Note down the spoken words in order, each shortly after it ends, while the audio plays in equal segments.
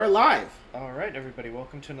live. All right, everybody,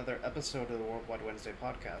 welcome to another episode of the WorldWideWednesday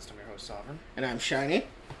podcast. I'm your host, Sovereign. And I'm Shiny.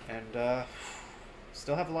 And,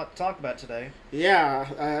 still have a lot to talk about today.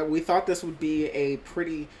 Yeah, we thought this would be a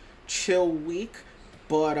pretty chill week,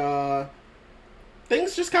 but,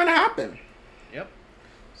 things just kind of happen. Yep.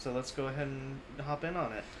 So let's go ahead and hop in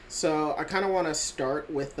on it. So, I kind of want to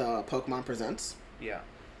start with, Pokemon Presents. Yeah.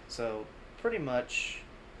 So, pretty much,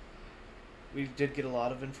 we did get a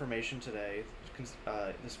lot of information today,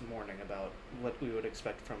 this morning, about what we would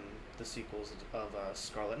expect from the sequels of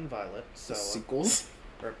Scarlet and Violet. So Sequels?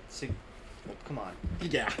 Well, come on.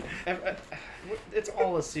 Yeah. It's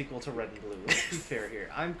all a sequel to Red and Blue. Let's be fair here.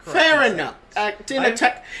 I'm correct. Fair enough.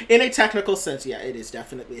 In a technical sense, yeah, it is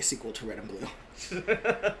definitely a sequel to Red and Blue.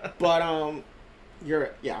 But,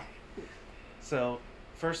 yeah. So,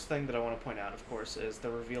 first thing that I want to point out, of course, is the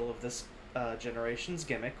reveal of this generation's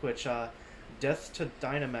gimmick, which, death to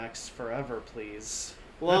Dynamax forever, please.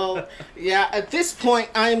 Well, yeah, at this point,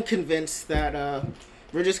 I'm convinced that,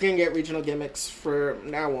 we're just gonna get regional gimmicks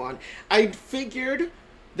from now on. I figured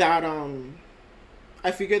that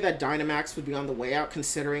Dynamax would be on the way out,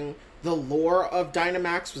 considering the lore of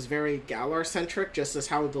Dynamax was very Galar-centric, just as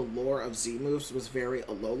how the lore of Z-Moves was very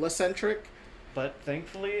Alola-centric. But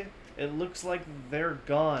thankfully, it looks like they're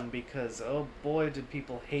gone because, oh boy, did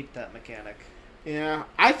people hate that mechanic. Yeah,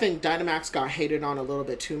 I think Dynamax got hated on a little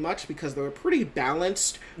bit too much because they were pretty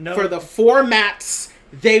balanced. No. For the formats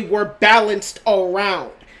they were balanced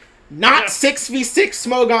around. Not 6v6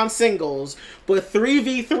 Smogon singles, but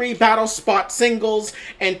 3v3 Battle Spot singles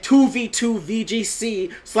and 2v2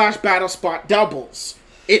 VGC / Battle Spot doubles.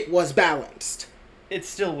 It was balanced. It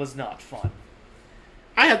still was not fun.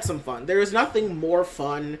 I had some fun. There is nothing more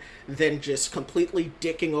fun than just completely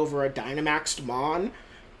dicking over a Dynamaxed Mon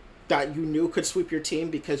that you knew could sweep your team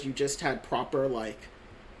because you just had proper,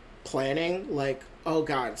 planning. Oh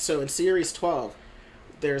god, so in Series 12,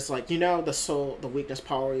 there's, the weakness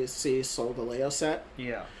policy Solgaleo set.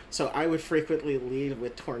 Yeah. So I would frequently lead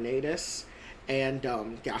with Tornadus and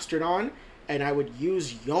Gastrodon, and I would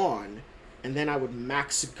use Yawn, and then I would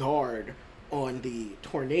max guard on the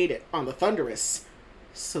Thundurus,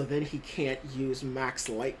 so then he can't use Max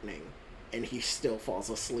Lightning, and he still falls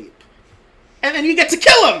asleep. And then you get to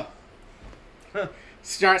kill him!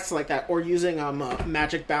 Starts like that, or using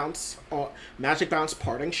Magic Bounce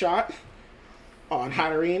Parting Shot on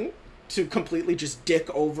Hatterene to completely just dick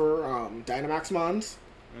over Dynamax Mons.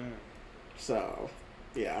 So,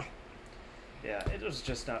 yeah. Yeah, it was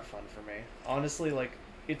just not fun for me. Honestly,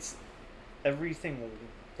 it's everything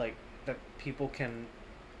that people can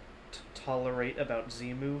tolerate about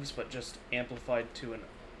Z moves, but just amplified to an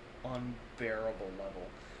unbearable level.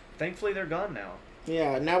 Thankfully, they're gone now.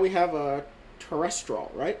 Yeah, now we have a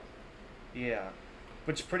Terrestrial, right? Yeah,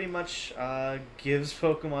 which pretty much gives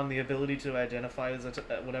Pokemon the ability to identify as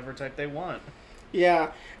whatever type they want.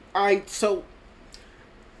 Yeah, I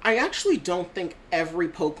actually don't think every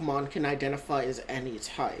Pokemon can identify as any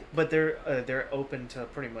type. But they're open to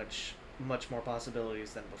pretty much more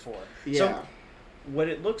possibilities than before. Yeah. So, what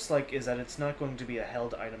it looks like is that it's not going to be a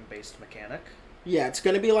held item-based mechanic. Yeah, it's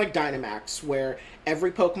going to be like Dynamax, where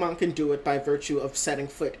every Pokemon can do it by virtue of setting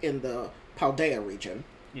foot in the Paldea region.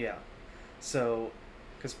 Yeah. So,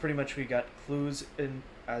 because pretty much we got clues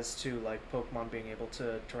as to, Pokemon being able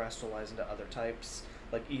to terrestrialize into other types.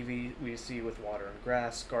 Like Eevee we see with water and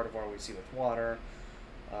grass, Gardevoir we see with water,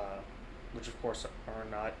 which of course are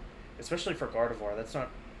not, especially for Gardevoir, that's not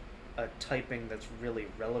a typing that's really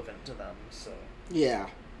relevant to them, so... Yeah.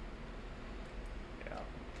 Yeah.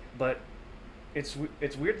 But it's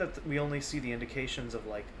weird that we only see the indications of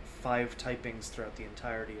 5 typings throughout the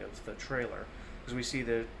entirety of the trailer, because we see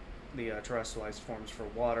the terrestrialized forms for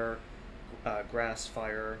water, grass,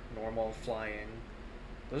 fire, normal, flying.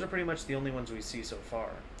 Those are pretty much the only ones we see so far.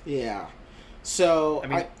 Yeah. So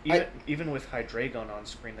I mean, even with Hydreigon on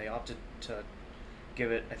screen, they opted to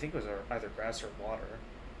give it, I think it was either grass or water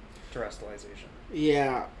terrestrialization.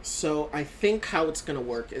 Yeah. So I think how it's going to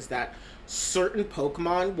work is that certain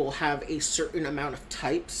Pokemon will have a certain amount of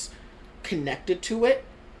types connected to it.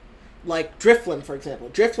 Like Drifloon, for example.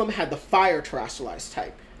 Drifloon had the fire terrestrialized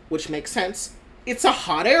type, which makes sense. It's a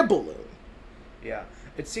hot air balloon. Yeah.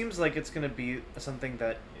 It seems like it's going to be something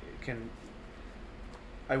that can...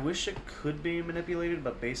 I wish it could be manipulated,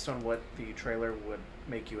 but based on what the trailer would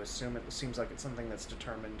make you assume, it seems like it's something that's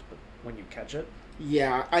determined when you catch it.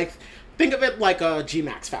 Yeah, I think of it like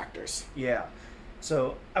G-Max factors. Yeah.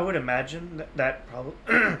 So I would imagine that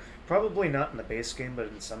probably not in the base game, but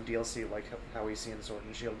in some DLC, like how we see in Sword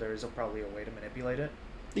and Shield, there is probably a way to manipulate it.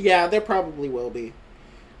 Yeah, there probably will be.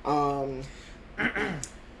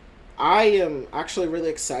 I am actually really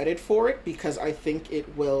excited for it because I think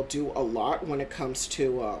it will do a lot when it comes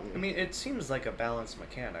to. I mean, it seems like a balanced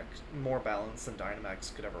mechanic, more balanced than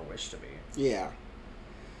Dynamax could ever wish to be. Yeah.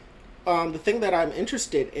 The thing that I'm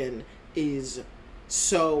interested in is,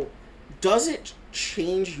 so does it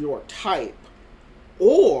change your type,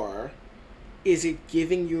 or is it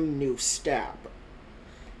giving you new stab?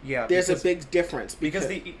 Yeah, there's a big difference because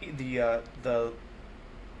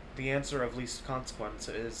the answer of least consequence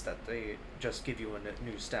is that they just give you a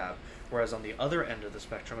new stab, whereas on the other end of the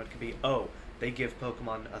spectrum, it could be they give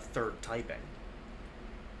Pokemon a third typing.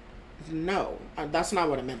 No, that's not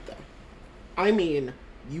what I meant though. I mean,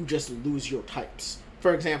 you just lose your types.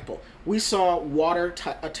 For example, we saw a water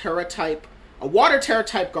Terra type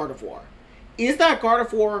Gardevoir. Is that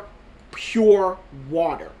Gardevoir pure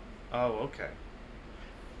water? Oh, okay.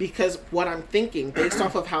 Because what I'm thinking, based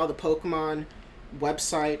off of how the Pokemon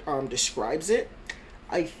website describes it,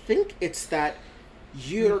 I think it's that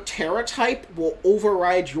your Terra type will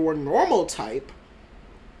override your normal type,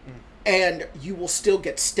 and you will still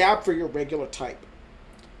get stabbed for your regular type.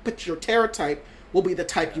 But your Terra type will be the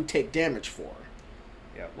type you take damage for.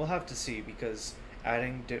 Yeah, we'll have to see, because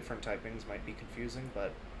adding different typings might be confusing,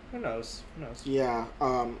 but who knows? Who knows? Yeah,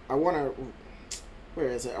 I want to... Where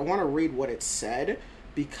is it? I want to read what it said,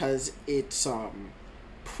 because it's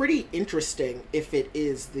pretty interesting if it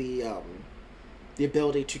is the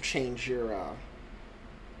ability to change your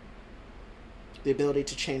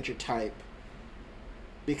type,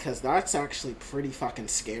 because that's actually pretty fucking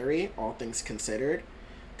scary, all things considered.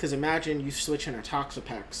 Because imagine you switch in a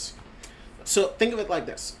Toxapex. So think of it like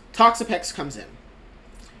this: Toxapex comes in,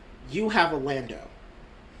 you have a Lando.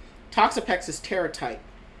 Toxapex's Terra type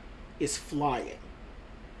is flying.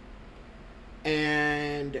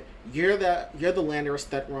 And you're the Landorus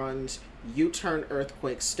that runs U-Turn,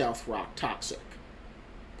 Earthquake, Stealth, Rock, Toxic.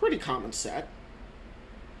 Pretty common set.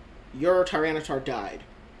 Your Tyranitar died,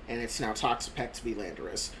 and it's now Toxapex v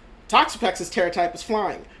Landorus. Toxapex's Terra type is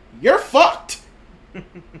flying. You're fucked!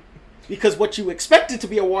 Because what you expected to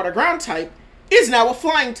be a water ground type is now a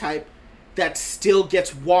flying type that still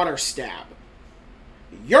gets water stab.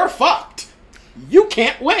 You're fucked! You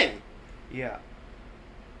can't win! Yeah.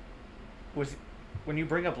 When you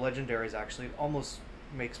bring up legendaries, actually, it almost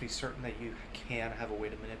makes me certain that you can have a way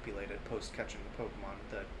to manipulate it post-catching the Pokemon,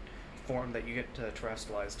 the form that you get to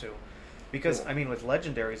terrestrialize to. Because, I mean, with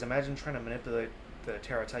legendaries, imagine trying to manipulate the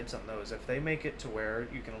Terra types on those. If they make it to where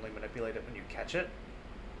you can only manipulate it when you catch it,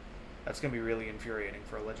 that's going to be really infuriating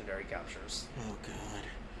for legendary captures. Oh, God.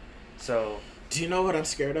 So... Do you know what I'm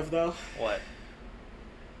scared of, though? What?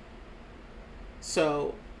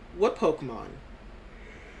 So, what Pokemon?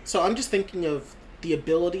 So I'm just thinking of the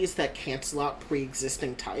abilities that cancel out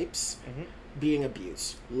pre-existing types being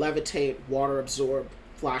abused. Levitate, Water Absorb,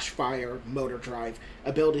 Flash Fire, Motor Drive,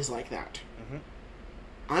 abilities like that.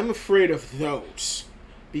 I'm afraid of those.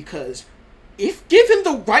 Because if given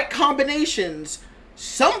the right combinations,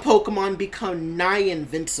 some Pokemon become nigh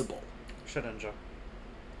invincible. Shedinja.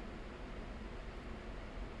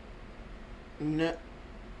 No.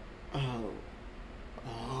 Oh,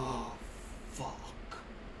 fuck.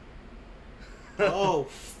 Oh,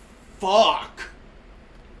 fuck.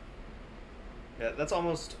 Yeah, that's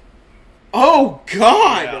almost... Oh,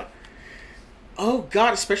 God! Yeah. Oh,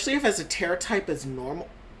 God, especially if as a Terra type is normal.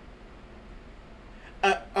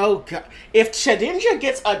 Oh, God. If Shedinja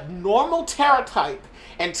gets a normal Terra type,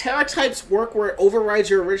 and Terra types work where it overrides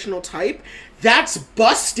your original type, that's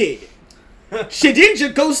busted!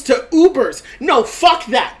 Shedinja goes to Ubers. No, fuck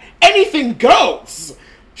that. Anything goes.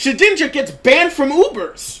 Shedinja gets banned from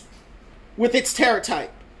Ubers with its Terra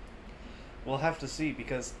type. We'll have to see,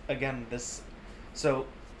 because, again, this... So,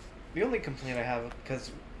 the only complaint I have,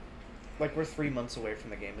 because, like, we're 3 months away from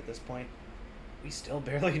the game at this point, we still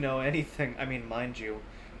barely know anything. I mean, mind you,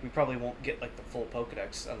 we probably won't get, like, the full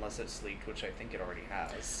Pokedex unless it's leaked, which I think it already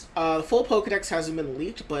has. The full Pokedex hasn't been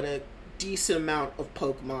leaked, but a decent amount of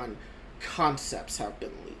Pokemon concepts have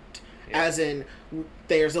been leaked. Yeah. As in,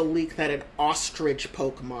 there's a leak that an ostrich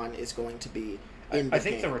Pokemon is going to be in the I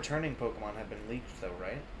think game. the returning Pokemon have been leaked, though,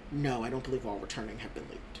 right? No, I don't believe all returning have been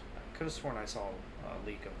leaked. I could have sworn I saw a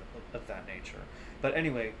leak of that nature. But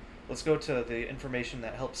anyway, let's go to the information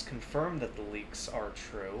that helps confirm that the leaks are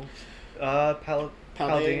true.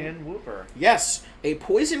 Paldean Wooper. Yes, a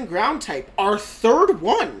poison ground type, our third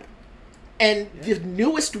one, and the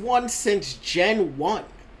newest one since Gen 1.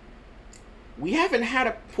 We haven't had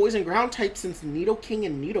a poison ground type since Nidoking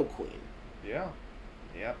and Nidoqueen. Yeah.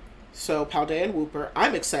 Yep. So, Paldean Wooper,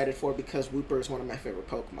 I'm excited for because Wooper is one of my favorite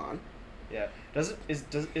Pokemon. Yeah.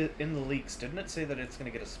 In the leaks, didn't it say that it's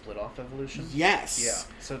going to get a split off evolution? Yes.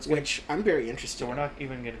 Yeah. So which I'm very interested. So we're not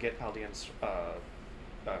even going to get Paldean's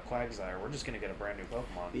Quagsire. We're just going to get a brand new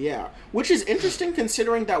Pokemon. Yeah. Which is interesting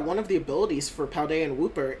considering that one of the abilities for Paldean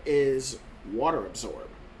Wooper is Water Absorb.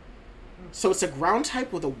 So it's a ground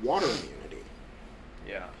type with a water immunity.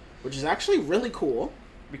 Yeah. Which is actually really cool.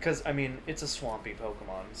 Because, I mean, it's a swampy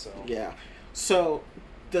Pokemon, so... Yeah. So,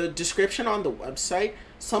 the description on the website,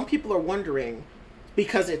 some people are wondering,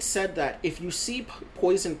 because it said that if you see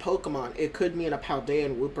poison Pokemon, it could mean a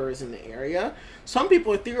Paldean Wooper is in the area. Some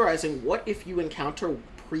people are theorizing, what if you encounter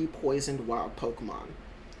pre-poisoned wild Pokemon?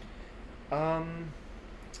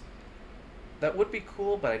 That would be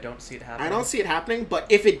cool, but I don't see it happening. I don't see it happening, but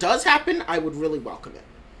if it does happen, I would really welcome it.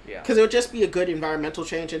 Yeah. Because it would just be a good environmental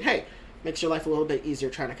change, and hey, makes your life a little bit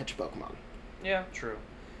easier trying to catch a Pokemon. Yeah, true.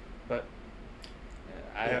 But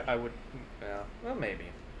I would, yeah, well, maybe.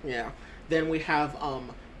 Yeah. Then we have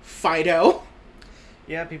Fido.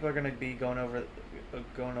 Yeah, people are going to be going over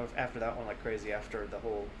after that one like crazy after the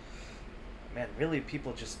whole... Man, really,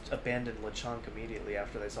 people just abandoned Lechonk immediately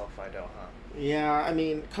after they saw Fido, huh? Yeah, I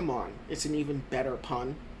mean, come on. It's an even better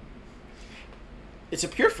pun. It's a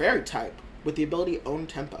pure fairy type with the ability Own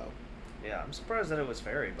Tempo. Yeah, I'm surprised that it was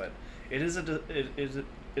fairy, but it's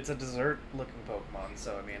a dessert-looking Pokemon,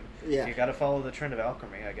 so, I mean, yeah. You gotta follow the trend of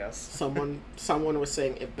alchemy, I guess. Someone was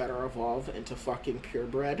saying it better evolve into fucking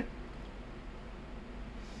purebred.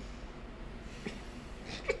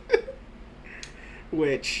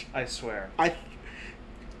 Which... I swear.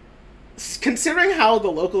 Considering how the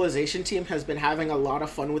localization team has been having a lot of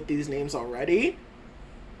fun with these names already,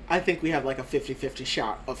 I think we have like a 50-50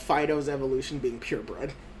 shot of Fido's evolution being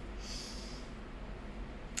purebred.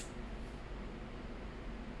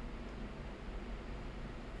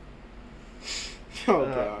 Oh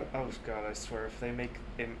god. Oh god, I swear, if they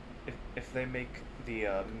make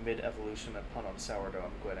the mid-evolution a pun on sourdough,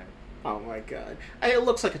 I'm quitting. Oh my god. It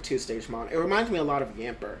looks like a 2-stage mon. It reminds me a lot of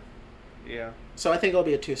Yamper. Yeah. So I think it'll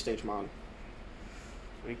be a 2-stage mon.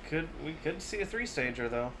 We could see a 3-stager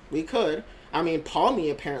though. We could. I mean, Palmy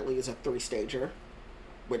apparently is a 3-stager,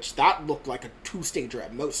 which that looked like a 2-stager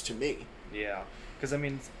at most to me. Yeah, because I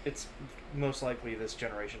mean, it's most likely this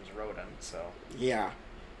generation's rodent, so. Yeah.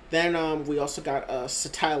 Then we also got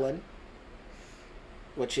Cetilan,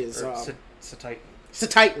 which is Cetitan.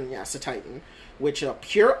 Cetitan, yeah, Cetitan, which a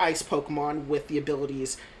pure ice Pokemon with the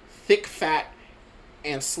abilities Thick Fat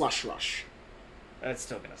and Slush Rush. That's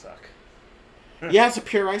still gonna suck. Yeah, it's a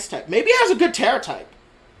pure ice type. Maybe it has a good Terra type.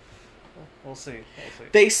 We'll see.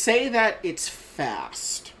 They say that it's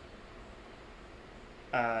fast.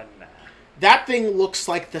 Nah. That thing looks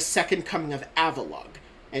like the second coming of Avalugg.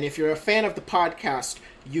 And if you're a fan of the podcast,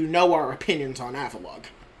 you know our opinions on Avalugg.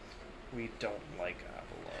 We don't like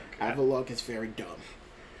Avalugg. Avalugg is very dumb.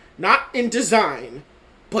 Not in design,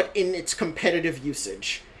 but in its competitive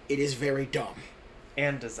usage. It is very dumb.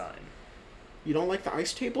 And design. You don't like the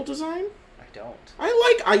ice table design? I don't.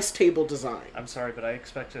 I like ice table design. I'm sorry, but I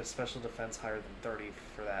expect a special defense higher than 30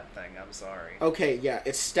 for that thing. I'm sorry. Okay, yeah,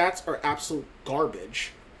 its stats are absolute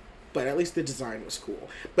garbage. But at least the design was cool.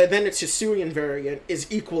 But then its Hisuian variant is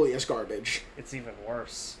equally as garbage. It's even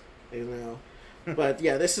worse. You know. But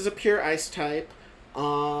yeah, this is a pure ice type.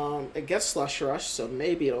 It gets Slush Rush, so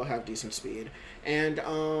maybe it'll have decent speed. And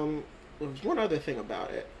there was one other thing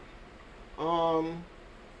about it.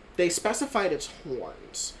 They specified its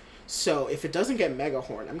horns. So if it doesn't get Mega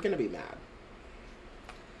Horn, I'm gonna be mad.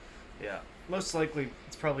 Yeah. Most likely,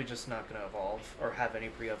 it's probably just not gonna evolve or have any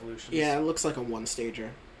pre-evolutions. Yeah, it looks like a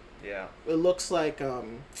 1-stager. Yeah. It looks like well,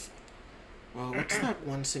 what's that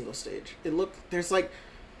one single stage? It looks like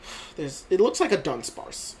a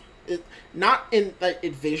Dunsparce. It not in like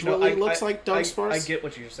it visually looks like Dunsparce. I get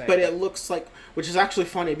what you're saying, but it looks like, which is actually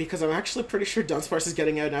funny because I'm actually pretty sure Dunsparce is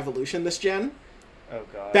getting an evolution this gen. Oh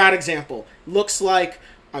god. Bad example. Looks like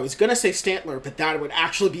I was gonna say Stantler, but that would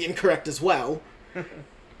actually be incorrect as well.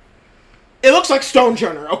 It looks like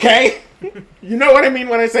Stonejourner, okay? You know what I mean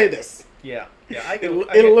when I say this. Yeah.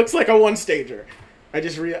 It looks like a 1-stager.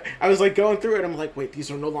 I was like going through it. I'm like, wait, these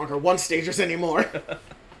are no longer 1-stagers anymore.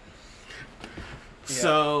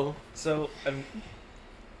 So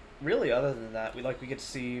really, other than that, we get to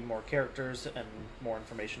see more characters and more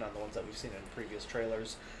information on the ones that we've seen in previous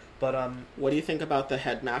trailers. But what do you think about the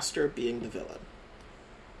headmaster being the villain?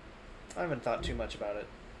 I haven't thought too much about it.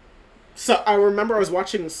 So I remember I was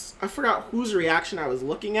watching, I forgot whose reaction I was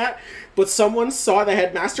looking at, but someone saw the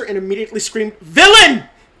headmaster and immediately screamed, "Villain!"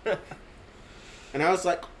 And I was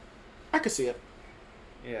like, I could see it.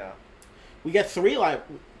 Yeah. We get three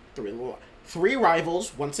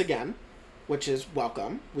rivals once again, which is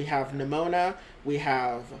welcome. We have Nimona. We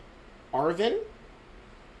have Arvin.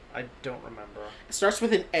 I don't remember. It starts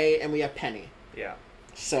with an A, and we have Penny. Yeah.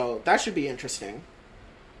 So that should be interesting.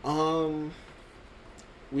 If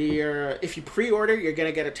you pre-order, you're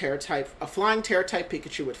gonna get a flying Terra-type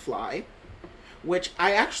Pikachu with Fly, which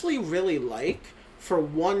I actually really like for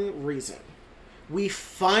one reason. We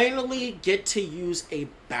finally get to use a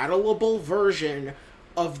battleable version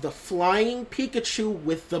of the flying Pikachu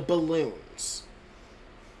with the balloons.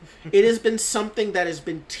 It has been something that has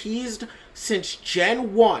been teased since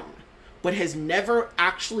Gen 1, but has never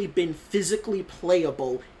actually been physically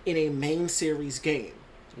playable in a main series game.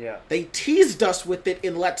 Yeah. They teased us with it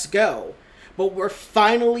in Let's Go, but we're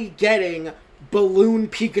finally getting Balloon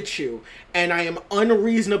Pikachu, and I am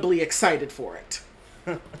unreasonably excited for it.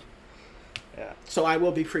 Yeah. So I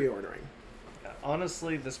will be pre-ordering. Yeah.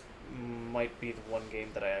 Honestly, this might be the one game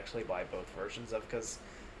that I actually buy both versions of, because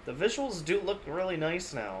the visuals do look really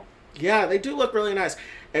nice now. Yeah, they do look really nice.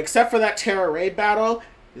 Except for that Terra Raid battle,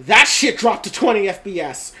 that shit dropped to 20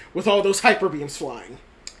 FPS with all those hyper beams flying.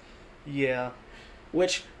 Yeah.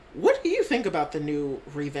 What do you think about the new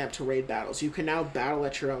revamped raid battles? You can now battle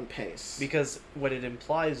at your own pace. Because what it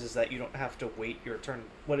implies is that you don't have to wait your turn.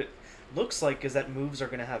 What it looks like is that moves are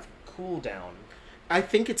going to have cooldown. I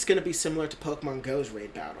think it's going to be similar to Pokemon Go's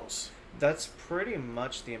raid battles. That's pretty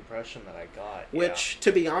much the impression that I got. Which,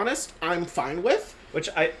 to be honest, I'm fine with. Which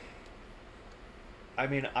I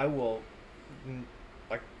mean, I will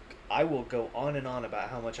go on and on about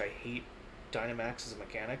how much I hate Dynamax as a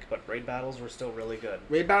mechanic, but raid battles were still really good.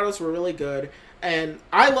 Raid battles were really good, and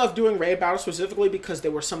I love doing raid battles specifically because they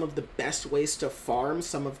were some of the best ways to farm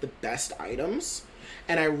some of the best items,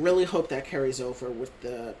 and I really hope that carries over with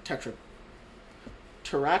the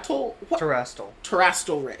Terrastal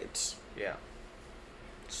raids. Yeah.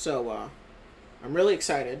 So, I'm really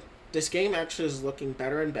excited. This game actually is looking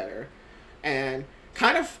better and better, and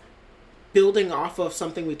kind of building off of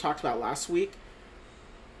something we talked about last week,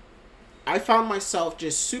 I found myself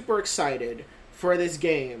just super excited for this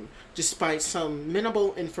game, despite some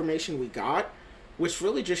minimal information we got, which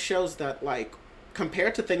really just shows that, like,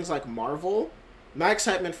 compared to things like Marvel, my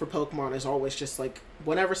excitement for Pokemon is always just, like,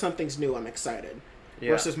 whenever something's new, I'm excited.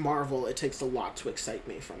 Yeah. Versus Marvel, it takes a lot to excite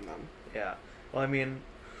me from them. Yeah. Well, I mean,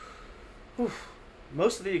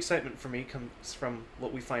 most of the excitement for me comes from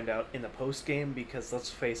what we find out in the post-game, because,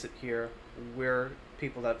 let's face it here, we're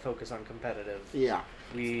people that focus on competitive. Yeah.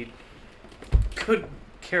 We could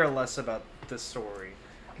care less about the story.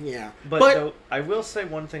 Yeah. But though, I will say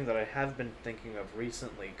one thing that I have been thinking of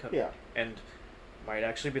recently, and might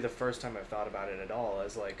actually be the first time I've thought about it at all,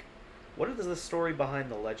 is, like, what is the story behind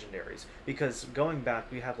the legendaries? Because going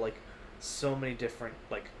back, we have, like, so many different,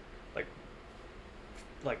 like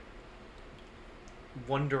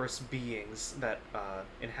wondrous beings that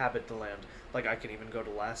inhabit the land. Like, I can even go to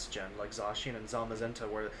last gen, like Zacian and Zamazenta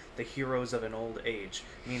were the heroes of an old age.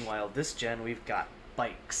 Meanwhile, this gen, we've got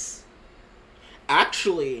bikes.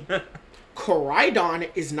 Actually, Koraidon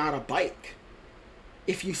is not a bike.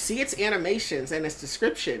 If you see its animations and its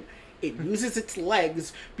description, it uses its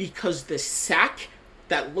legs because the sack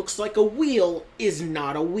that looks like a wheel is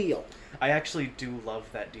not a wheel. I actually do love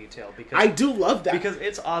that detail, because I do love that, because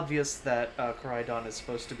it's obvious that Koraidon is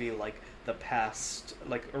supposed to be like the past,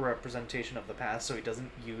 like a representation of the past, so he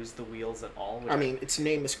doesn't use the wheels at all. I mean, its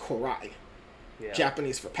name is Korai,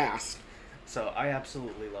 Japanese for past. So I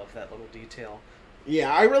absolutely love that little detail.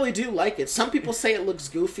 Yeah, I really do like it. Some people say it looks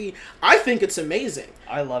goofy. I think it's amazing.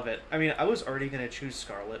 I love it. I mean, I was already going to choose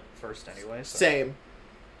Scarlet first anyway. So. Same.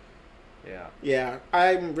 Yeah. Yeah,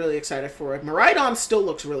 I'm really excited for it. Miraidon still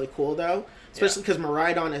looks really cool, though. Especially because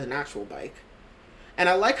Miraidon is an actual bike. And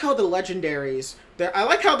I like how the legendaries... I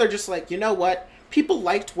like how they're just like, you know what? People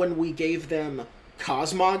liked when we gave them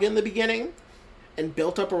Cosmog in the beginning and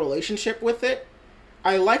built up a relationship with it.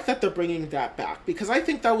 I like that they're bringing that back, because I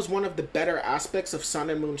think that was one of the better aspects of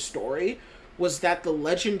Sun and Moon's story, was that the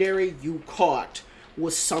legendary you caught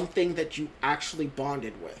was something that you actually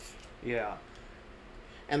bonded with. Yeah.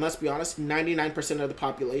 And let's be honest, 99% of the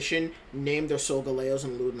population named their Solgaleos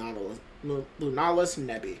and Lunalas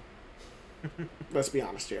Nebi. Let's be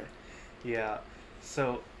honest here. Yeah.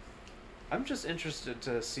 So, I'm just interested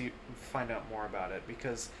to find out more about it,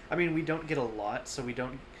 because, I mean, we don't get a lot, so we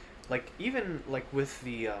don't... Like, even, like, with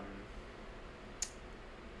the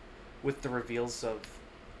reveals of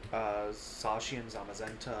Zacian,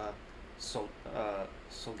 Zamazenta,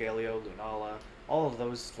 Solgaleo, Lunala, all of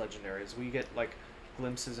those legendaries, we get, like,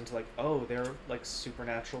 glimpses into, like, oh, they're, like,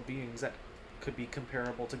 supernatural beings that could be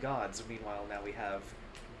comparable to gods. Meanwhile, now we have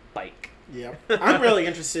bike. Yep. I'm really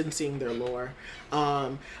interested in seeing their lore.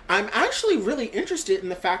 I'm actually really interested in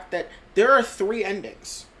the fact that there are 3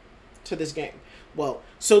 endings to this game. Well,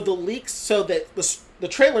 so the leaks, so that the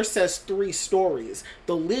trailer says 3 stories.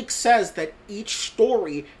 The leak says that each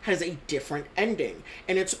story has a different ending.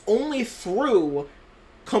 And it's only through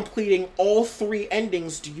completing all 3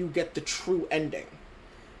 endings do you get the true ending.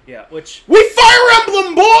 Yeah, which... We Fire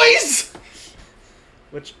Emblem, boys!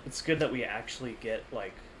 Which, it's good that we actually get,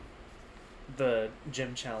 like, the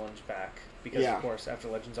gym challenge back. Because, of course, after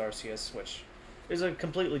Legends Arceus, which is a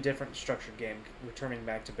completely different structured game, returning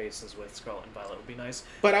back to bases with Scarlet and Violet would be nice.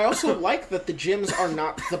 But I also like that the gyms are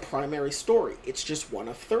not the primary story. It's just one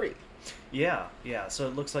of 3. Yeah. So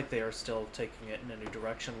it looks like they are still taking it in a new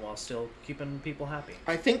direction while still keeping people happy.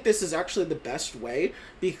 I think this is actually the best way,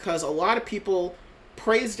 because a lot of people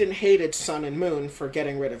praised and hated Sun and Moon for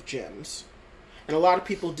getting rid of gyms. And a lot of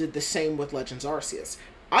people did the same with Legends Arceus.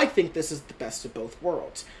 I think this is the best of both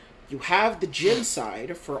worlds. You have the gym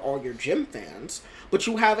side for all your gym fans, but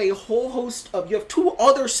you have a whole host of... You have 2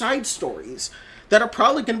 other side stories that are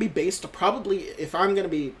probably going to be based... Probably, if I'm going to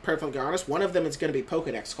be perfectly honest, one of them is going to be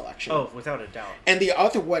Pokédex Collection. Oh, without a doubt. And the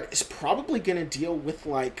other one is probably going to deal with,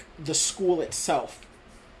 like, the school itself.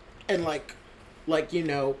 And, like you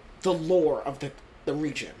know, the lore of the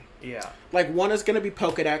region. Yeah. Like, one is going to be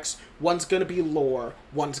Pokédex, one's going to be lore,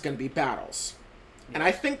 one's going to be battles. Yeah. And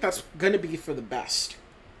I think that's going to be for the best.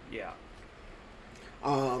 Yeah.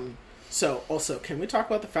 So, also, can we talk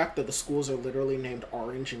about the fact that the schools are literally named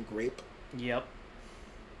Orange and Grape? Yep.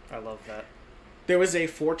 I love that. There was a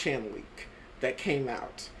 4chan leak that came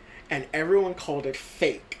out, and everyone called it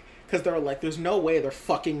fake. Because they were like, there's no way they're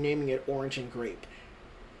fucking naming it Orange and Grape.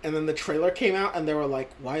 And then the trailer came out, and they were like,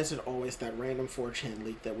 why is it always that random 4chan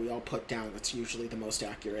leak that we all put down that's usually the most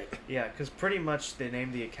accurate? Yeah, because pretty much they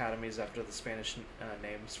named the academies after the Spanish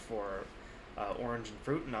names for orange and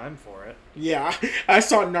fruit, and I'm for it. Yeah, I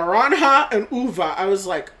saw Naranja and Uva. I was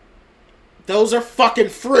like, those are fucking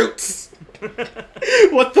fruits!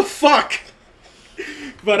 What the fuck?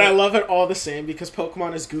 But I love it all the same, because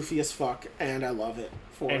Pokemon is goofy as fuck, and I love it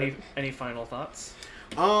for it. Any final thoughts?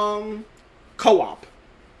 Co-op.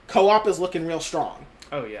 Co-op is looking real strong.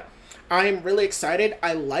 Oh, yeah. I'm really excited.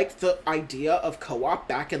 I like the idea of co-op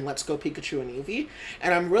back in Let's Go Pikachu and Eevee,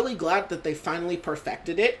 and I'm really glad that they finally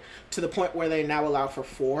perfected it to the point where they now allow for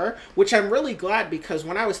 4, which I'm really glad, because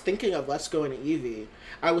when I was thinking of Let's Go and Eevee,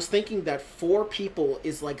 I was thinking that 4 people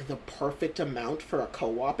is like the perfect amount for a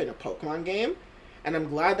co-op in a Pokemon game, and I'm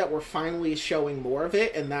glad that we're finally showing more of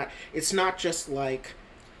it, and that it's not just like...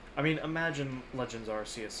 I mean, imagine Legends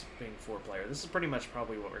Arceus being 4-player. This is pretty much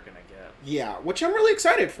probably what we're going to get. Yeah, which I'm really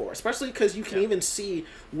excited for, especially because you can even see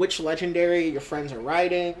which legendary your friends are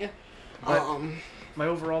riding. My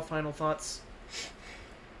overall final thoughts...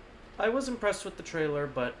 I was impressed with the trailer,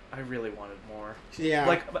 but I really wanted more. Yeah.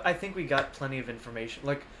 Like, I think we got plenty of information.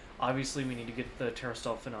 Like, obviously we need to get the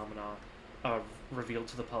Terrastall phenomena revealed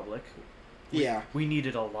to the public. We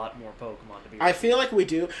needed a lot more Pokemon to be... I feel like we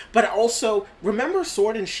do, but also, remember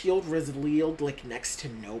Sword and Shield revealed, like, next to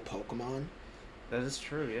no Pokemon? That is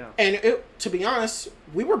true, yeah. And, to be honest,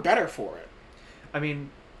 we were better for it. I mean,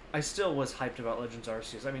 I still was hyped about Legends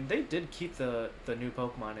Arceus. I mean, they did keep the new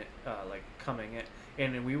Pokemon, like, coming in.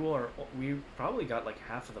 And we probably got like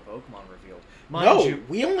half of the Pokemon revealed.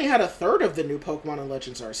 We only had a third of the new Pokemon in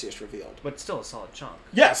Legends Arceus revealed. But still a solid chunk.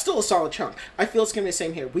 Yeah, still a solid chunk. I feel it's going to be the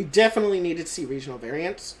same here. We definitely needed to see regional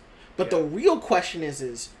variants. But the real question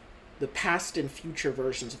is the past and future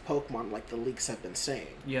versions of Pokemon, like the leaks have been saying.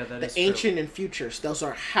 Yeah, that is true. The ancient and futures, those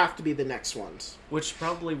have to be the next ones. Which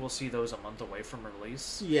probably we'll see those a month away from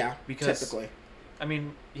release. Yeah, because, typically. I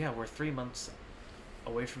mean, yeah, we're 3 months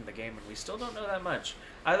away from the game, and we still don't know that much.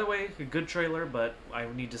 Either way, a good trailer, but I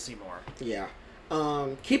need to see more. Yeah.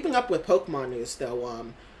 Keeping up with Pokemon news, though,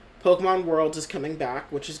 Pokemon Worlds is coming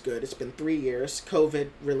back, which is good. It's been 3 years. COVID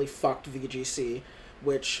really fucked VGC,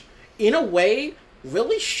 which, in a way,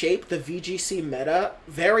 really shaped the VGC meta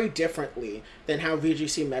very differently than how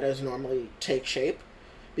VGC metas normally take shape.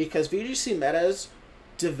 Because VGC metas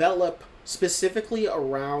develop specifically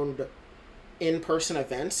around in-person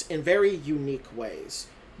events in very unique ways.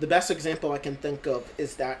 The best example I can think of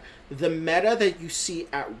is that the meta that you see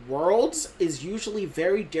at Worlds is usually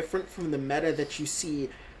very different from the meta that you see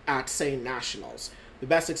at, say, Nationals. The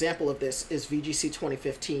best example of this is VGC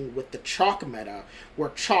 2015 with the Chalk meta, where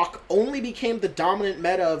Chalk only became the dominant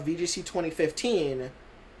meta of VGC 2015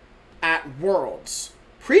 at Worlds.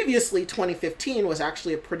 Previously, 2015 was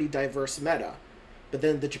actually a pretty diverse meta. But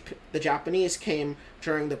then the Japanese came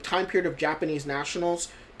during the time period of Japanese Nationals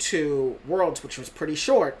to Worlds, which was pretty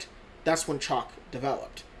short. That's when Chalk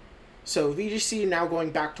developed. So VGC now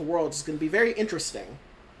going back to Worlds is going to be very interesting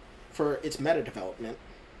for its meta development.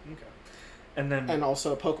 Okay. And then... And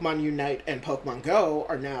also Pokemon Unite and Pokemon Go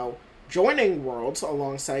are now joining Worlds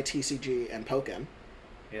alongside TCG and Pokken.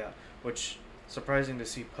 Yeah, which, surprising to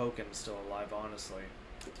see Pokken still alive, honestly.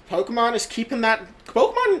 Pokemon is keeping that...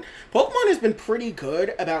 Pokemon has been pretty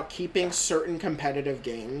good about keeping certain competitive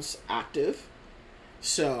games active.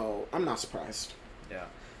 So, I'm not surprised. Yeah.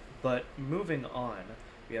 But moving on,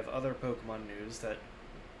 we have other Pokemon news that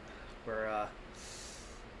were,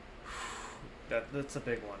 that's a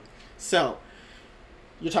big one. So,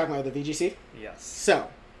 you're talking about the VGC? Yes. So,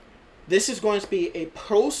 this is going to be a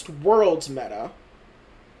post-Worlds meta,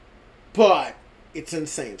 but it's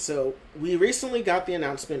insane. So, we recently got the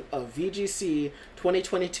announcement of VGC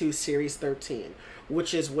 2022 Series 13,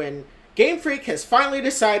 which is when Game Freak has finally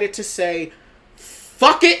decided to say,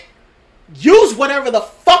 fuck it, use whatever the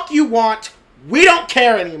fuck you want, we don't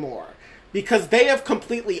care anymore. Because they have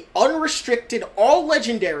completely unrestricted all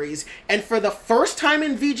legendaries, and for the first time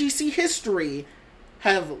in VGC history,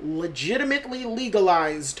 have legitimately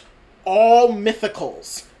legalized all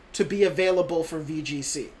mythicals to be available for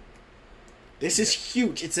VGC. This is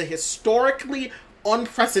huge. It's a historically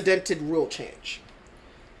unprecedented rule change.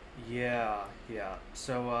 Yeah.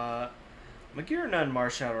 So, Magearna and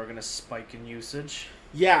Marshadow are going to spike in usage.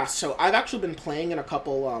 Yeah, so I've actually been playing in a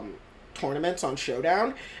couple tournaments on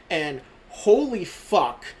Showdown, and holy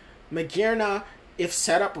fuck, Magearna, if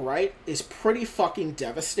set up right, is pretty fucking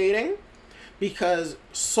devastating, because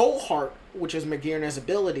Soul Heart, which is Magearna's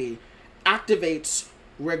ability, activates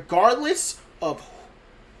regardless of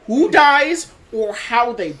who dies or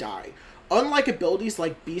how they die. Unlike abilities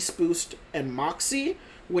like Beast Boost and Moxie,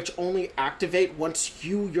 which only activate once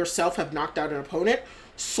you yourself have knocked out an opponent,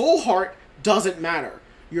 Soul Heart doesn't matter.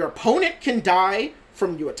 Your opponent can die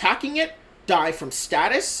from you attacking it, die from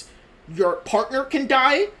status, your partner can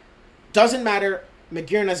die, doesn't matter,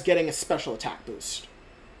 Magearna's getting a special attack boost,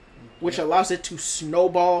 which allows it to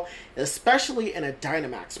snowball, especially in a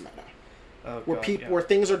Dynamax meta, where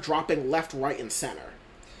things are dropping left, right, and center.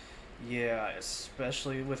 Yeah,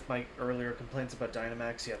 especially with my earlier complaints about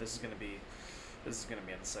Dynamax. Yeah, this is gonna be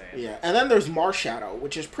insane. Yeah, and then there's Marshadow,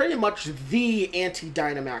 which is pretty much the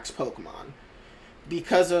anti-Dynamax Pokemon.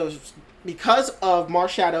 Because of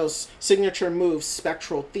Marshadow's signature move,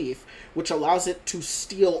 Spectral Thief, which allows it to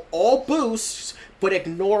steal all boosts, but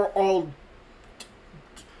ignore all...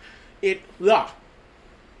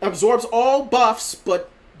 absorbs all buffs, but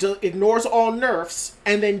ignores all nerfs,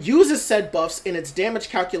 and then uses said buffs in its damage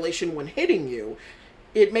calculation when hitting you.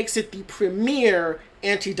 It makes it the premier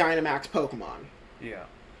anti-Dynamax Pokemon. Yeah,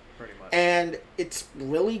 pretty much. And it's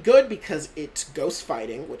really good because it's Ghost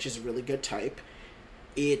Fighting, which is a really good type.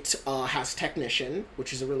 It has Technician,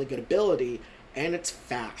 which is a really good ability, and it's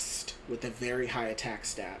fast with a very high attack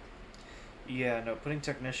stat. Yeah, no, putting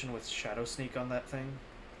Technician with Shadow Sneak on that thing.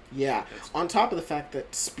 Yeah, on top of the fact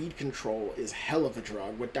that speed control is hell of a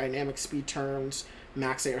drug, with dynamic speed turns,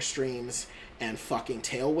 max air streams, and fucking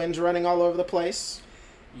tailwinds running all over the place.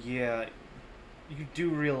 Yeah, you do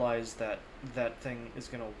realize that that thing is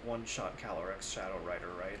going to one-shot Calyrex Shadow Rider,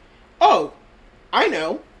 right? Oh, I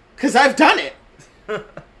know, because I've done it!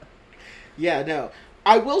 Yeah, no.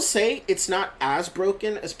 I will say it's not as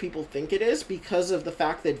broken as people think it is because of the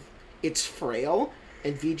fact that it's frail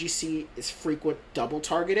and VGC is frequent double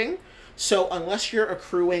targeting. So unless you're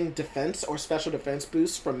accruing defense or special defense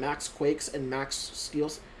boosts from max Quakes and max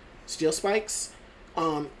Steel Spikes,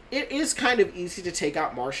 it is kind of easy to take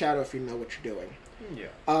out Marshadow if you know what you're doing.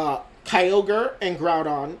 Yeah. Kyogre and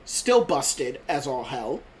Groudon still busted as all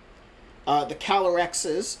hell. The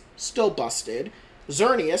Calyrexes still busted.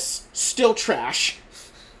 Xerneas, still trash.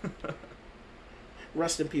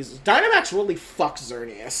 Rest in pieces. Dynamax really fucks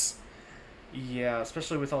Xerneas. Yeah,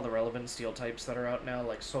 especially with all the relevant steel types that are out now,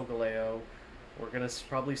 like Solgaleo. We're going to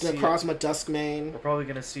probably see... Necrozma Duskmane. We're probably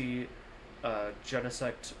going to see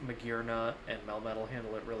Genesect, Magearna, and Melmetal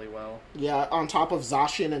handle it really well. Yeah, on top of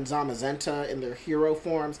Zacian and Zamazenta in their hero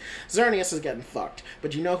forms. Xerneas is getting fucked.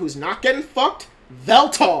 But you know who's not getting fucked?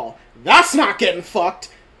 Veltal! That's not getting fucked!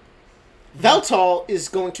 Veltal is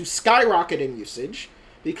going to skyrocket in usage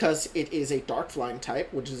because it is a Dark Flying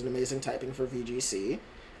type, which is an amazing typing for VGC.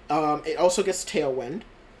 It also gets Tailwind,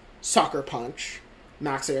 Sucker Punch,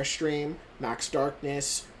 Max Airstream, Max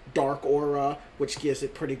Darkness, Dark Aura, which gives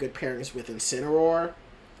it pretty good pairings with Incineroar.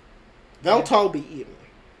 Veltal be eaten.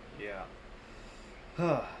 Yeah.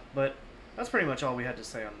 But that's pretty much all we had to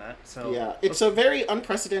say on that. So yeah, it's a very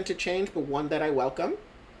unprecedented change, but one that I welcome.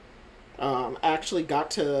 I actually got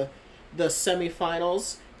to the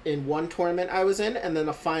semifinals in one tournament I was in, and then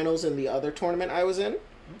the finals in the other tournament I was in.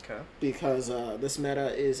 Okay. because this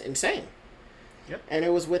meta is insane. Yep. And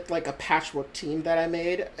it was with like a patchwork team that I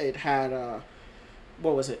made. It had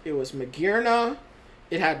what was it? It was Magirna.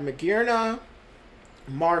 It had Magirna,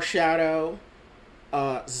 Marshadow,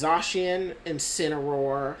 Zacian,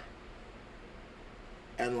 Incineroar,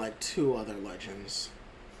 and like 2 other legends.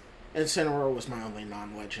 Incineroar was my only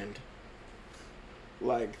non-legend.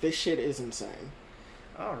 Like, this shit is insane.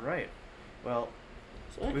 All right. Well,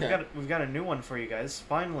 Okay. we've got a new one for you guys.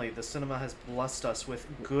 Finally, the cinema has blessed us with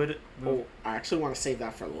good. Oh, I actually want to save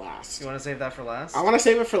that for last. You want to save that for last? I want to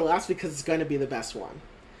save it for last because it's going to be the best one.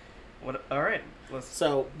 What? All right. Let's.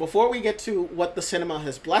 So, before we get to what the cinema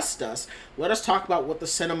has blessed us, let us talk about what the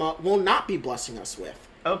cinema will not be blessing us with.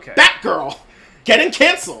 Okay. Batgirl! Getting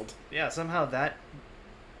canceled! Yeah. Somehow that.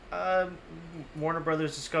 Warner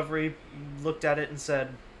Brothers Discovery looked at it and said,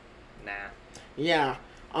 "Nah." Yeah.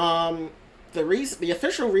 The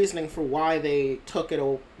official reasoning for why they took it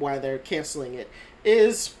or why they're canceling it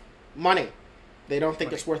is money. They don't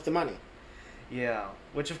think it's worth the money. Yeah,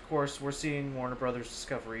 which of course we're seeing Warner Brothers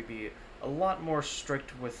Discovery be a lot more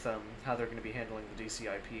strict with how they're going to be handling the DC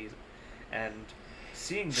IP, and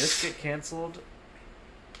seeing this get canceled,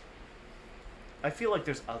 I feel like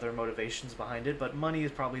there's other motivations behind it, but money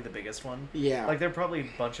is probably the biggest one. Yeah. Like there are probably a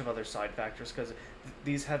bunch of other side factors because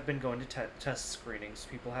these have been going to test screenings.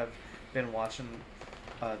 People have been watching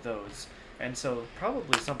those. And so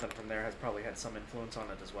probably something from there has probably had some influence on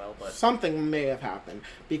it as well. But something may have happened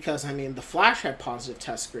because, I mean, The Flash had positive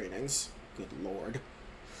test screenings. Good lord.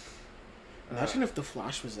 Imagine if The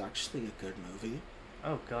Flash was actually a good movie.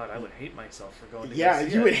 Oh god, I would hate myself for going to Yeah, go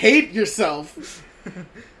see you it. would hate yourself.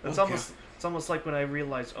 It's almost like when I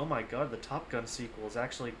realized, oh my god, the Top Gun sequel is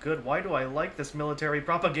actually good. Why do I like this military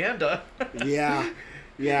propaganda? Yeah.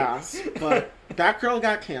 But Batgirl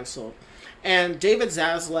got canceled. And David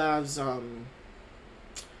Zaslav's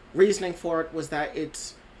reasoning for it was that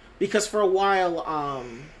it's because for a while,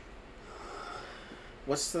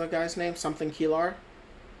 what's the guy's name? Something Kilar?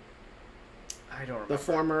 I don't remember. The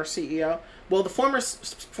former CEO. Well, the former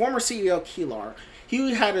CEO Kilar,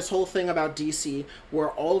 he had his whole thing about DC where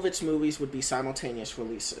all of its movies would be simultaneous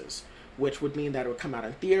releases, which would mean that it would come out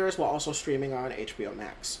in theaters while also streaming on HBO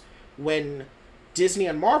Max. When Disney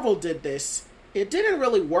and Marvel did this, it didn't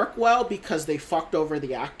really work well because they fucked over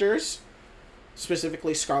the actors.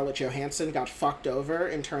 Specifically, Scarlett Johansson got fucked over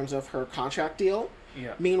in terms of her contract deal.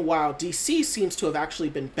 Yeah. Meanwhile, DC seems to have actually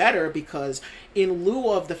been better because in lieu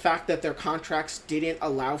of the fact that their contracts didn't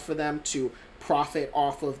allow for them to profit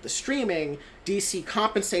off of the streaming, DC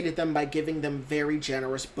compensated them by giving them very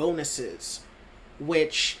generous bonuses,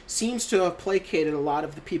 which seems to have placated a lot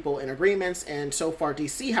of the people in agreements, and so far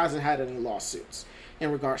DC hasn't had any lawsuits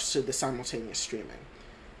in regards to the simultaneous streaming.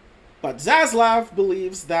 But Zaslav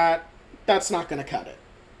believes that that's not going to cut it.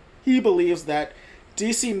 He believes that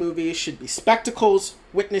DC movies should be spectacles,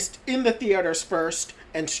 witnessed in the theaters first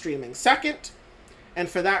and streaming second. And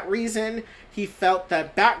for that reason, he felt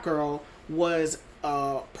that Batgirl was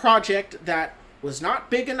a project that was not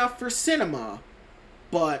big enough for cinema,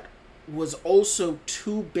 but was also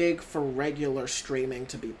too big for regular streaming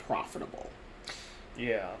to be profitable.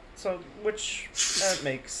 Yeah. So, which that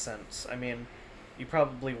makes sense. I mean, you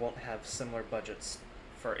probably won't have similar budgets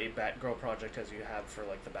for a Batgirl project as you have for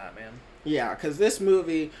like the Batman. Yeah, because this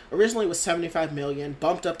movie originally was $75 million,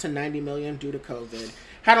 bumped up to $90 million due to COVID.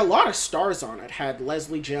 Had a lot of stars on it. Had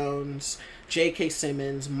Leslie Jones, J.K.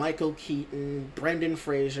 Simmons, Michael Keaton, Brendan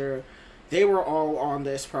Fraser. They were all on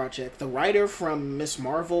this project. The writer from Miss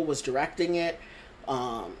Marvel was directing it.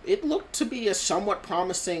 It looked to be a somewhat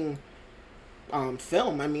promising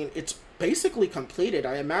film. I mean, it's basically completed.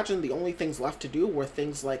 I imagine the only things left to do were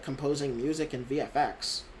things like composing music and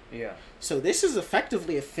VFX. Yeah. So this is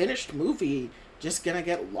effectively a finished movie just gonna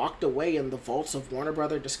get locked away in the vaults of Warner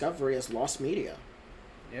Brother Discovery as lost media.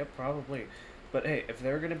 Yeah, probably. But hey, if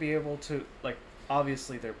they're going to be able to, like,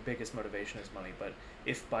 obviously their biggest motivation is money, but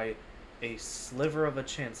if by a sliver of a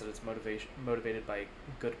chance that it's motivated by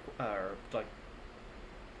good, or, like,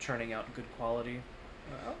 churning out good quality,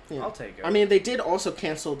 I'll take it. I mean, they did also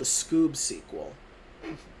cancel the Scoob sequel.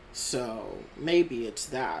 So, maybe it's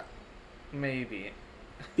that. Maybe.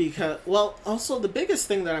 Because, well, also the biggest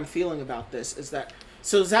thing that I'm feeling about this is that,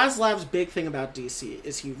 so Zaslav's big thing about DC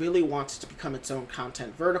is he really wants to become its own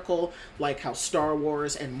content vertical, like how Star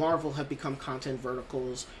Wars and Marvel have become content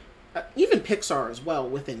verticals, even Pixar as well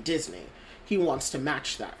within Disney. He wants to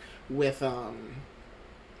match that with how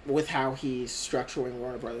he's structuring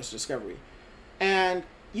Warner Brothers Discovery. And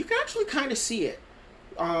you can actually kind of see it.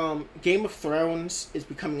 Game of Thrones is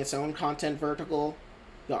becoming its own content vertical.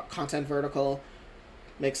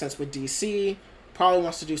 Makes sense with DC. probably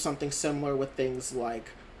wants to do something similar with things like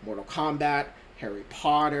Mortal Kombat, Harry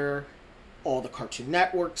Potter, all the Cartoon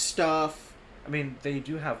Network stuff. I mean, they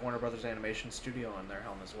do have Warner Brothers Animation Studio on their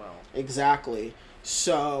helm as well. Exactly.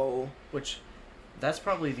 So... Which, that's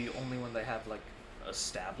probably the only one they have, like,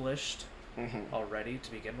 established already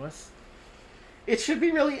to begin with. It should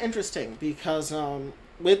be really interesting because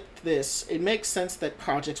with this, it makes sense that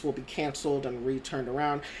projects will be canceled and returned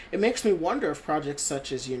around. It makes me wonder if projects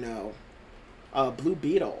such as, Blue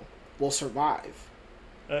Beetle will survive.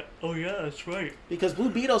 Oh yeah, that's right. Because Blue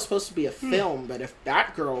Beetle's supposed to be a film, but if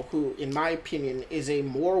Batgirl, who, in my opinion, is a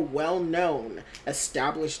more well-known,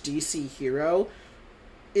 established DC hero,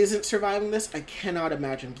 isn't surviving this, I cannot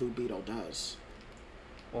imagine Blue Beetle does.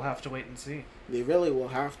 We'll have to wait and see. They really will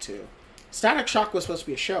have to. Static Shock was supposed to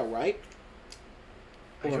be a show, right?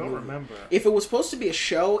 I don't remember. If it was supposed to be a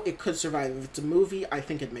show, it could survive. If it's a movie, I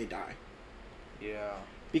think it may die. Yeah.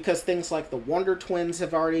 Because things like the Wonder Twins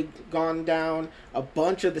have already gone down. A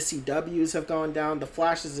bunch of the CWs have gone down. The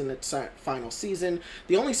Flash is in its final season.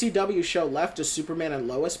 The only CW show left is Superman and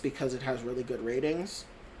Lois because it has really good ratings.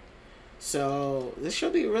 So this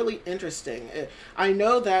should be really interesting. I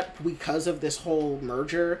know that because of this whole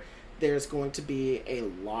merger, there's going to be a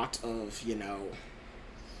lot of,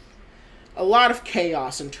 a lot of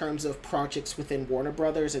chaos in terms of projects within Warner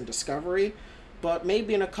Brothers and Discovery. But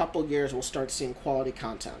maybe in a couple years we'll start seeing quality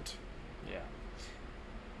content. Yeah.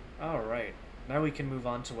 All right. Now we can move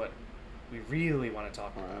on to what we really want to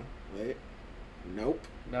talk about. Wait. Nope.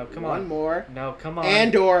 No, come on. One more. No, come on.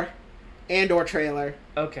 Andor trailer.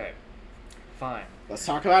 Okay. Fine. Let's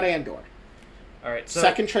talk about Andor. All right. So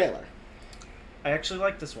second trailer. I actually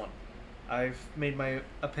like this one. I've made my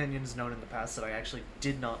opinions known in the past that I actually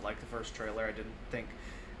did not like the first trailer. I didn't think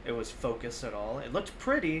it was focused at all. It looked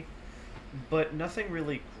pretty, but nothing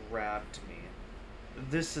really grabbed me.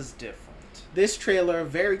 This is different. This trailer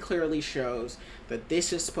very clearly shows that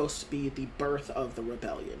this is supposed to be the birth of the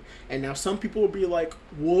rebellion. And now some people will be like,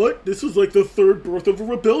 what? This is like the third birth of a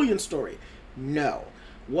rebellion story. No.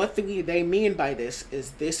 What they mean by this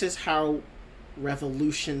is how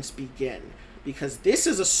revolutions begin. Because this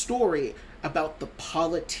is a story about the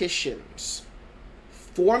politicians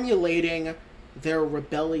formulating their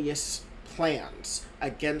rebellious plans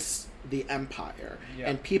against the Empire.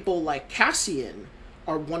 Yeah. And people like Cassian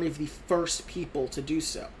are one of the first people to do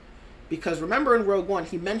so. Because remember in Rogue One,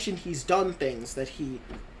 he mentioned he's done things that he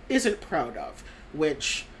isn't proud of.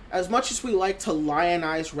 Which, as much as we like to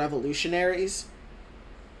lionize revolutionaries,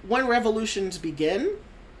 when revolutions begin,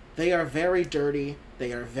 they are very dirty,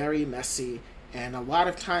 they are very messy, and a lot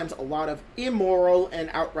of times a lot of immoral and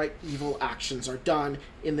outright evil actions are done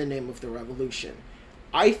in the name of the revolution.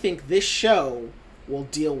 I think this show will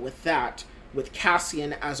deal with that, with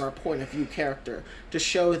Cassian as our point of view character, to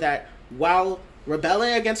show that while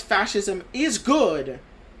rebelling against fascism is good,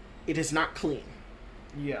 it is not clean.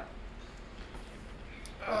 Yeah.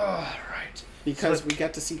 Right. Because we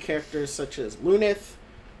get to see characters such as Lunith,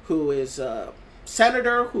 who is a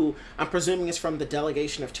senator, who I'm presuming is from the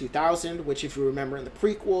delegation of 2000, which, if you remember in the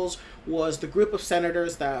prequels, was the group of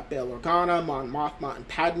senators that Bail Organa, Mon Mothma, and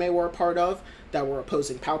Padme were a part of, that were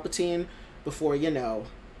opposing Palpatine before,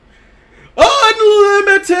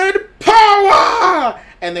 unlimited power!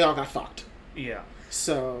 And they all got fucked. Yeah.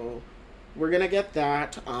 So, we're gonna get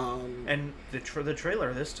that. And the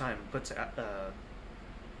trailer this time puts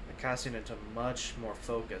Cassian into much more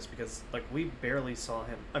focus, because, we barely saw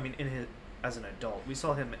him, as an adult. We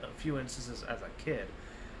saw him a few instances as a kid,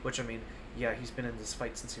 which, he's been in this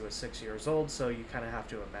fight since he was 6 years old, so you kind of have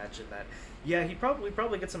to imagine that, he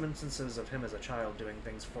probably get some instances of him as a child doing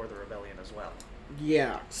things for the rebellion as well.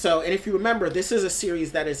 Yeah. So, and if you remember, this is a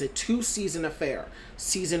series that is a 2-season affair.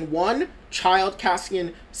 Season 1, child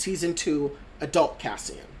Cassian. Season 2, adult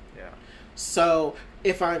Cassian. Yeah. So,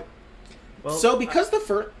 because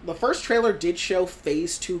the first trailer did show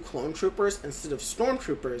Phase 2 clone troopers instead of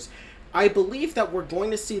stormtroopers, I believe that we're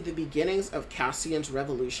going to see the beginnings of Cassian's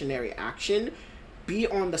revolutionary action be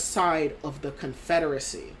on the side of the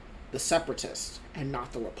Confederacy, the Separatists, and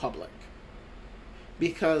not the Republic.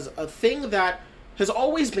 Because a thing that has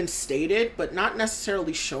always been stated, but not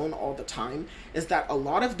necessarily shown all the time, is that a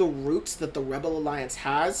lot of the roots that the Rebel Alliance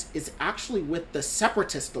has is actually with the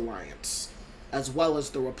Separatist Alliance, as well as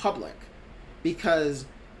the Republic. Because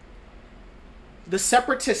the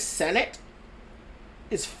Separatist Senate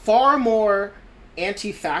is far more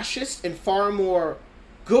anti-fascist and far more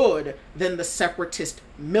good than the Separatist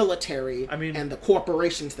military and the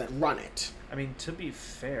corporations that run it. To be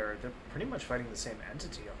fair, they're pretty much fighting the same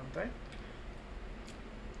entity, aren't they?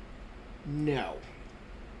 No.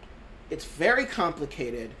 It's very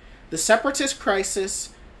complicated. The Separatist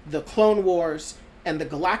Crisis, the Clone Wars, and the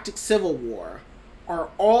Galactic Civil War are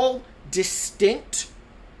all distinct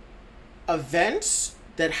events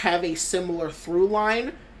that have a similar through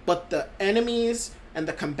line, but the enemies and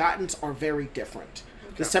the combatants are very different.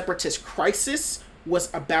 Okay. The Separatist Crisis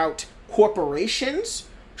was about corporations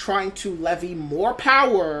trying to levy more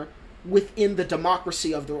power within the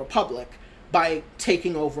democracy of the Republic by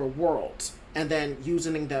taking over worlds and then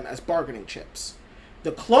using them as bargaining chips.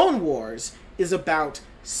 The Clone Wars is about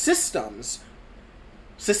systems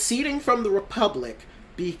seceding from the Republic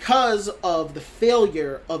because of the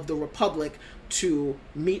failure of the Republic to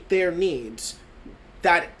meet their needs.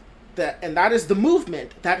 And that is the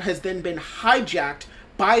movement that has then been hijacked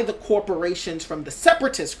by the corporations from the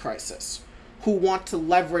Separatist Crisis, who want to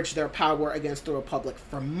leverage their power against the Republic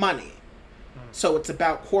for money. So it's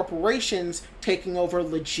about corporations taking over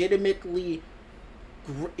legitimately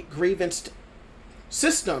grievanced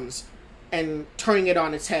systems and turning it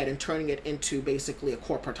on its head and turning it into basically a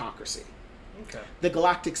corporatocracy. Okay. The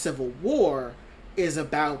Galactic Civil War is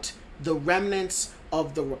about the remnants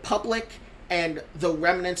of the Republic and the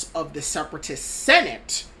remnants of the Separatist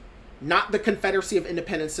Senate, not the Confederacy of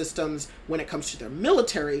Independent Systems when it comes to their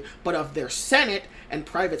military, but of their Senate and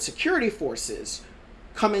private security forces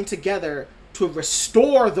coming together to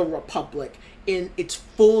restore the Republic in its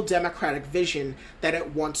full democratic vision that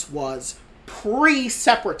it once was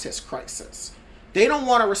pre-Separatist Crisis. They don't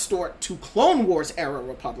want to restore it to Clone Wars era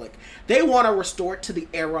Republic. They want to restore it to the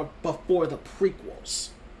era before the prequels.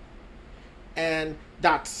 And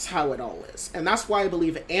that's how it all is. And that's why I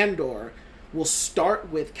believe Andor will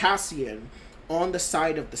start with Cassian on the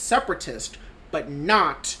side of the Separatist, but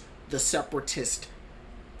not the Separatist,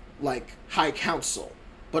 High Council,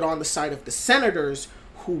 but on the side of the senators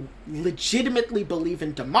who legitimately believe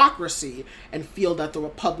in democracy and feel that the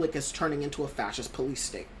Republic is turning into a fascist police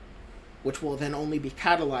state, which will then only be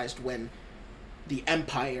catalyzed when the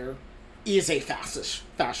Empire is a fascist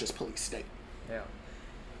police state. Yeah.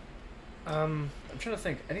 I'm trying to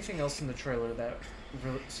think. Anything else in the trailer that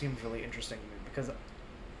seemed really interesting to me? Because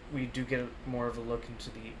we do get more of a look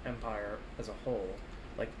into the Empire as a whole,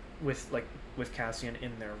 with Cassian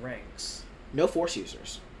in their ranks. No Force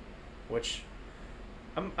users. Which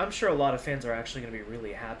I'm sure a lot of fans are actually going to be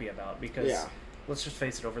really happy about, because let's just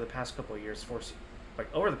face it, over the past couple of years,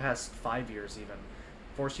 over the past 5 years even,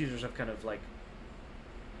 Force users have kind of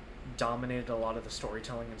dominated a lot of the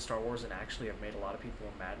storytelling in Star Wars and actually have made a lot of people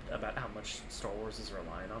mad about how much Star Wars is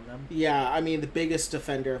relying on them. Yeah, I mean, the biggest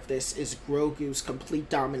defender of this is Grogu's complete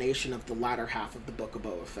domination of the latter half of the Book of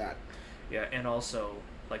Boba Fett. Yeah, and also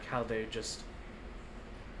how they just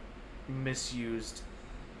misused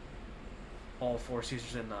all Force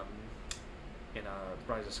users in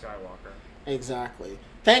Rise of Skywalker. Exactly.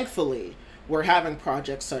 Thankfully, we're having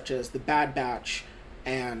projects such as the Bad Batch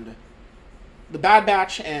and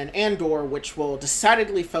Andor, which will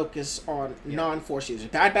decidedly focus on non-Force users.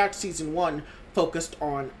 Bad Batch Season 1 focused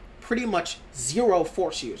on pretty much 0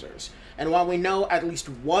 Force users. And while we know at least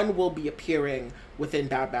one will be appearing within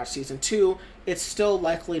Bad Batch Season 2, it's still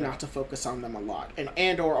likely not to focus on them a lot. And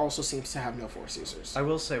Andor also seems to have no Force users. I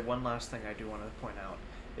will say one last thing I do want to point out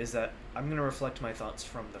is that I'm going to reflect my thoughts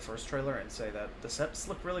from the first trailer and say that the sets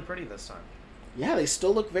look really pretty this time. Yeah, they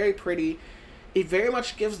still look very pretty. It very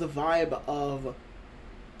much gives the vibe of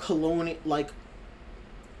colonialism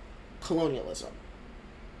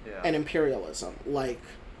and imperialism.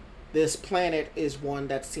 This planet is one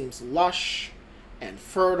that seems lush and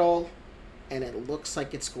fertile, and it looks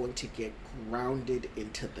like it's going to get grounded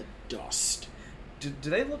into the dust. Do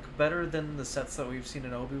they look better than the sets that we've seen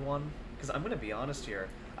in Obi-Wan? Because I'm going to be honest here,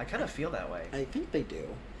 I kind of feel that way. I think they do.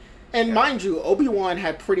 And mind you, Obi-Wan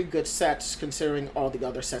had pretty good sets, considering all the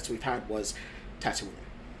other sets we've had was Tatooine.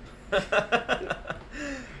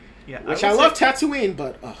 Which I love Tatooine,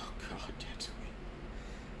 but oh god, Tatooine.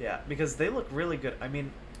 Yeah, because they look really good. I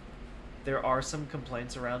mean, there are some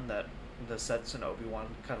complaints around that the sets in Obi-Wan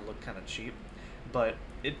kind of look kind of cheap, but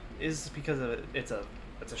it is because of it's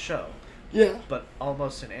a show. Yeah. But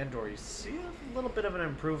almost in Andor, you see a little bit of an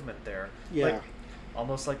improvement there. Yeah.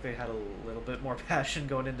 Almost like they had a little bit more passion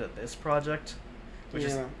going into this project, which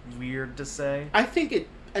is weird to say. I think it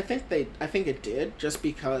did, just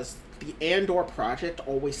because the Andor project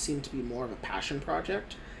always seemed to be more of a passion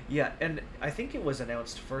project. Yeah, and I think it was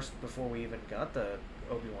announced first before we even got the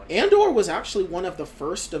Obi-Wan. Andor was actually one of the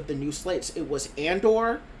first of the new slates. It was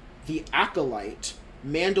Andor, The Acolyte,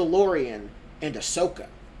 Mandalorian, and Ahsoka.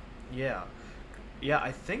 Yeah. Yeah,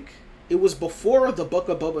 I think... It was before the Book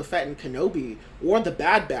of Boba Fett and Kenobi or the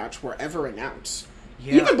Bad Batch were ever announced.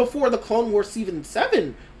 Yeah. Even before the Clone Wars Season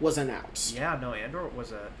 7 was announced. Yeah, no, Andor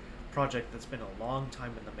project that's been a long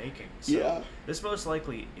time in the making. So Yeah. this most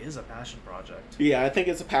likely is a passion project. Yeah, I think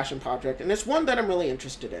it's a passion project, and it's one that I'm really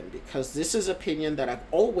interested in because this is opinion that I've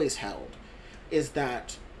always held, is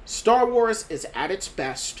that Star Wars is at its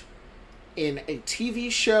best in a TV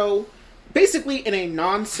show, basically in a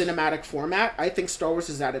non-cinematic format. I think Star Wars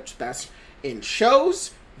is at its best in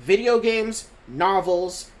shows, video games,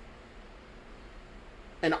 novels,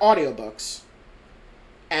 and audiobooks.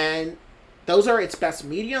 And those are its best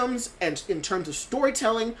mediums, and in terms of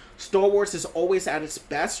storytelling, Star Wars is always at its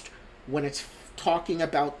best when it's talking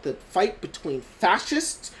about the fight between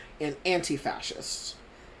fascists and anti-fascists.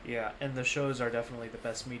 Yeah, and the shows are definitely the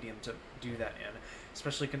best medium to do that in,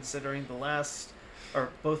 especially considering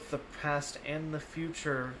both the past and the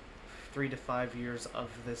future 3 to 5 years of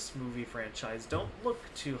this movie franchise don't look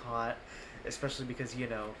too hot, especially because,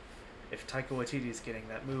 if Taika Waititi's getting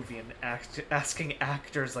that movie and asking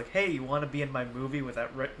actors like, hey, you want to be in my movie,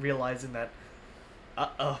 without realizing that,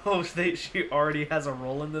 she already has a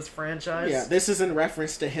role in this franchise. Yeah, this is in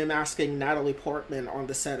reference to him asking Natalie Portman on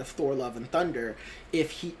the set of Thor: Love and Thunder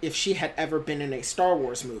if she had ever been in a Star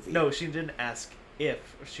Wars movie. No, she didn't ask if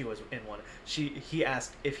she was in one. He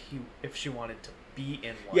asked if she wanted to be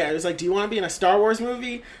in one. Yeah, it was like, do you want to be in a Star Wars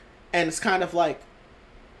movie? And it's kind of like,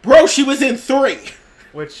 bro, she was in 3!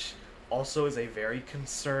 Which also is a very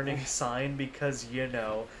concerning sign because,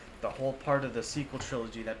 the whole part of the sequel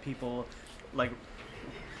trilogy that people,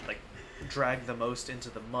 drag the most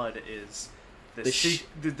into the mud is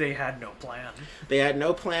they had no plan. They had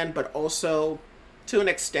no plan, but also, to an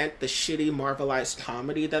extent, the shitty Marvelized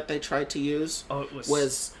comedy that they tried to use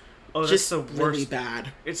was just the worst, really bad.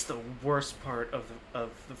 It's the worst part of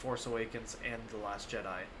The Force Awakens and The Last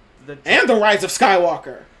Jedi. And The Rise of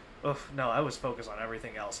Skywalker. Oh, no, I was focused on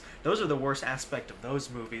everything else. Those are the worst aspect of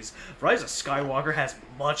those movies. Rise of Skywalker has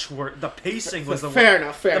much worse. The pacing was fair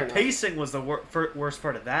enough. The pacing was the worst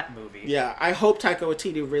part of that movie. Yeah, I hope Taika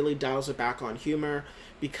Waititi really dials it back on humor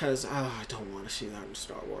because I don't want to see that in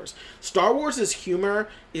Star Wars. Star Wars' humor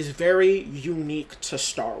is very unique to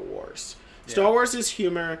Star Wars. Yeah. Star Wars'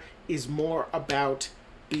 humor is more about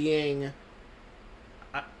being...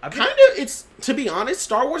 it's, to be honest,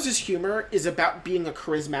 Star Wars' humor is about being a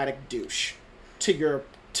charismatic douche to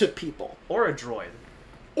people. Or a droid.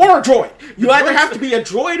 You either have to be a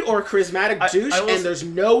droid or a charismatic douche, and there's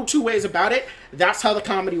no two ways about it. That's how the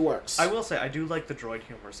comedy works. I will say, I do like the droid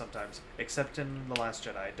humor sometimes, except in The Last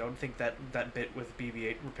Jedi. I don't think that bit with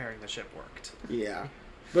BB-8 repairing the ship worked. Yeah.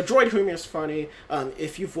 But droid humor is funny.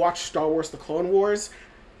 If you've watched Star Wars The Clone Wars,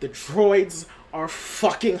 the droids are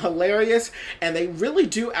fucking hilarious, and they really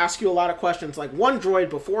do ask you a lot of questions. Like, one droid,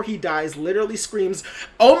 before he dies, literally screams,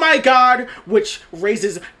 "Oh my god," which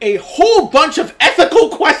raises a whole bunch of ethical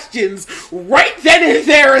questions right then and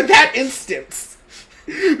there in that instance.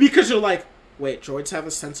 Because you're like, wait, droids have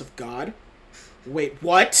a sense of God? Wait,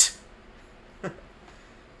 what?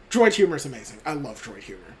 Droid humor is amazing. I love droid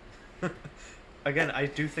humor. Again, I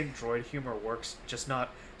do think droid humor works, just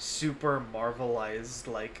not super Marvelized,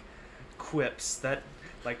 quips that,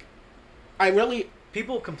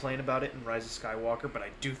 people complain about it in Rise of Skywalker, but I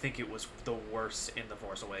do think it was the worst in The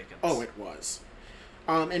Force Awakens. Oh, it was.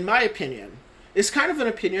 In my opinion, it's kind of an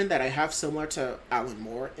opinion that I have similar to Alan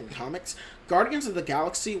Moore in comics. Guardians of the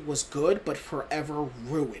Galaxy was good, but forever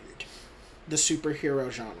ruined the superhero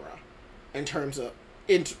genre. In terms of...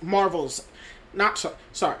 Marvel's...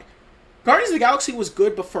 Sorry. Guardians of the Galaxy was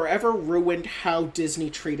good, but forever ruined how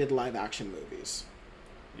Disney treated live-action movies.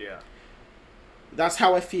 Yeah. That's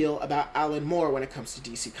how I feel about Alan Moore when it comes to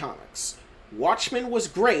DC Comics. Watchmen was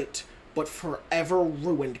great, but forever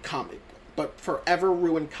ruined comic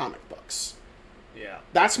books. Yeah.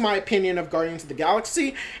 That's my opinion of Guardians of the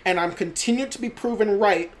Galaxy, and I'm continued to be proven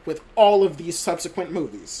right with all of these subsequent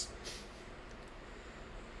movies.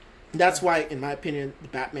 That's why, in my opinion, the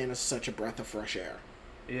Batman is such a breath of fresh air.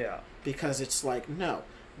 Yeah. Because it's like, no,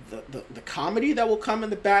 the comedy that will come in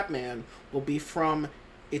the Batman will be from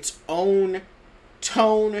its own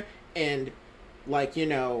tone and,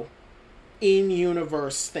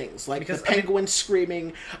 in-universe things. Like the Penguin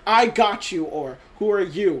screaming, "I got you," or "Who are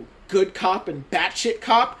you? Good cop and batshit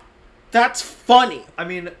cop?" That's funny. I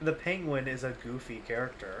mean, the Penguin is a goofy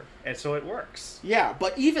character, and so it works. Yeah,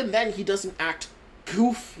 but even then, he doesn't act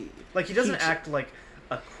goofy. He doesn't act like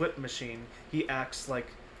a quip machine. He acts like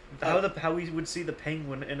how we would see the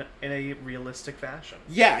Penguin in a realistic fashion.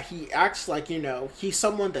 Yeah, he acts like, he's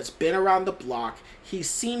someone that's been around the block, he's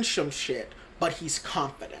seen some shit, but he's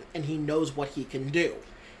confident, and he knows what he can do.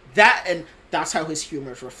 That's how his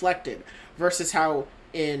humor is reflected, versus how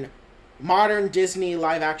in modern Disney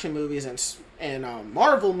live-action movies and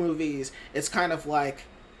Marvel movies, it's kind of like,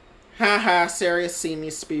 Haha, serious scene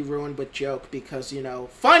needs to be ruined with joke because,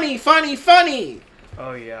 funny, funny, funny!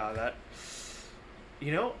 Oh yeah, that...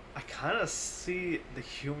 I kind of see the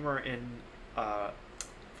humor in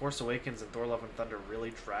Force Awakens and Thor: Love and Thunder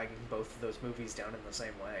really dragging both of those movies down in the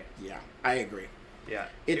same way. Yeah, I agree. Yeah.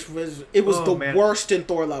 It was the worst in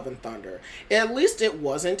Thor: Love and Thunder. At least it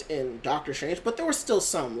wasn't in Doctor Strange, but there were still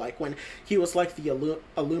some, like when he was like the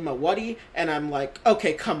Illumawati, and I'm like,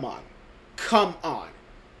 okay, come on.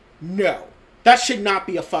 No. That should not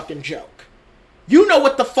be a fucking joke. You know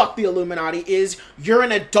what the fuck the Illuminati is. You're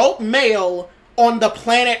an adult male on the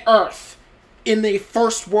planet Earth in the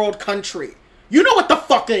first world country. You know what the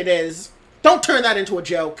fuck it is. Don't turn that into a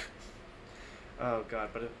joke. Oh god,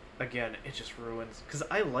 but again, it just ruins... Because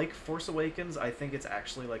I like Force Awakens. I think it's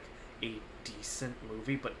actually like a decent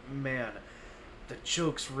movie, but man, the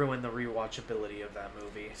jokes ruin the rewatchability of that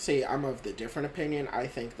movie. See, I'm of the different opinion. I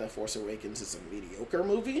think The Force Awakens is a mediocre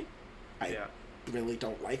movie. I really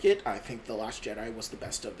don't like it. I think The Last Jedi was the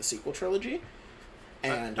best of the sequel trilogy.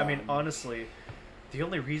 And I mean, honestly, the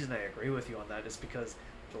only reason I agree with you on that is because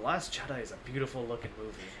The Last Jedi is a beautiful looking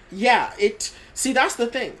movie. Yeah, see, that's the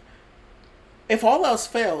thing. If all else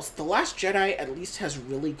fails, The Last Jedi at least has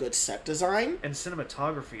really good set design. And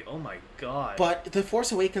cinematography, oh my god. But The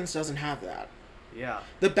Force Awakens doesn't have that. Yeah.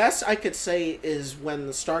 The best I could say is when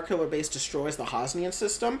the Starkiller base destroys the Hosnian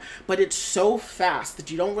system, but it's so fast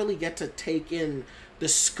that you don't really get to take in the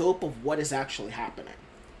scope of what is actually happening.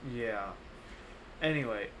 Yeah.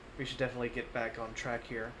 Anyway, we should definitely get back on track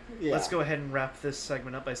here. Yeah. Let's go ahead and wrap this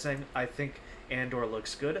segment up by saying I think Andor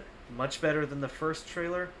looks good. Much better than the first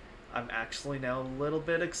trailer. I'm actually now a little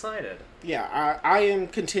bit excited. Yeah, I am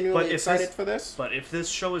continually excited for this. But if this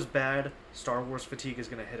show is bad, Star Wars fatigue is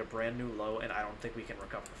going to hit a brand new low, and I don't think we can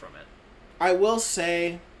recover from it. I will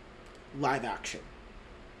say live action.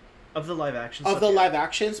 Of the live actions? Live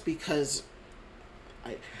actions, because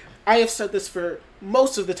I have said this for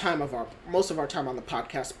most of our time on the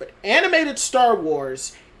podcast, but animated Star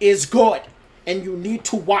Wars is good, and you need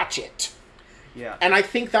to watch it. Yeah. And I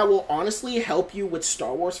think that will honestly help you with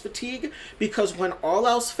Star Wars fatigue, because when all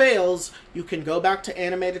else fails, you can go back to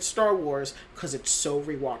animated Star Wars because it's so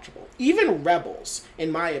rewatchable. Even Rebels, in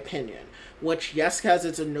my opinion, which, yes, because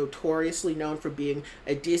it's notoriously known for being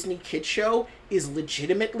a Disney kid show, is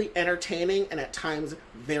legitimately entertaining and at times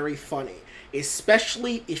very funny,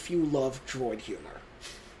 especially if you love droid humor.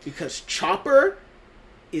 Because Chopper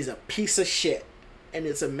is a piece of shit, and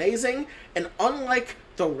it's amazing, and unlike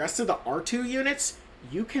the rest of the R2 units,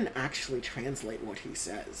 you can actually translate what he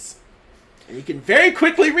says. And you can very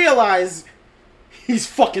quickly realize he's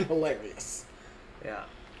fucking hilarious. Yeah,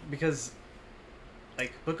 because,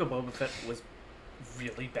 Book of Boba Fett was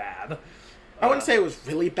really bad. I wouldn't say it was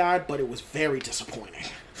really bad, but it was very disappointing.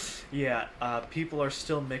 Yeah, people are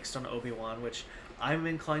still mixed on Obi-Wan, which I'm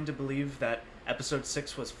inclined to believe that Episode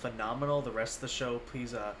 6 was phenomenal. The rest of the show,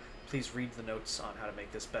 please read the notes on how to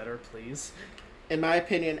make this better, please. In my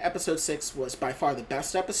opinion, Episode 6 was by far the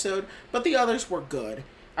best episode, but the others were good.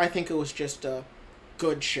 I think it was just a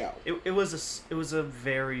good show. It was a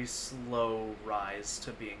very slow rise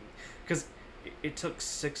to being... Because it took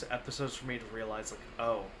 6 episodes for me to realize,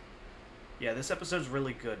 oh, yeah, this episode's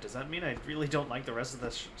really good. Does that mean I really don't like the rest of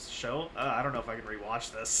the show? I don't know if I can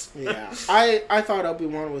rewatch this. Yeah, I thought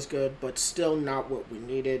Obi-Wan was good, but still not what we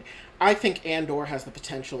needed. I think Andor has the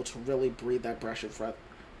potential to really breathe that breath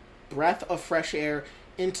of fresh air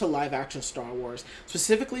into live-action Star Wars,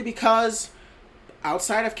 specifically because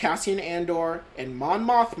outside of Cassian Andor and Mon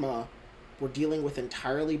Mothma, we're dealing with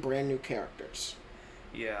entirely brand new characters.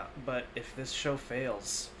 Yeah, but if this show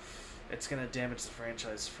fails, it's going to damage the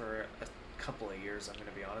franchise for a couple of years, I'm going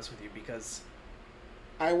to be honest with you, because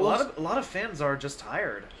a lot of fans are just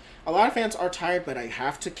tired. A lot of fans are tired, but I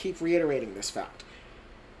have to keep reiterating this fact.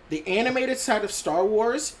 The animated side of Star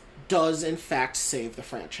Wars does, in fact, save the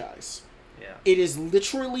franchise. Yeah. It is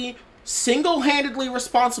literally single-handedly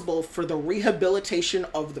responsible for the rehabilitation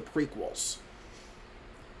of the prequels.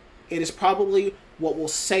 It is probably what will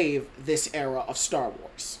save this era of Star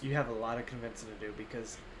Wars. You have a lot of convincing to do,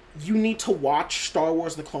 because you need to watch Star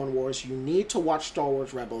Wars The Clone Wars, you need to watch Star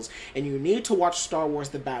Wars Rebels, and you need to watch Star Wars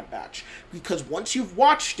The Bad Batch. Because once you've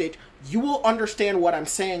watched it, you will understand what I'm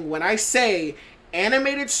saying when I say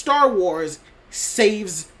animated Star Wars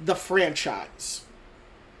saves the franchise.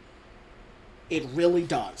 It really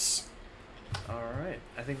does. Alright,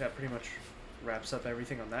 I think that pretty much wraps up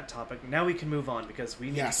everything on that topic. Now we can move on, because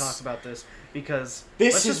we need to talk about this, because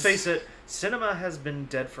let's just face it, cinema has been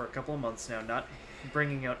dead for a couple of months now, not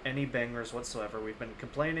bringing out any bangers whatsoever. We've been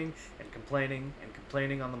complaining and complaining and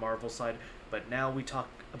complaining on the Marvel side, but now we talk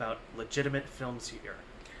about legitimate films here.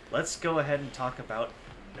 let's go ahead and talk about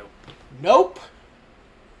Nope. Nope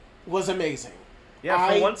was amazing.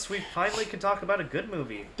 Yeah, for once we finally can talk about a good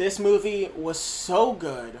movie. This movie was so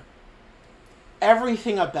good.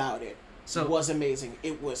 Everything about it was amazing.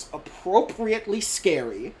 It was appropriately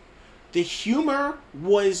scary. The humor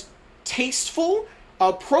was tasteful,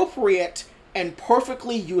 appropriate, and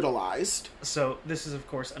perfectly utilized. So this is, of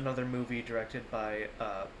course, another movie directed by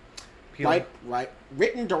Peele. Right.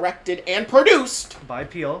 Written, directed, and produced by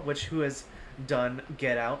Peele, who has done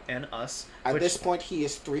Get Out and Us. At this point, he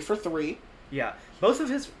is 3 for 3. Yeah, both of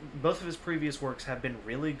his previous works have been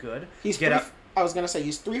really good. I was gonna say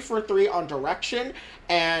he's 3 for 3 on direction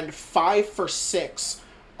and 5 for 6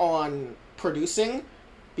 on producing,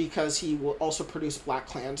 because he will also produce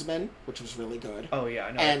BlacKkKlansman, which was really good. Oh yeah,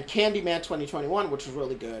 I know. And Candyman 2021, which was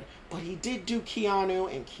really good. But he did do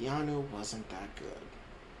Keanu, and Keanu wasn't that good.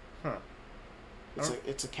 Huh.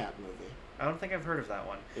 It's a cat movie. I don't think I've heard of that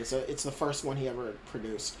one. It's the first one he ever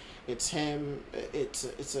produced. It's him. It's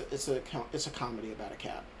a comedy about a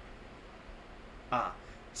cat.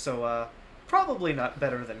 So probably not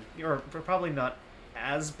better than, or probably not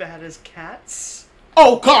as bad as Cats.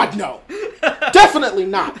 Oh God, no! Definitely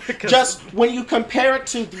not. Just when you compare it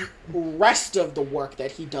to the rest of the work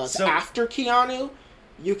that he does after Keanu,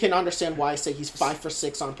 you can understand why I say he's 5 for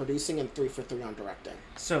 6 on producing and 3 for 3 on directing.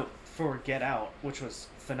 So for Get Out, which was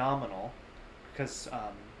phenomenal, because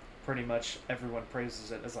pretty much everyone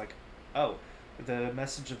praises it as like, oh, the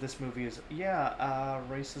message of this movie is,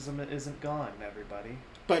 racism isn't gone, everybody.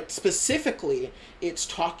 But specifically, it's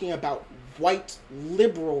talking about white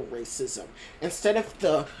liberal racism. Instead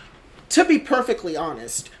of to be perfectly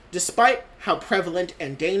honest, despite how prevalent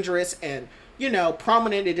and dangerous and,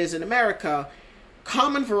 prominent it is in America,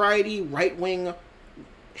 common variety right-wing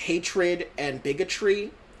hatred and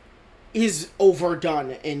bigotry is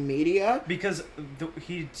overdone in media. Because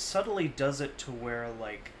he subtly does it to where,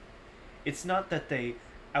 like, it's not that they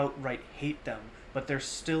outright hate them, but they're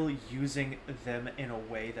still using them in a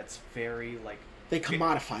way that's very, like... They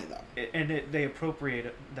commodify them. They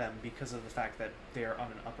appropriate them because of the fact that they're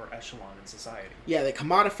on an upper echelon in society. Yeah, they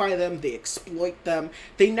commodify them, they exploit them.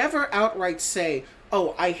 They never outright say,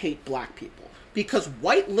 oh, I hate black people. Because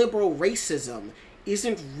white liberal racism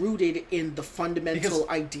isn't rooted in the fundamental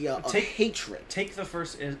idea of hatred. Take the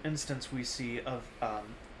first instance we see of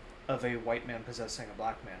a white man possessing a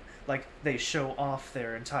black man. Like, they show off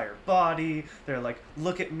their entire body. They're like,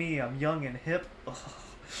 look at me, I'm young and hip. Ugh.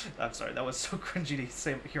 I'm sorry, that was so cringy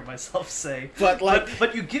to hear myself say.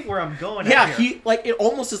 But you get where I'm going. Yeah, it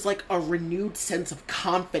almost is like a renewed sense of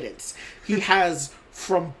confidence he has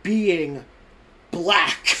from being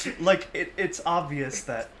black. Like, it's obvious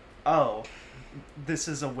that, oh, this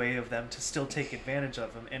is a way of them to still take advantage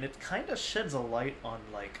of him, and it kind of sheds a light on,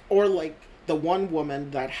 like... Or, like, the one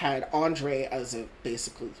woman that had Andre as a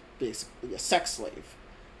basically a sex slave.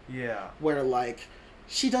 Yeah. Where, like,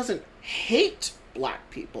 she doesn't hate black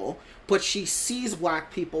people, but she sees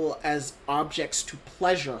black people as objects to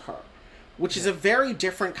pleasure her, which is a very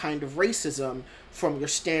different kind of racism from your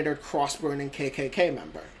standard cross-burning KKK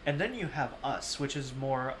member. And then you have Us, which is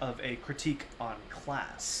more of a critique on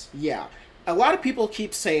class. Yeah. A lot of people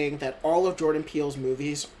keep saying that all of Jordan Peele's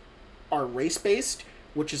movies are race-based,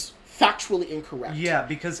 which is factually incorrect. Yeah,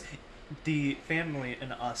 because the family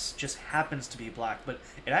in Us just happens to be black, but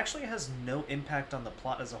it actually has no impact on the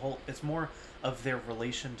plot as a whole. It's more of their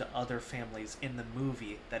relation to other families in the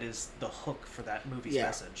movie that is the hook for that movie's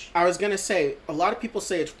message. I was going to say, a lot of people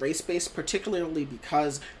say it's race-based, particularly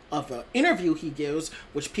because of an interview he gives,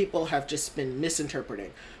 which people have just been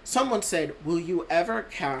misinterpreting. Someone said, will you ever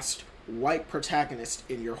cast white protagonists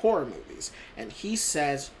in your horror movies? And he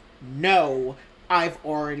says, no, I've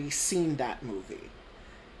already seen that movie.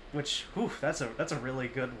 Which, that's a really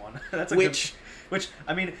good one. Which,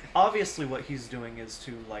 I mean, obviously what he's doing is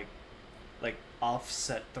to, like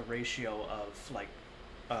offset the ratio of, like,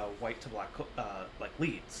 white to black, like,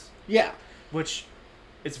 leads. Yeah. Which,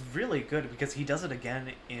 it's really good because he does it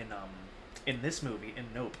again in this movie, in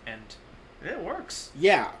Nope, and it works.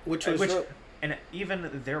 Yeah, and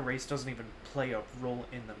even their race doesn't even play a role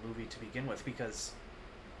in the movie to begin with, because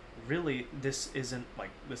really this isn't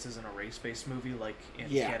a race-based movie like in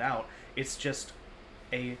Get Out. It's just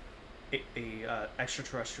a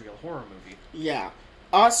extraterrestrial horror movie. Yeah.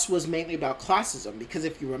 Us was mainly about classism, because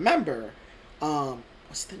if you remember,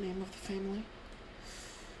 what's the name of the family?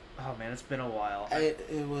 Oh man, it's been a while.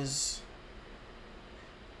 It was...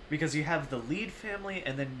 Because you have the lead family,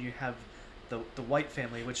 and then you have the white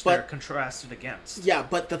family, which they're contrasted against. Yeah,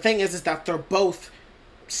 but the thing is that they're both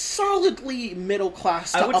solidly middle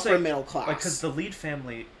class to I would upper say, middle class. because the lead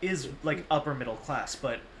family is like upper middle class,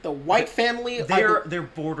 but the white family, they're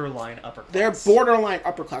borderline upper class. They're borderline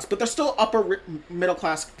upper class, but they're still middle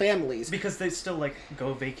class families because they still like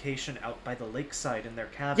go vacation out by the lakeside in their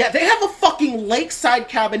cabin. Yeah, they have a fucking lakeside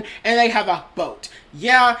cabin and they have a boat.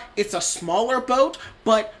 Yeah, it's a smaller boat,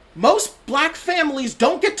 but most black families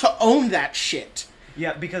don't get to own that shit.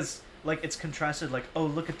 Yeah, because like it's contrasted. Like, oh,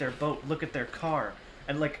 look at their boat, look at their car,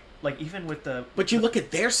 and like even with the. But you look at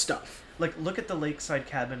their stuff. Like, look at the lakeside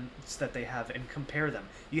cabins that they have and compare them.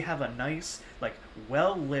 You have a nice, like,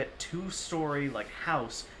 well-lit 2-story, like,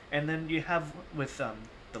 house. And then you have, with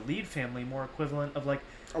the lead family, more equivalent of, like...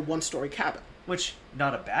 a 1-story cabin. Which,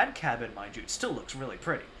 not a bad cabin, mind you. It still looks really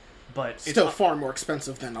pretty. But still far more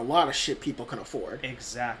expensive than a lot of shit people can afford.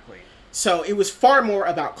 Exactly. So it was far more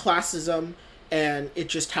about classism, and it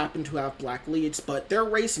just happened to have black leads, but their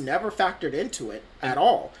race never factored into it at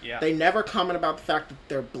all. Yeah. They never comment about the fact that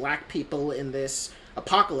they're black people in this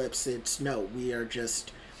apocalypse. It's, no, we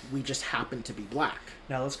just happen to be black.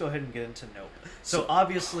 Now let's go ahead and get into Nope. So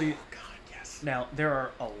obviously... Oh, God, yes. Now, there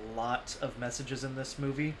are a lot of messages in this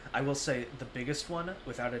movie. I will say the biggest one,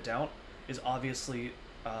 without a doubt, is obviously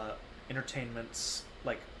entertainment's,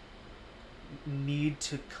 like, need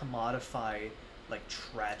to commodify... like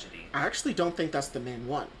tragedy. I actually don't think that's the main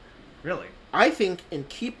one. Really? I think, in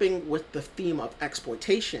keeping with the theme of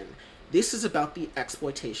exploitation, this is about the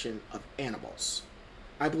exploitation of animals.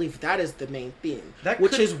 I believe that is the main theme.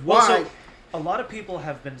 Which is why... a lot of people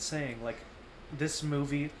have been saying, like, this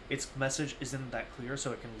movie, its message isn't that clear,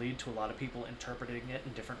 so it can lead to a lot of people interpreting it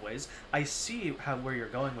in different ways. I see where you're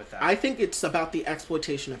going with that. I think it's about the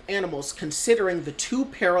exploitation of animals, considering the two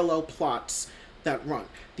parallel plots that run.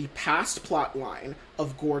 The past plot line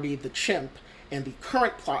of Gordy the chimp and the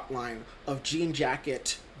current plot line of Jean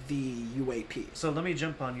Jacket the UAP. So let me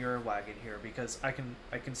jump on your wagon here, because I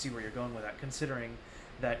can see where you're going with that, considering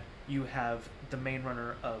that you have the main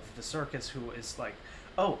runner of the circus who is like,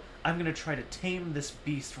 oh, I'm going to try to tame this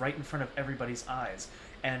beast right in front of everybody's eyes,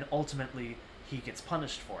 and ultimately he gets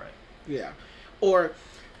punished for it. Yeah. Or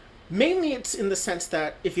mainly it's in the sense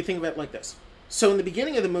that, if you think of it like this, so in the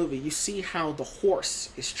beginning of the movie, you see how the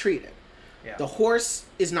horse is treated. Yeah. The horse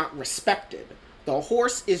is not respected. The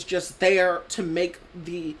horse is just there to make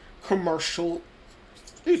the commercial,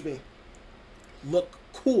 look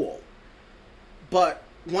cool. But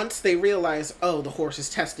once they realize, oh, the horse is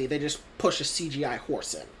testy, they just push a CGI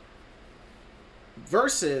horse in.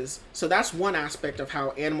 Versus, so that's one aspect of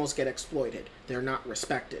how animals get exploited. They're not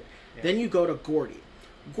respected. Yeah. Then you go to Gordy.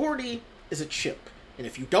 Gordy is a chimp. And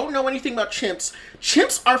if you don't know anything about chimps,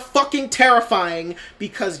 chimps are fucking terrifying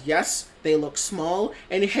because, yes, they look small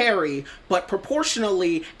and hairy, but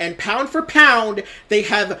proportionally and pound for pound, they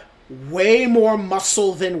have way more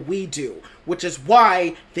muscle than we do, which is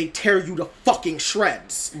why they tear you to fucking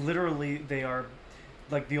shreds. Literally, they are,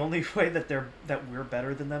 like, the only way that we're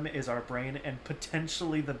better than them is our brain and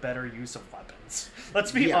potentially the better use of weapons.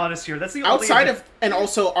 Let's be honest here. That's the only outside of, and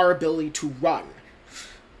also our ability to run.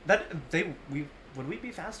 Would we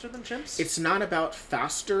be faster than chimps? It's not about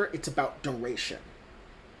faster, it's about duration.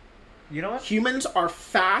 You know what? Humans are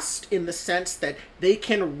fast in the sense that they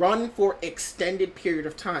can run for extended period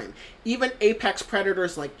of time. Even apex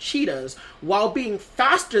predators like cheetahs, while being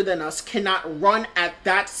faster than us, cannot run at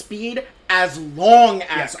that speed as long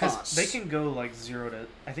as us. They can go like 0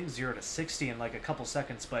 to 60 in like a couple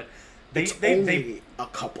seconds, but they only a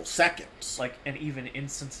couple seconds. Like, and even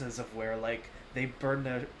instances of where like they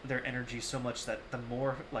burn their energy so much that the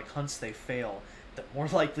more like hunts they fail, the more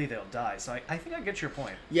likely they'll die. So I think I get your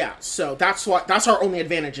point. Yeah, so that's our only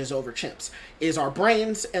advantages over chimps, is our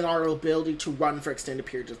brains and our ability to run for extended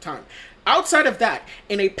periods of time. Outside of that,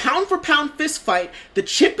 in a pound-for-pound fist fight, the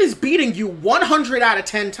chimp is beating you 100 out of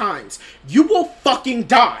 10 times. You will fucking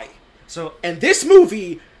die. And this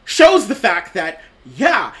movie shows the fact that,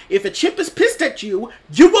 yeah, if a chimp is pissed at you,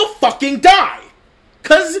 you will fucking die.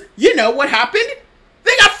 'Cause, you know what happened?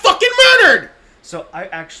 They got fucking murdered! So I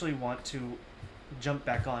actually want to jump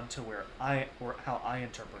back on to how I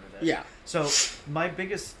interpreted it. Yeah. So my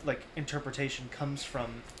biggest like interpretation comes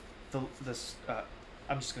from this.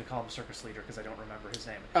 I'm just gonna call him circus leader because I don't remember his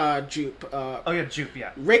name. Jupe. Jupe.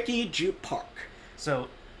 Yeah. Ricky Jupe Park. So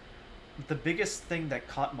the biggest thing that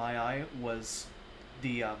caught my eye was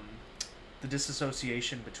the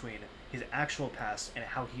disassociation between his actual past and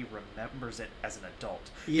how he remembers it as an adult.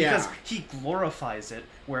 Yeah. Because he glorifies it,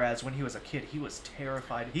 whereas when he was a kid, he was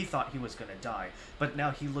terrified. He thought he was going to die. But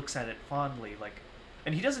now he looks at it fondly, like...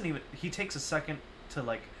 And he doesn't even... He takes a second to,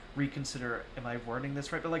 like, reconsider, am I wording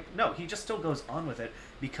this right? But, like, no, he just still goes on with it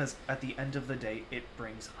because at the end of the day, it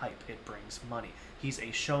brings hype. It brings money. He's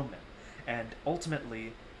a showman. And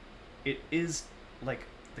ultimately, it is, like,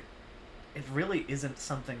 it really isn't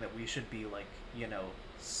something that we should be, like,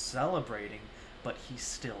 celebrating, but he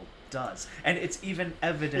still does. And it's even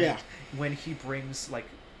evident when he brings, like,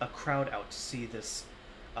 a crowd out to see this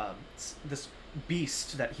this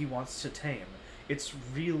beast that he wants to tame. It's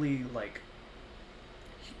really, like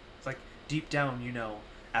deep down,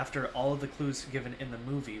 after all of the clues given in the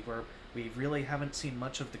movie, where we really haven't seen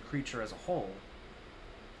much of the creature as a whole,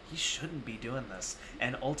 he shouldn't be doing this.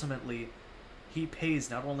 And ultimately, he pays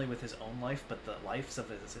not only with his own life, but the lives of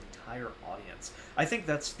his entire audience. I think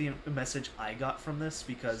that's the message I got from this,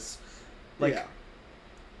 because, like,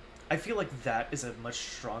 I feel like that is a much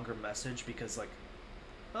stronger message, because, like,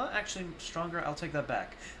 actually, stronger, I'll take that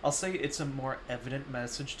back. I'll say it's a more evident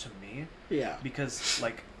message to me. Yeah. Because,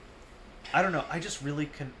 like, I don't know, I just really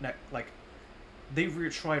connect, like, they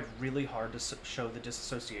tried really hard to show the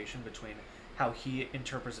disassociation between how he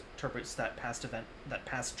interprets that past event, that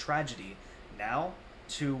past tragedy now,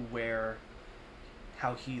 to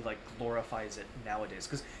how he, like, glorifies it nowadays.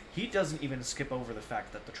 Because he doesn't even skip over the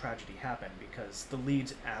fact that the tragedy happened, because the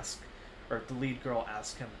lead girl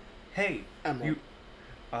asks him, hey,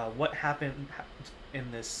 what happened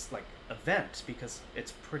in this, like, event, because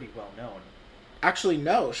it's pretty well known. Actually,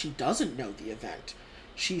 no, she doesn't know the event.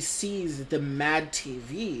 She sees the Mad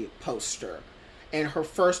TV poster, and her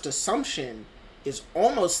first assumption is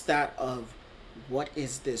almost that of, what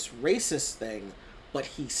is this racist thing? But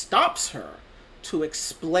he stops her to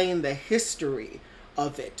explain the history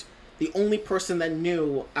of it. The only person that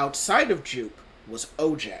knew outside of Jupe was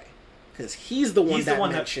OJ. Because he's the one that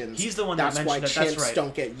mentions. He's the one that mentioned that's why chimps right.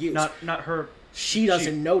 don't get used. Not her. She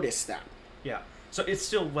doesn't notice that. Yeah. So it's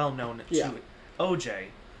still well known to OJ.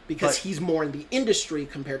 Because he's more in the industry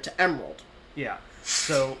compared to Emerald. Yeah.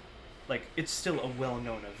 So, like, it's still a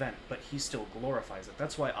well-known event, but he still glorifies it.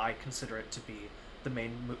 That's why I consider it to be the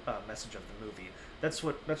main message of the movie. That's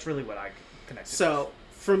really what I connected with. So,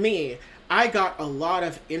 for me, I got a lot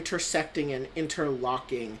of intersecting and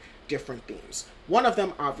interlocking different themes. One of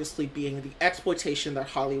them, obviously, being the exploitation that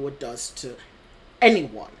Hollywood does to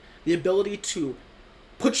anyone. The ability to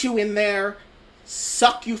put you in there,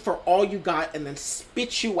 suck you for all you got, and then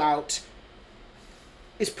spit you out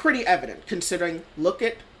is pretty evident, considering, look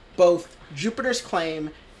at both Jupiter's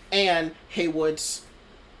Claim and Haywood's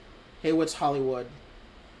Hollywood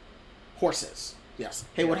Horses. Yes,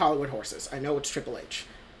 Haywood Hollywood Horses. I know it's Triple H,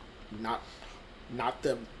 not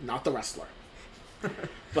the wrestler.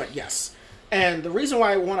 But yes. And the reason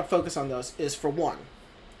why I want to focus on those is, for one,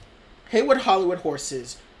 Haywood Hollywood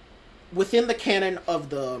Horses, within the canon of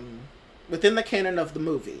the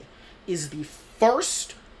movie, is the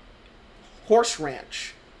first horse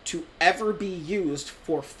ranch to ever be used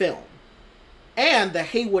for film. And the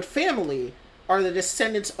Haywood family are the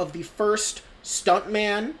descendants of the first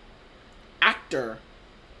stuntman, actor,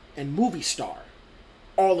 and movie star,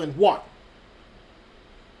 all in one.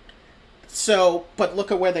 So, but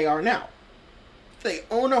look at where they are now. They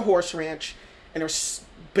own a horse ranch and are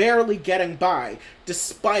barely getting by,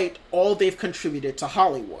 despite all they've contributed to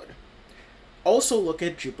Hollywood. Also look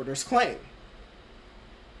at Jupiter's Claim.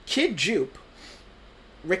 Kid Jupe,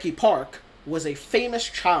 Ricky Park, was a famous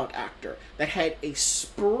child actor that had a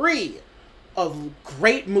spree of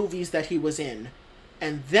great movies that he was in,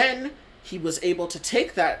 and then he was able to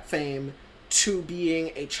take that fame to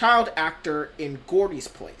being a child actor in Gordy's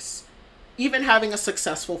Place, even having a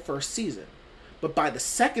successful first season. But by the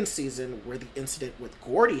second season, where the incident with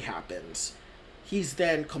Gordy happens, he's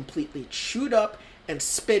then completely chewed up and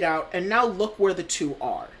spit out, and now look where the two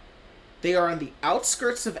are. They are on the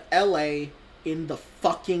outskirts of LA in the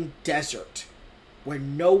fucking desert, where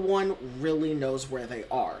no one really knows where they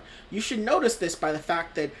are. You should notice this by the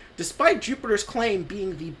fact that despite Jupiter's Claim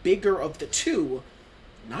being the bigger of the two,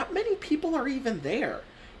 not many people are even there.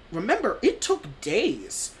 Remember, it took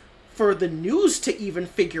days for the news to even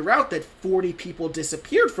figure out that 40 people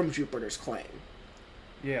disappeared from Jupiter's Claim.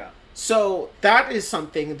 Yeah. So that is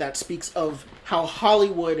something that speaks of how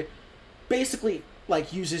Hollywood basically,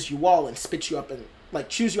 like, uses you all and spits you up and, like,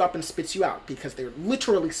 chews you up and spits you out, because they're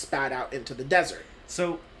literally spat out into the desert.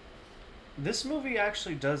 So this movie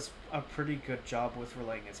actually does a pretty good job with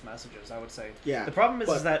relaying its messages, I would say. Yeah. The problem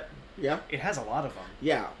is that yeah, it has a lot of them.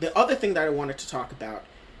 Yeah. The other thing that I wanted to talk about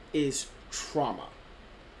is trauma,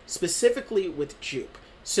 specifically with Jupe.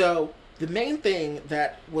 So the main thing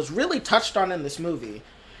that was really touched on in this movie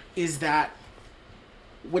is that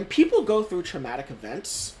when people go through traumatic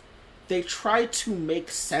events, they try to make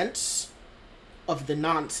sense of the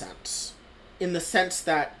nonsense, in the sense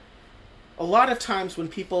that a lot of times when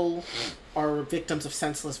people are victims of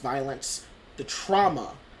senseless violence, the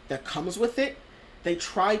trauma that comes with it, they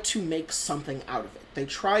try to make something out of it. They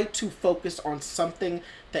try to focus on something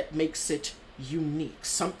that makes it unique,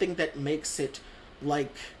 something that makes it,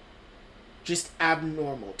 like, just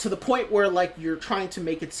abnormal, to the point where, like, you're trying to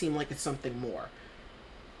make it seem like it's something more.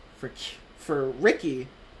 For Ricky,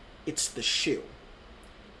 it's the shoe.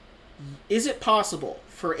 Is it possible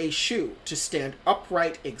for a shoe to stand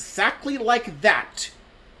upright exactly like that?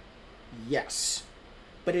 Yes.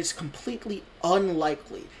 But it's completely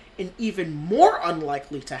unlikely, and even more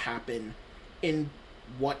unlikely to happen in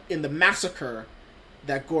the massacre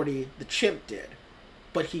that Gordy the chimp did.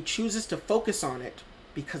 But he chooses to focus on it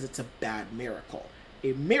because it's a bad miracle.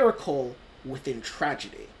 A miracle within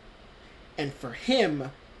tragedy. And for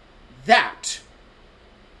him, that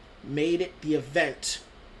made it, the event,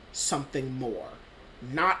 something more.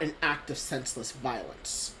 Not an act of senseless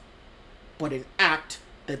violence, but an act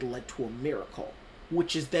that led to a miracle,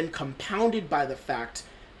 which is then compounded by the fact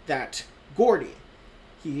that Gordy,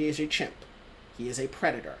 he is a chimp, he is a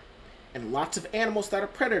predator, and lots of animals that are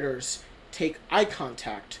predators take eye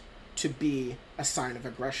contact to be a sign of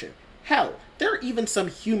aggression. Hell, there are even some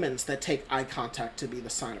humans that take eye contact to be the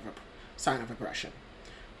sign of aggression.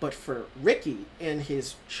 But for Ricky and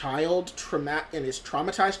his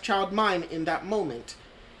traumatized child mind in that moment,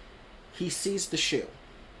 he sees the shoe.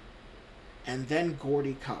 And then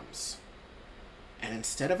Gordy comes. And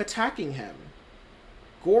instead of attacking him,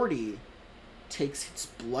 Gordy takes his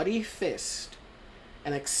bloody fist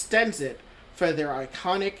and extends it for their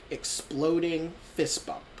iconic exploding fist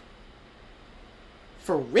bump.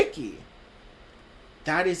 For Ricky,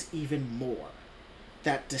 that is even more.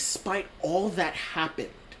 That despite all that happened,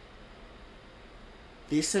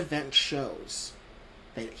 this event shows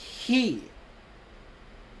that he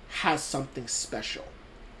has something special.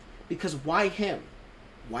 Because why him?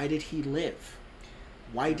 Why did he live?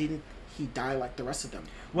 Why didn't he die like the rest of them?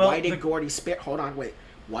 Well, why did Gordy spare... Hold on, wait.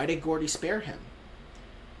 Why did Gordy spare him?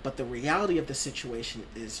 But the reality of the situation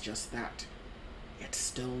is just that. It's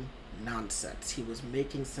still nonsense. He was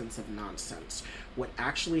making sense of nonsense. What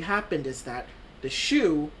actually happened is that the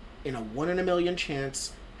shoe, in a 1 in a million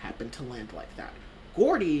chance, happened to land like that.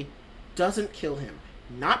 Gordy doesn't kill him.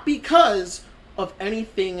 Not because of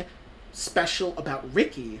anything special about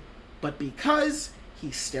Ricky, but because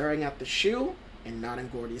he's staring at the shoe and not in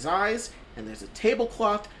Gordy's eyes, and there's a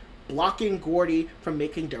tablecloth blocking Gordy from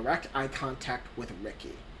making direct eye contact with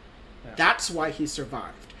Ricky. Yeah. That's why he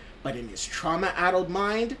survived. But in his trauma-addled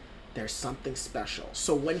mind, there's something special.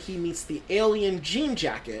 So when he meets the alien jean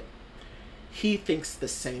jacket, he thinks the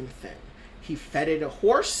same thing. He fed it a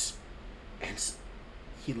horse, and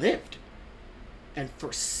he lived. And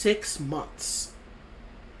for 6 months,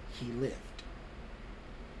 he lived.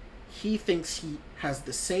 He thinks he has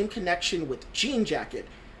the same connection with Jean Jacket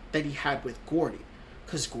that he had with Gordy,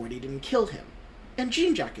 because Gordy didn't kill him, and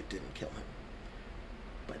Jean Jacket didn't kill him.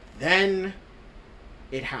 But then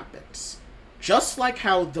it happens. Just like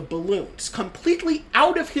how the balloons, completely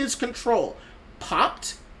out of his control,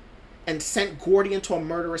 popped and sent Gordy into a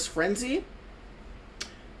murderous frenzy,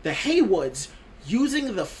 the Haywoods,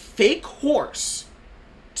 using the fake horse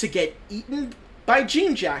to get eaten by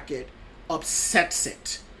Jean Jacket, upsets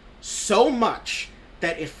it so much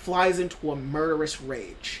that it flies into a murderous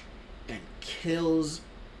rage and kills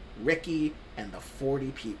Ricky and the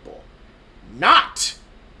 40 people. Not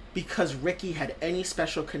because Ricky had any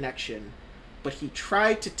special connection, but he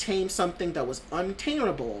tried to tame something that was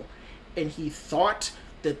untamable, and he thought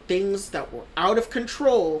the things that were out of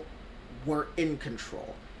control were in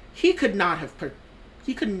control. He could not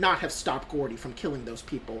have stopped Gordy from killing those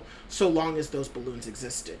people so long as those balloons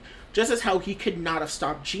existed. Just as how he could not have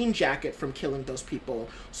stopped Jean Jacket from killing those people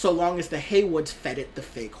so long as the Haywoods fed it the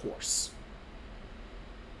fake horse.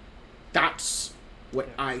 That's what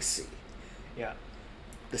I see. Yeah.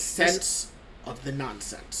 The sense of the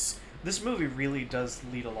nonsense. This movie really does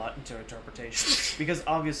lead a lot into interpretation. Because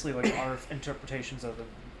obviously, like, our interpretations of the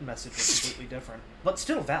message were completely different, but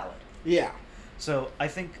still valid. Yeah. So I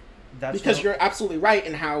think that's because you're absolutely right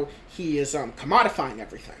in how he is commodifying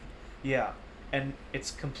everything. Yeah, and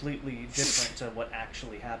it's completely different to what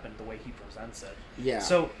actually happened, the way he presents it. Yeah.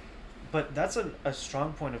 So, but that's a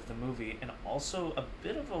strong point of the movie, and also a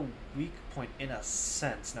bit of a weak point in a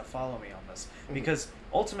sense. Now follow me on this, because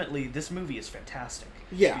ultimately this movie is fantastic.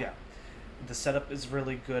 Yeah. Yeah. The setup is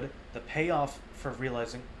really good. The payoff for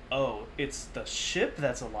realizing, oh, it's the ship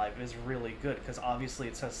that's alive is really good, because obviously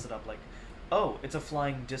it sets it up like, oh, it's a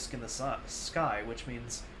flying disc in the sky, which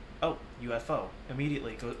means oh, UFO.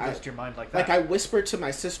 Immediately goes to your mind like that. Like, I whispered to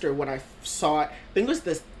my sister when I saw it, I think it was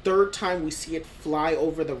the third time we see it fly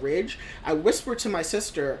over the ridge, I whispered to my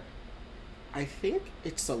sister, I think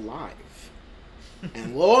it's alive.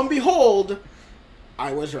 And lo and behold,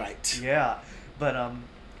 I was right. Yeah, but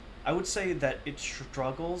I would say that it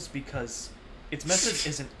struggles because its message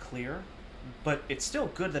isn't clear, but it's still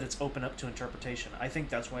good that it's open up to interpretation. I think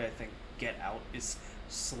that's why I think Get Out is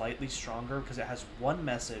slightly stronger, because it has one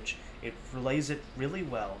message, it relays it really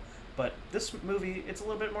well, but this movie, it's a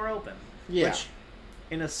little bit more open. Yeah. Which,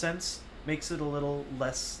 in a sense, makes it a little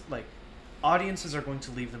less, like, audiences are going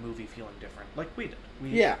to leave the movie feeling different, like we did.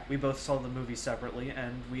 We both saw the movie separately,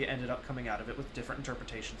 and we ended up coming out of it with different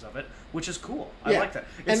interpretations of it, which is cool. I like that.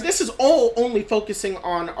 And this is all only focusing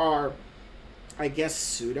on our, I guess,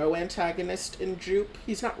 pseudo-antagonist in Jupe.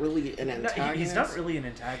 He's not really an antagonist. No, he's not really an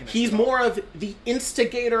antagonist. He's more of the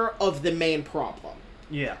instigator of the main problem.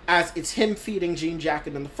 Yeah. As it's him feeding Jean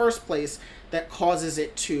Jacket in the first place that causes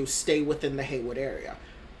it to stay within the Haywood area.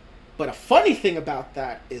 But a funny thing about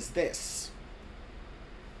that is this.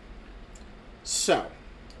 So,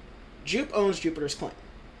 Jupe owns Jupiter's Claim.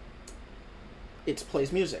 It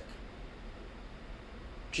plays music.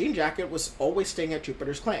 Jean Jacket was always staying at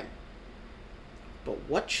Jupiter's Claim. But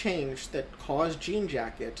what changed that caused Jean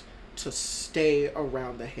Jacket to stay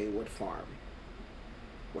around the Haywood farm?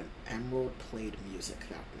 When Emerald played music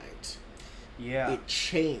that night. Yeah. It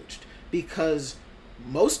changed. Because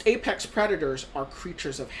most apex predators are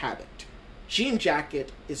creatures of habit. Jean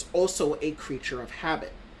Jacket is also a creature of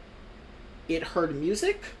habit. It heard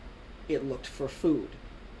music, it looked for food.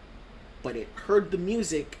 But it heard the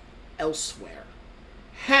music elsewhere.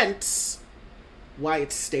 Hence, why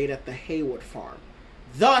it stayed at the Haywood farm.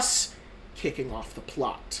 Thus, kicking off the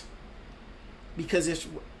plot. Because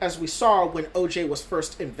as we saw when OJ was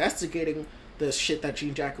first investigating the shit that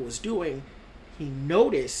Jean Jacket was doing, he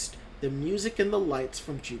noticed the music and the lights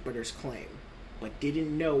from Jupiter's Claim, but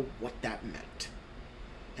didn't know what that meant.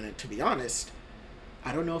 And to be honest,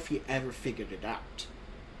 I don't know if he ever figured it out.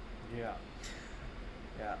 Yeah.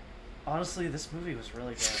 Yeah. Honestly, this movie was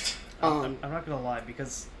really good. I'm not gonna lie,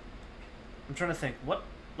 because I'm trying to think, what,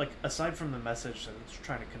 like, aside from the message that it's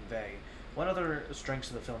trying to convey, what other strengths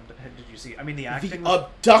of the film did you see? I mean, the acting... The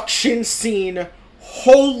abduction scene,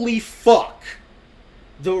 holy fuck!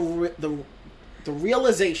 The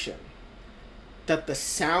realization that the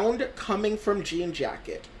sound coming from Jean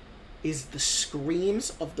Jacket is the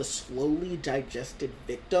screams of the slowly digested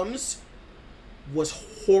victims was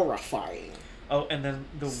horrifying. Oh, and then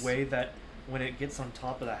the way that when it gets on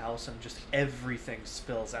top of the house and just everything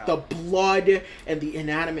spills out. The blood and the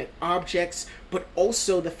inanimate objects, but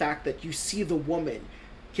also the fact that you see the woman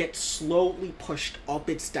get slowly pushed up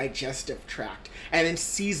its digestive tract and then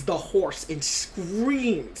sees the horse and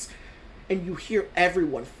screams. And you hear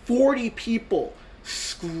everyone, 40 people,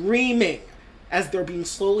 screaming as they're being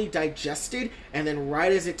slowly digested, and then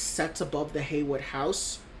right as it sets above the Haywood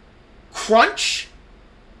house, crunch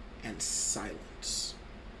and silence.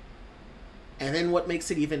 And then what makes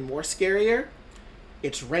it even more scarier?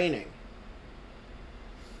 It's raining.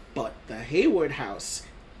 But the Haywood house,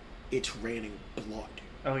 it's raining blood.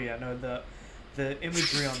 Oh yeah, no, the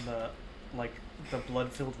imagery on the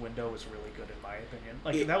blood-filled window was really good in my opinion.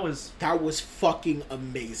 Like that was fucking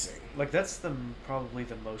amazing. Like that's probably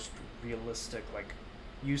the most realistic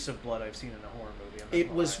use of blood I've seen in a horror movie.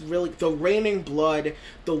 It was really the raining blood,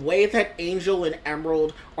 the way that Angel and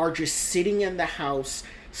Emerald are just sitting in the house,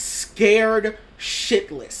 scared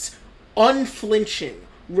shitless, unflinching,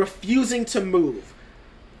 refusing to move.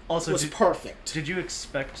 Also, was perfect. Did you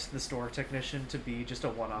expect the store technician to be just a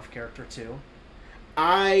one-off character too?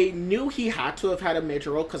 I knew he had to have had a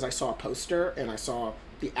major role because I saw a poster and I saw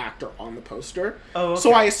the actor on the poster. Oh, okay.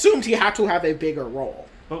 So I assumed he had to have a bigger role.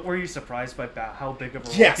 But were you surprised by how big of a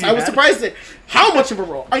role? Yes, I was surprised at how much of a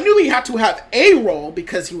role. I knew he had to have a role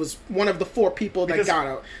because he was one of the four people that got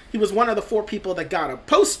a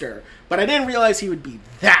poster, but I didn't realize he would be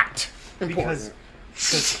that important.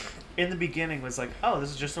 Because in the beginning was like, oh,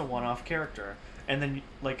 this is just a one-off character, and then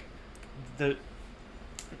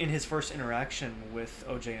in his first interaction with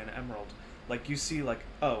OJ and Emerald, you see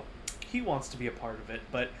oh, he wants to be a part of it,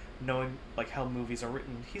 but knowing how movies are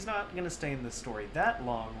written, he's not going to stay in the story that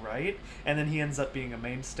long, right? And then he ends up being a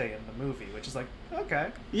mainstay in the movie, which is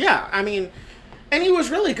okay. Yeah, I mean, and he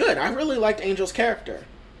was really good. I really liked Angel's character.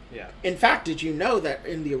 Yeah. In fact, did you know that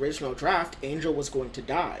in the original draft, Angel was going to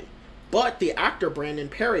die? But the actor Brandon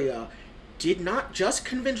Perea did not just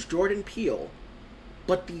convince Jordan Peele,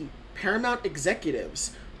 but the Paramount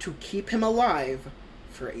executives to keep him alive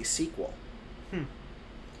for a sequel.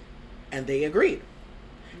 And they agreed.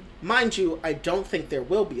 Mind you, I don't think there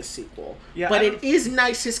will be a sequel. Yeah, but it is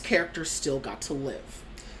nice his character still got to live.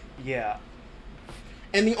 Yeah.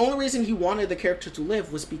 And the only reason he wanted the character to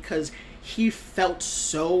live was because he felt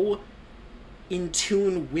so in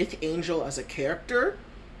tune with Angel as a character,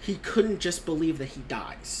 he couldn't just believe that he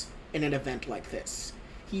dies in an event like this.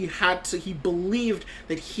 He believed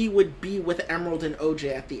that he would be with Emerald and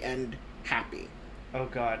OJ at the end happy. Oh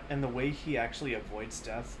god, and the way he actually avoids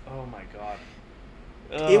death, oh my god.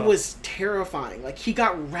 It was terrifying. Like, he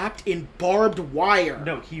got wrapped in barbed wire.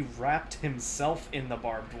 No, he wrapped himself in the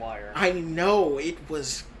barbed wire. I know, it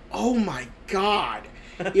was, oh my god.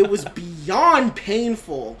 It was beyond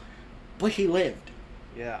painful, but he lived.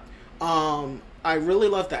 Yeah. I really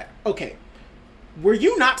love that. Okay, were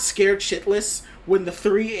you not scared shitless when the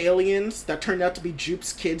 3 aliens that turned out to be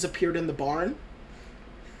Jupe's kids appeared in the barn?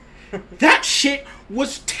 That shit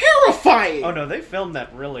was terrifying! Oh no, they filmed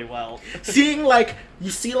that really well. You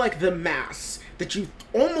see the mass that you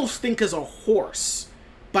almost think is a horse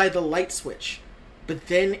by the light switch, but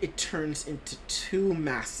then it turns into 2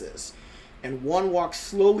 masses, and one walks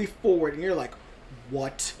slowly forward, and you're like,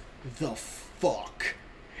 what the fuck?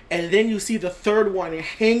 And then you see the 3rd one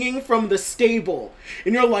hanging from the stable,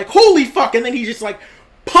 and you're like, holy fuck, and then he just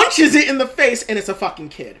punches it in the face, and it's a fucking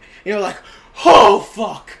kid. And you're like, oh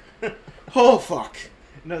fuck. Oh fuck.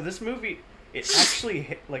 No, this movie, it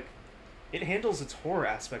actually, it handles its horror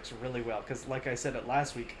aspects really well, because like I said it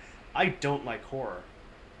last week, I don't like horror,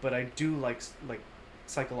 but I do like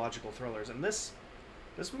psychological thrillers, and this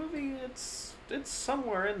movie, it's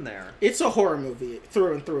somewhere in there. It's a horror movie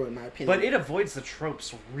through and through, in my opinion. But it avoids the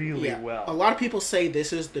tropes really well. A lot of people say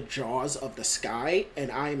this is the Jaws of the sky, and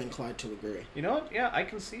I am inclined to agree. You know what? Yeah, I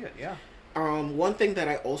can see it, yeah. One thing that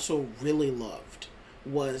I also really loved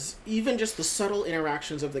was even just the subtle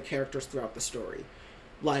interactions of the characters throughout the story.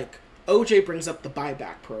 Like, OJ brings up the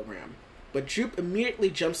buyback program, but Jupe immediately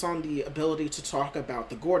jumps on the ability to talk about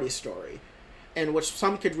the Gordy story, in which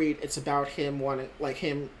some could read it's about him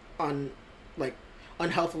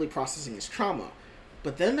unhealthily processing his trauma.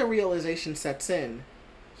 But then the realization sets in,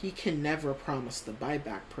 he can never promise the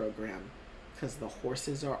buyback program because the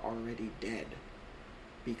horses are already dead.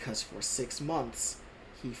 Because for 6 months,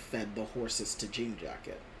 he fed the horses to Jean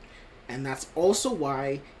Jacket. And that's also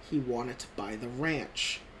why he wanted to buy the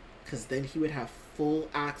ranch, because then he would have full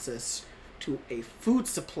access to a food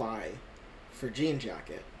supply for Jean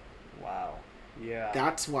Jacket. Wow. Yeah.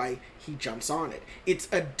 That's why he jumps on it. It's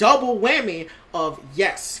a double whammy of,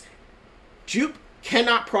 yes, Jupe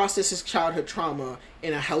cannot process his childhood trauma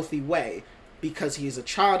in a healthy way because he's a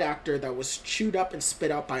child actor that was chewed up and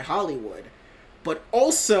spit out by Hollywood. But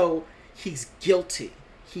also, he's guilty.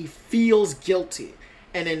 He feels guilty.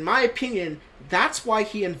 And in my opinion, that's why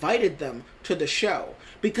he invited them to the show.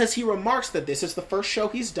 Because he remarks that this is the first show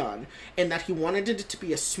he's done, and that he wanted it to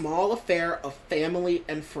be a small affair of family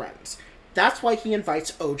and friends. That's why he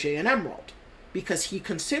invites OJ and Emerald. Because he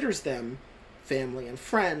considers them family and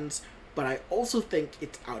friends, but I also think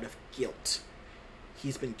it's out of guilt.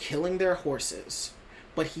 He's been killing their horses,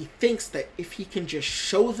 but he thinks that if he can just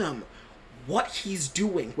show them what he's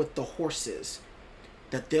doing with the horses,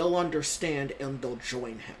 that they'll understand and they'll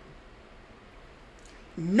join him.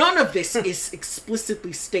 None of this is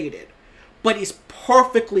explicitly stated, but is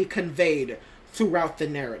perfectly conveyed throughout the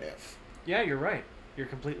narrative. Yeah, you're right. You're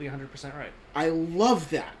completely 100% right. I love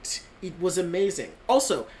that. It was amazing.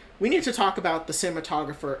 Also, we need to talk about the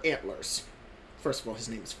cinematographer Antlers. First of all, his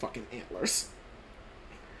name is fucking Antlers.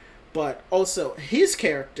 But also, his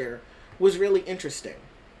character was really interesting.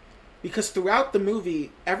 Because throughout the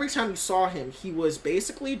movie, every time you saw him, he was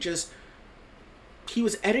basically he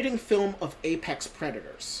was editing film of apex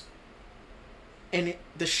predators. And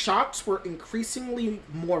the shots were increasingly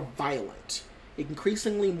more violent,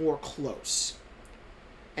 increasingly more close.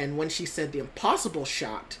 And when she said the impossible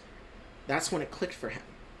shot, that's when it clicked for him.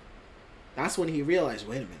 That's when he realized,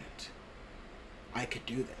 wait a minute, I could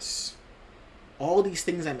do this. All these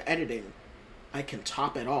things I'm editing, I can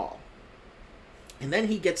top it all. And then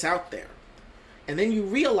he gets out there. And then you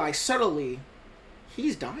realize subtly,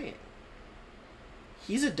 he's dying.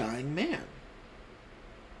 He's a dying man.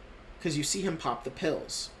 Because you see him pop the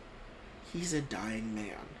pills. He's a dying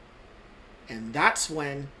man. And that's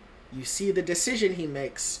when you see the decision he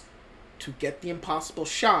makes to get the impossible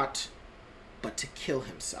shot, but to kill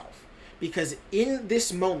himself. Because in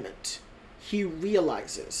this moment, he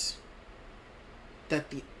realizes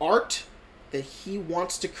that the art that he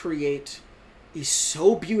wants to create is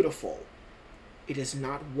so beautiful, it is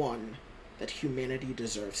not one that humanity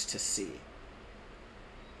deserves to see.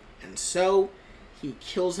 And so, He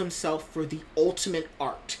kills himself for the ultimate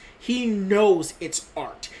art. He knows it's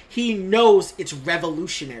art. He knows it's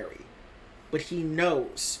revolutionary. But he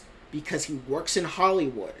knows, because he works in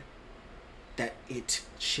Hollywood, that it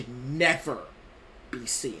should never be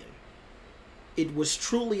seen. It was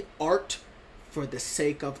truly art for the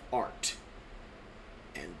sake of art.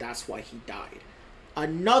 And that's why he died.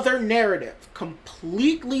 Another narrative,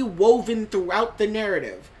 completely woven throughout the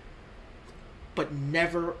narrative, but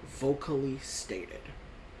never vocally stated.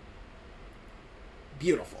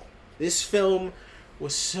 Beautiful. This film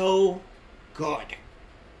was so good.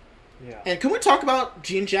 Yeah. And can we talk about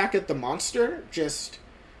Jean Jacket the monster? Just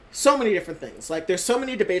so many different things. Like, there's so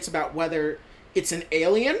many debates about whether it's an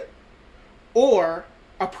alien or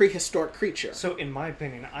a prehistoric creature. So, in my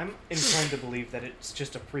opinion, I'm inclined to believe that it's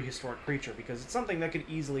just a prehistoric creature, because it's something that could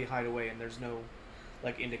easily hide away and there's no,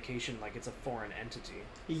 like, indication like it's a foreign entity.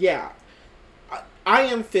 Yeah. I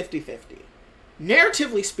am 50-50.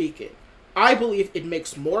 Narratively speaking, I believe it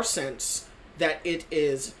makes more sense that it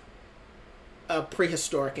is a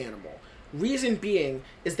prehistoric animal. Reason being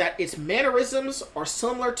is that its mannerisms are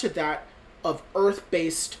similar to that of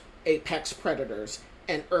Earth-based apex predators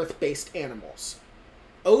and Earth-based animals.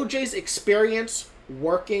 OJ's experience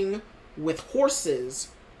working with horses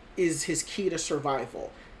is his key to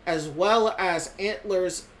survival, as well as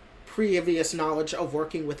Antler's previous knowledge of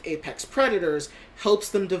working with apex predators helps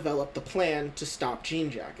them develop the plan to stop Jean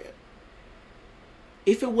Jacket.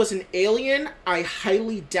 If it was an alien, I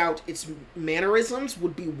highly doubt its mannerisms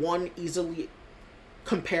would be one easily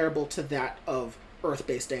comparable to that of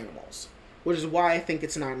Earth-based animals, which is why I think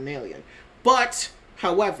it's not an alien. But,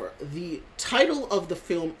 however, the title of the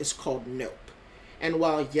film is called Nope. And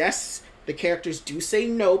while, yes, the characters do say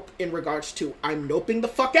nope in regards to, I'm noping the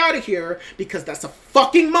fuck out of here because that's a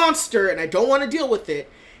fucking monster and I don't want to deal with it,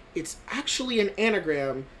 it's actually an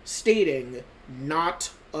anagram stating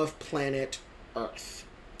not of planet Earth.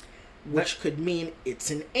 Which could mean it's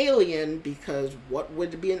an alien, because what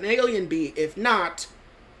would be an alien be if not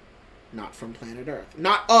from planet Earth?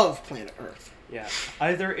 Not of planet Earth. Yeah.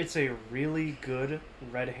 Either it's a really good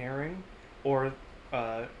red herring, or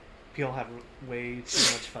Peele had way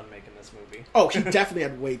too much fun making this movie. Oh, he definitely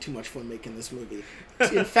had way too much fun making this movie.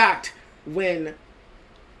 In fact, when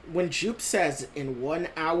Jupe says, in 1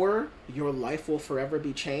 hour, your life will forever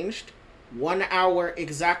be changed, 1 hour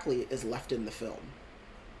exactly is left in the film.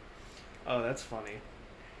 Oh, that's funny.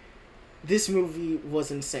 This movie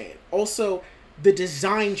was insane. Also, the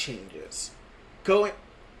design changes.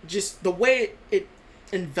 Just the way it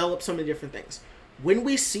envelops so many different things. When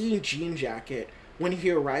we see Jean Jacket, when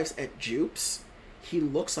he arrives at Jupe's, he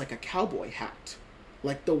looks like a cowboy hat.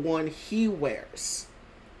 Like the one he wears.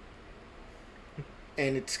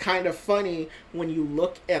 And it's kind of funny when you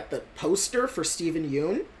look at the poster for Steven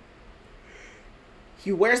Yeun.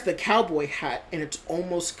 He wears the cowboy hat and it's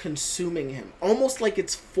almost consuming him. Almost like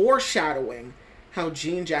it's foreshadowing how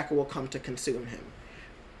Jean Jacket will come to consume him.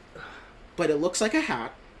 But it looks like a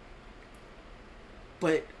hat.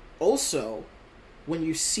 But also, when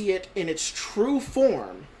you see it in its true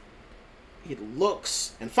form, it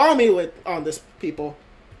looks, and follow me on this, people,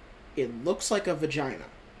 it looks like a vagina.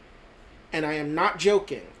 And I am not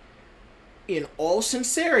joking. In all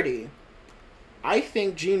sincerity, I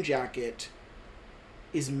think Jean Jacket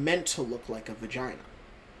is meant to look like a vagina.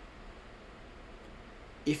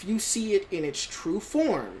 If you see it in its true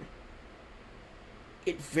form,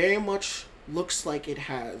 it very much looks like it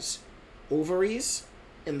has ovaries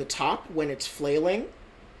in the top when it's flailing,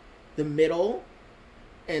 the middle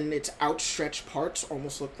and its outstretched parts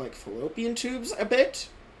almost look like fallopian tubes a bit.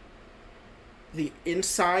 The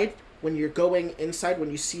inside, when you're going inside,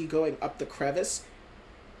 when you see going up the crevice,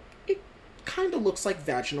 it kind of looks like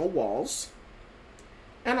vaginal walls.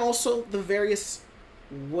 And also the various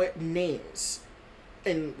names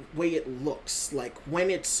and way it looks. Like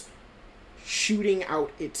when it's shooting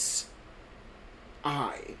out its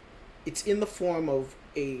eye, it's in the form of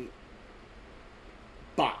a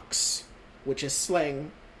box, which is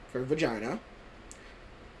slang for vagina.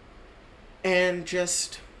 And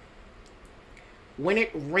just when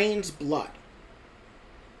it rains blood,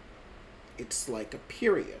 it's like a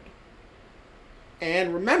period.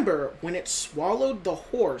 And remember, when it swallowed the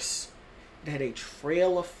horse, it had a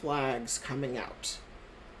trail of flags coming out.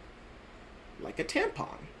 Like a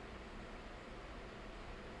tampon.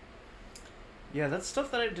 Yeah, that's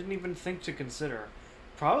stuff that I didn't even think to consider.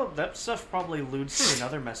 That stuff probably alludes to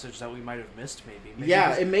another message that we might have missed, maybe.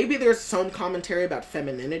 Yeah, and maybe there's some commentary about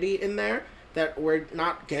femininity in there that we're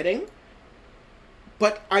not getting.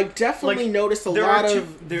 But I definitely noticed a lot of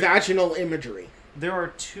vaginal imagery. there are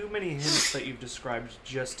too many hints that you've described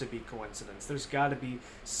just to be coincidence. There's got to be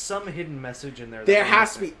some hidden message in there. There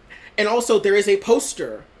has to be. And also, there is a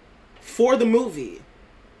poster for the movie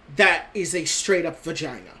that is a straight-up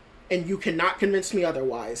vagina. And you cannot convince me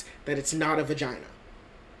otherwise that it's not a vagina.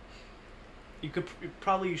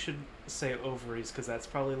 You should say ovaries, because that's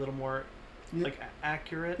probably a little more,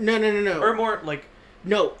 accurate. No. Or more, like...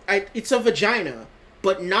 No, it's a vagina,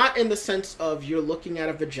 but not in the sense of you're looking at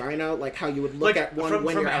a vagina like how you would look at one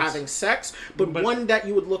when you're having sex, but one that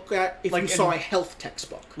you would look at if you saw a health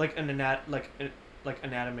textbook. Like an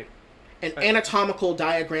anatomic... An anatomical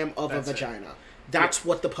diagram of a vagina. That's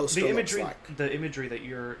what the poster looks like. The imagery that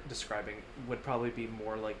you're describing would probably be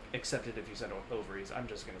more, accepted if you said ovaries. I'm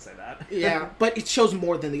just going to say that. Yeah, but it shows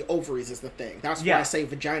more than the ovaries is the thing. That's why I say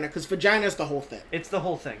vagina, because vagina is the whole thing. It's the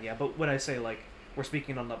whole thing, yeah. But when I say, we're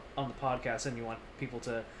speaking on the podcast and you want people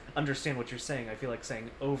to understand what you're saying, I feel like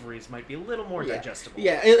saying ovaries might be a little more digestible.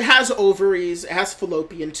 Yeah, it has ovaries, it has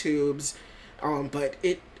fallopian tubes, but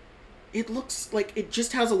it looks like it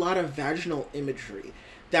just has a lot of vaginal imagery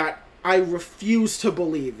that I refuse to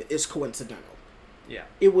believe is coincidental. Yeah.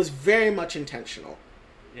 It was very much intentional.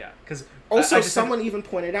 Yeah, because... Also, someone even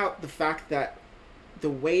pointed out the fact that the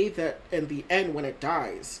way that, in the end, when it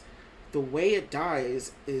dies, the way it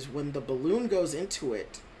dies is when the balloon goes into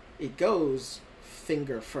it, it goes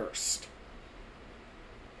finger first.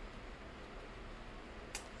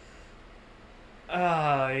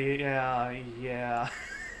 Yeah.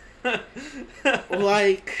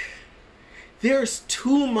 There's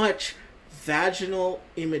too much vaginal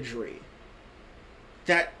imagery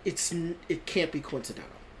that it can't be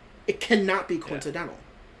coincidental. It cannot be coincidental.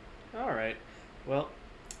 Yeah. All right. Well,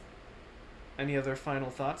 any other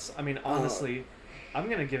final thoughts? I mean, honestly, I'm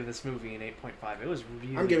going to give this movie an 8.5. It was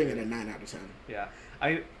really I'm giving good. it a 9 out of 10. Yeah.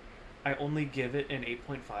 I only give it an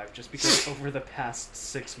 8.5 just because over the past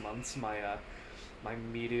 6 months, my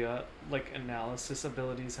media analysis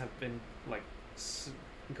abilities have been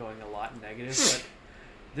going a lot negative, but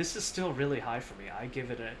this is still really high for me. I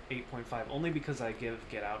give it an 8.5 only because I give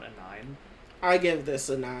Get Out a 9. I give this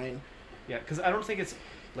a 9. Yeah, because I don't think it's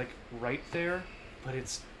right there, but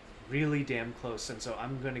it's really damn close, and so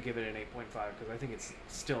I'm going to give it an 8.5 because I think it's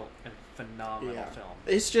still a phenomenal film.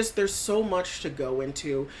 It's just there's so much to go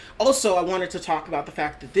into. Also, I wanted to talk about the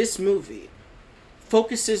fact that this movie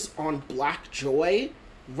focuses on black joy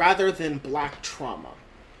rather than black trauma.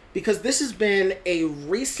 Because this has been a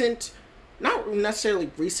recent, not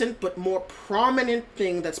necessarily recent, but more prominent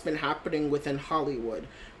thing that's been happening within Hollywood,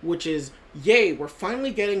 which is, we're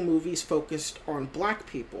finally getting movies focused on black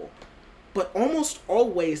people. But almost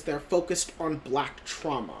always they're focused on black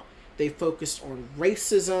trauma. They focus on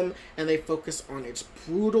racism, and they focus on its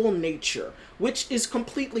brutal nature, which is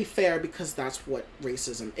completely fair because that's what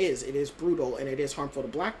racism is. It is brutal, and it is harmful to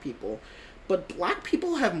black people. But black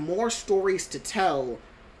people have more stories to tell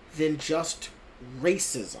than just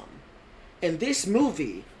racism. And this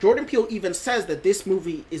movie, Jordan Peele even says that this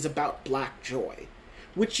movie is about black joy,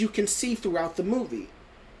 which you can see throughout the movie.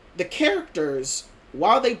 The characters,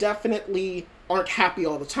 while they definitely aren't happy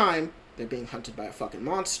all the time, they're being hunted by a fucking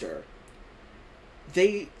monster,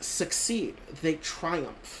 they succeed. They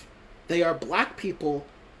triumph. They are black people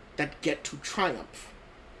that get to triumph.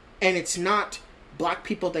 And it's not black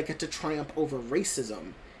people that get to triumph over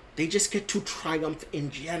racism. They just get to triumph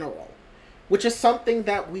in general, which is something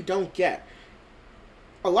that we don't get.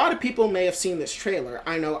 A lot of people may have seen this trailer.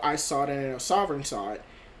 I know I saw it, and I know Sovereign saw it.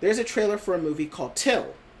 There's a trailer for a movie called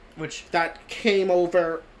Till, that came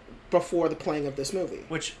over before the playing of this movie.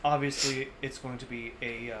 Which, obviously, it's going to be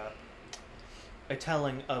a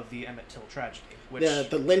telling of the Emmett Till tragedy.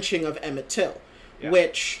 The lynching of Emmett Till,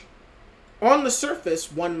 which, on the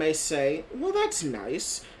surface, one may say, well, that's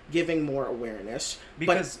nice, giving more awareness.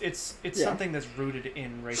 Because it's something that's rooted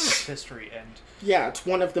in racist history. And it's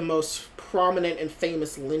one of the most prominent and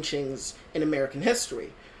famous lynchings in American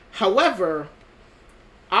history. However,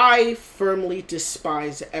 I firmly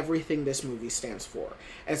despise everything this movie stands for,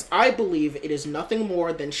 as I believe it is nothing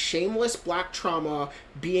more than shameless black trauma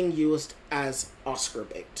being used as Oscar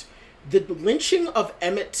bait. The lynching of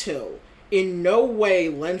Emmett Till in no way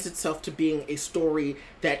lends itself to being a story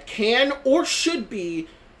that can or should be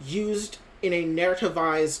used in a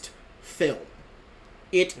narrativized film.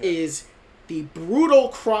 It is the brutal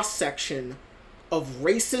cross-section of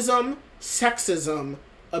racism, sexism,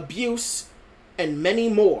 abuse, and many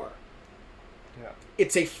more.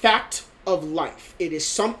 It's a fact of life. It is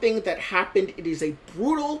something that happened. It is a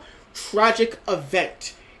brutal, tragic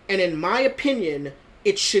event. And in my opinion,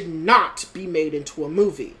 it should not be made into a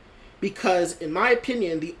movie. Because, in my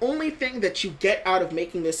opinion, the only thing that you get out of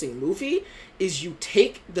making this a movie is you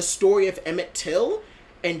take the story of Emmett Till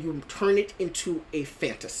and you turn it into a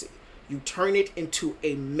fantasy. You turn it into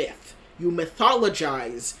a myth. You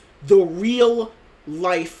mythologize the real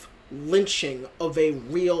life lynching of a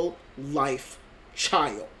real life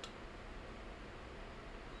child.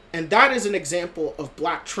 And that is an example of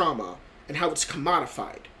black trauma and how it's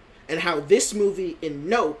commodified. And how this movie in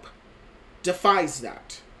Nope defies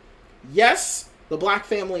that. Yes, the black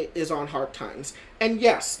family is on hard times. And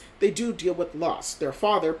yes, they do deal with loss. Their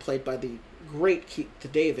father, played by the great Keith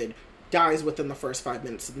David, dies within the first 5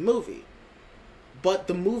 minutes of the movie. But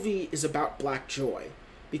the movie is about black joy.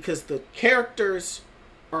 Because the characters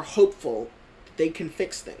are hopeful that they can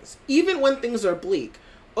fix things. Even when things are bleak,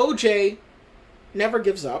 OJ never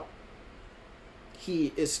gives up.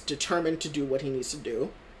 He is determined to do what he needs to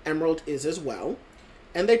do. Emerald is as well.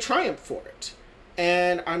 And they triumph for it.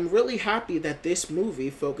 And I'm really happy that this movie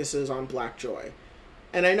focuses on black joy.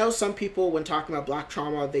 And I know some people, when talking about black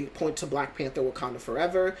trauma, they point to Black Panther Wakanda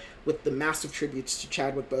Forever with the massive tributes to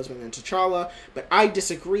Chadwick Boseman and T'Challa, but I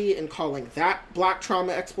disagree in calling that black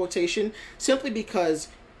trauma exploitation, simply because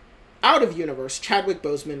out of universe, Chadwick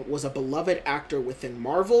Boseman was a beloved actor within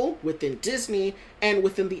Marvel, within Disney, and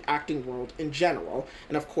within the acting world in general.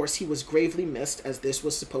 And of course, he was gravely missed, as this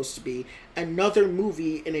was supposed to be another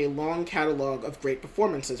movie in a long catalog of great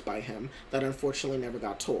performances by him that unfortunately never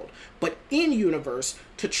got told. But in universe,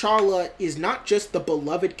 T'Challa is not just the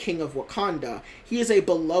beloved king of Wakanda, he is a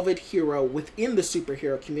beloved hero within the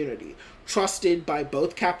superhero community, trusted by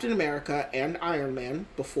both Captain America and Iron Man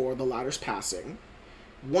before the latter's passing.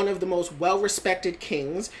 One of the most well-respected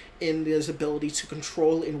kings in his ability to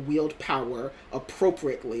control and wield power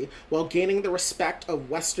appropriately while gaining the respect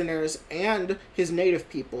of Westerners and his native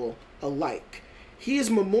people alike.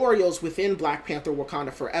 His memorials within Black Panther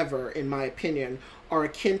Wakanda Forever, in my opinion, are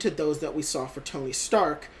akin to those that we saw for Tony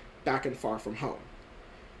Stark back in Far From Home.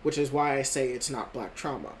 Which is why I say it's not black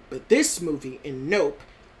trauma. But this movie, in Nope,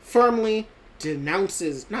 firmly does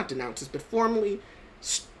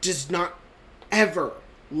not ever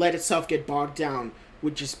let itself get bogged down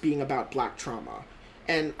with just being about black trauma.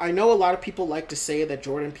 And I know a lot of people like to say that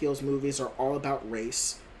Jordan Peele's movies are all about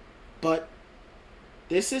race, but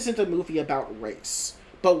this isn't a movie about race.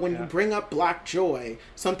 But when you bring up black joy,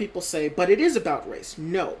 some people say, but it is about race.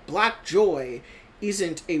 No, black joy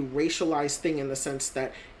isn't a racialized thing in the sense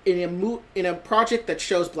that in a project that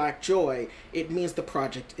shows black joy, it means the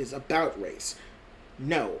project is about race.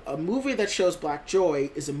 No, a movie that shows black joy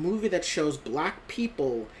is a movie that shows black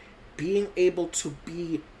people being able to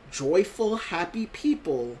be joyful, happy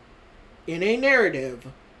people in a narrative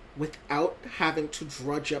without having to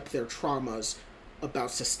drudge up their traumas about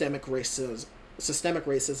systemic racism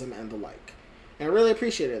and the like. And I really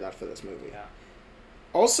appreciated that for this movie. Yeah.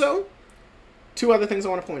 Also, two other things I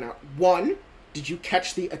want to point out. One, did you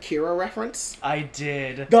catch the Akira reference? I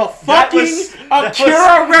did. The fucking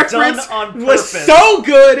Akira reference was so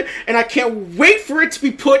good, and I can't wait for it to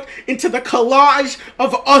be put into the collage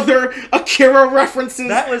of other Akira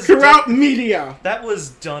references throughout media. That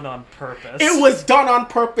was done on purpose. It was done on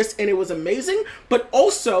purpose, and it was amazing, but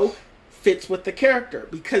also fits with the character.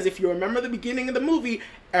 Because if you remember the beginning of the movie,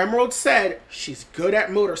 Emerald said she's good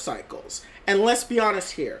at motorcycles. And let's be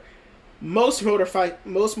honest here. Most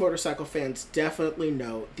motorcycle fans definitely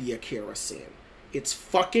know the Akira scene. It's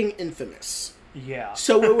fucking infamous. Yeah.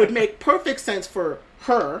 So it would make perfect sense for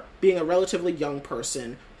her, being a relatively young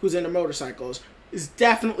person who's into motorcycles, is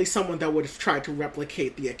definitely someone that would have tried to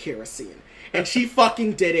replicate the Akira scene. And she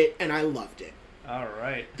fucking did it, and I loved it. All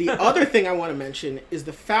right. The other thing I want to mention is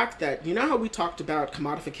the fact that, you know how we talked about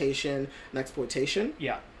commodification and exploitation?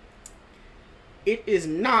 Yeah. It is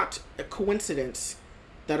not a coincidence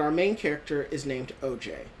that our main character is named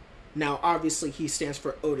OJ. Now, obviously, he stands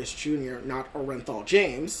for Otis Jr., not Orenthal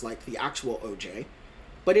James, like the actual OJ.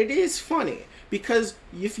 But it is funny, because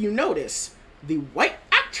if you notice, the white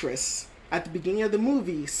actress at the beginning of the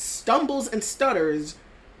movie stumbles and stutters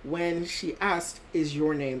when she asked, "Is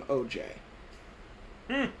your name OJ?"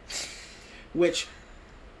 Which,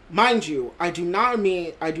 mind you, I do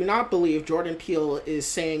not believe Jordan Peele is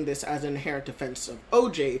saying this as an inherent defense of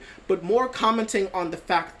OJ, but more commenting on the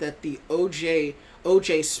fact that the OJ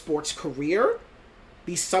sports career,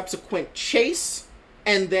 the subsequent chase,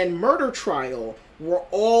 and then murder trial were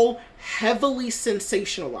all heavily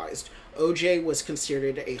sensationalized. OJ was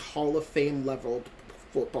considered a Hall of Fame level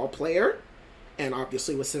football player, and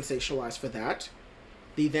obviously was sensationalized for that.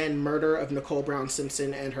 The then murder of Nicole Brown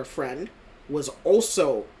Simpson and her friend was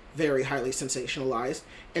also very highly sensationalized.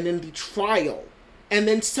 And then the trial and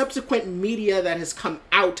then subsequent media that has come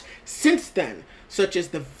out since then, such as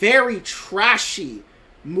the very trashy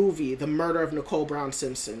movie The Murder of Nicole Brown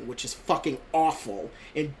Simpson, which is fucking awful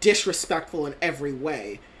and disrespectful in every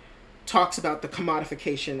way, talks about the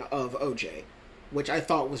commodification of OJ, which I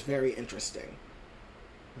thought was very interesting.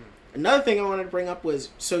 Another thing I wanted to bring up was,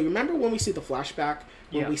 so you remember when we see the flashback,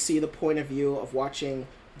 when we see the point of view of watching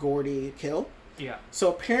Gordy kill? Yeah. So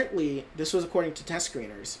apparently, this was according to test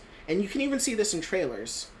screeners, and you can even see this in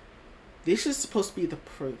trailers. This is supposed to be the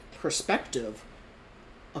perspective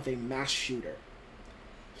of a mass shooter.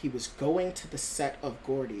 He was going to the set of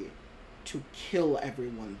Gordy to kill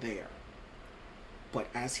everyone there. But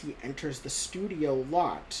as he enters the studio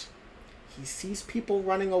lot, he sees people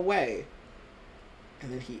running away,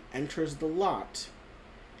 and then he enters the lot,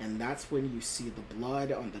 and that's when you see the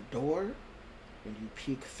blood on the door, and you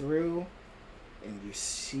peek through, and you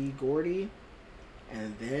see Gordy,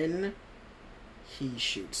 and then he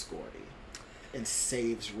shoots Gordy and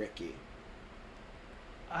saves Ricky.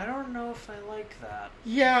 I don't know if I like that.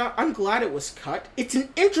 Yeah, I'm glad it was cut. It's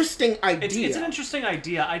an interesting idea. It's an interesting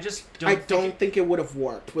idea. I just don't think it would have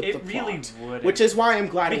worked with the plot. It really would. Which is why I'm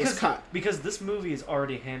glad it was cut. Because this movie is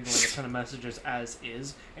already handling a ton of messages as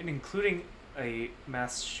is, and including a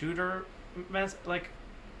mass shooter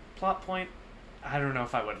plot point. I don't know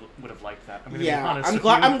if I would have liked that. I'm gonna be honest.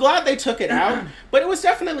 I'm glad they took it out, but it was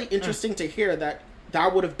definitely interesting to hear that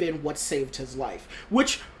would have been what saved his life,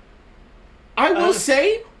 which I will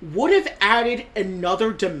say would have added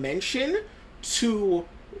another dimension to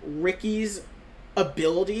Ricky's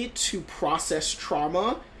ability to process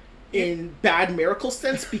trauma in bad miracle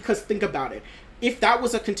sense, because think about it. If that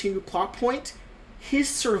was a continued plot point, his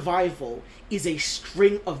survival is a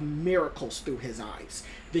string of miracles through his eyes.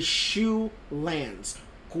 The shoe lands.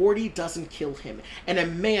 Gordy doesn't kill him. And a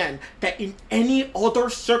man that in any other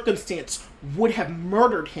circumstance would have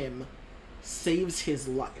murdered him saves his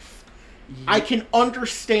life. I can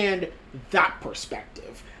understand that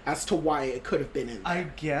perspective as to why it could have been in there. I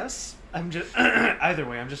guess. I'm just either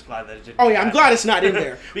way, I'm just glad that it didn't. Oh yeah, I'm glad it's not in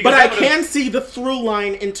there. But I can see the through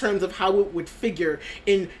line in terms of how it would figure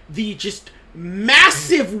in the just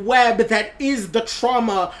massive web that is the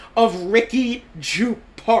trauma of Ricky Jupe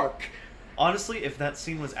Park. Honestly, if that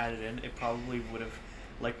scene was added in, it probably would have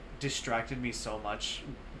distracted me so much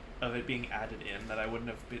of it being added in that I wouldn't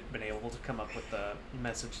have been able to come up with the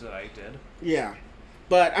message that I did. Yeah.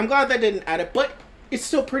 But I'm glad they didn't add it, but it's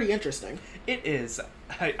still pretty interesting. It is.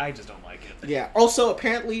 I just don't like it. Yeah. Also,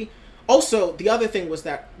 the other thing was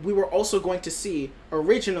that we were also going to see,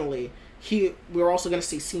 originally, we were also going to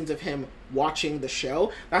see scenes of him watching the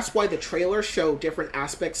show. That's why the trailers show different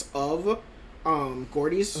aspects of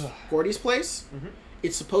Gordy's place. Mm-hmm.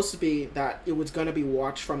 It's supposed to be that it was going to be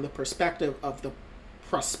watched from the perspective of the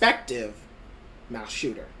prospective mass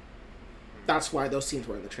shooter. That's why those scenes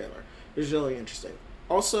were in the trailer. It was really interesting.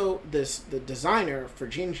 Also, the designer for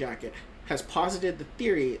Jean Jacket has posited the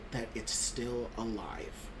theory that it's still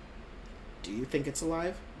alive. Do you think it's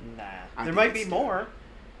alive? Nah. There might be more.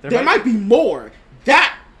 There might be more.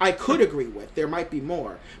 That I could agree with. There might be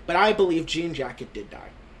more. But I believe Jean Jacket did die.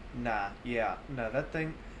 Nah. Yeah. No,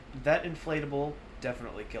 that inflatable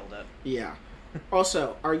definitely killed it. Yeah.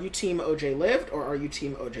 Also, are you team OJ lived or are you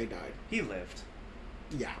team OJ died? He lived.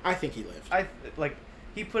 Yeah, I think he lived.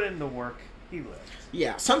 He put in the work. He lived.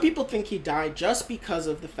 Yeah, some people think he died just because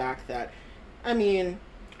of the fact that,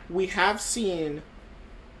 we have seen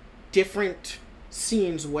different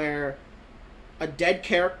scenes where a dead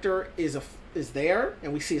character is there,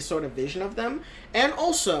 and we see a sort of vision of them, and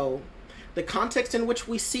also the context in which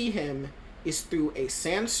we see him is through a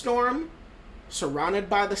sandstorm, surrounded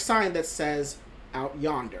by the sign that says "Out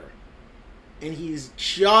Yonder," and he's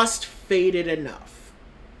just faded enough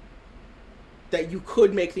that you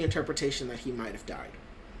could make the interpretation that he might have died.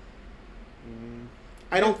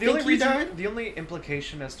 I don't think he died. The only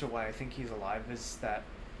implication as to why I think he's alive is that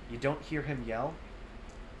you don't hear him yell.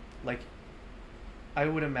 I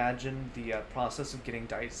would imagine the process of getting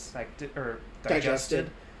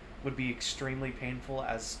digested would be extremely painful,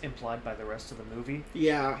 as implied by the rest of the movie.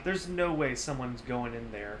 Yeah. There's no way someone's going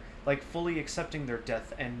in there, fully accepting their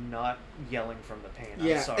death and not yelling from the pain.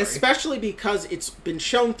 Yeah, I'm sorry. especially because it's been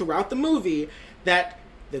shown throughout the movie that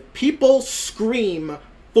the people scream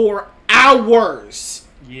for hours.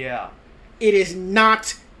 Yeah. It is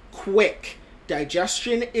not quick.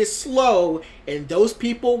 Digestion is slow, and those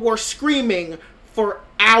people were screaming for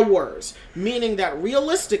hours, meaning that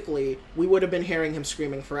realistically we would have been hearing him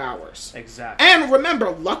screaming for hours. Exactly. And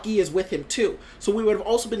remember, Lucky is with him too, so we would have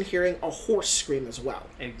also been hearing a horse scream as well.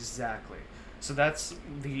 Exactly. So that's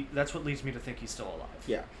what leads me to think he's still alive.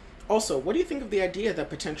 Yeah. Also, what do you think of the idea that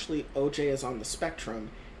potentially OJ is on the spectrum,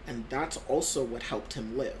 and that's also what helped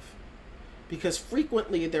him live? Because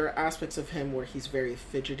frequently there are aspects of him where he's very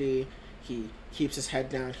fidgety, he keeps his head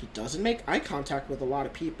down, he doesn't make eye contact with a lot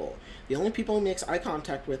of people. The only people he makes eye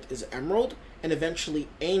contact with is Emerald, and eventually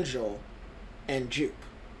Angel and Jupe.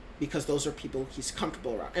 Because those are people he's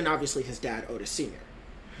comfortable around. And obviously his dad, Otis Sr.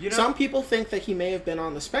 Some people think that he may have been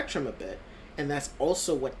on the spectrum a bit, and that's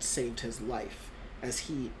also what saved his life. As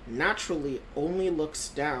he naturally only looks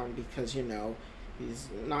down because, he's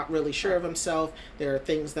not really sure of himself. There are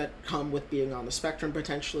things that come with being on the spectrum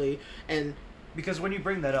potentially, and because when you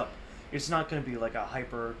bring that up, it's not going to be like a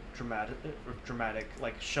hyper dramatic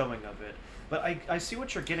like showing of it. But I see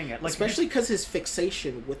what you're getting at, like especially because his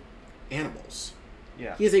fixation with animals.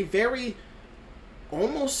 Yeah, he has a very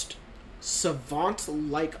almost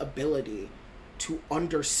savant-like ability to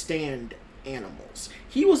understand animals.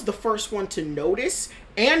 He was the first one to notice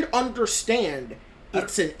and understand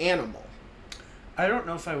it's an animal. I don't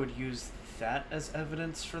know if I would use that as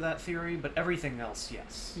evidence for that theory, but everything else,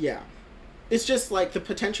 yes. Yeah. It's just like the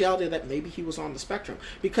potentiality that maybe he was on the spectrum.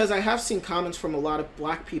 Because I have seen comments from a lot of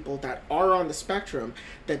black people that are on the spectrum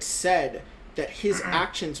that said that his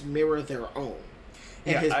actions mirror their own.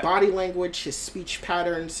 And his body language, his speech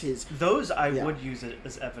patterns, Those I would use it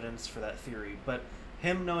as evidence for that theory, but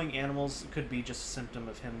him knowing animals could be just a symptom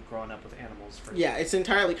of him growing up with animals.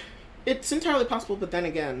 It's entirely possible, but then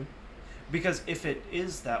again... Because if it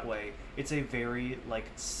is that way, it's a very,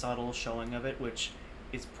 subtle showing of it, which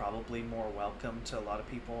is probably more welcome to a lot of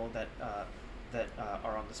people that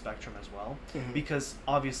are on the spectrum as well. Mm-hmm. Because,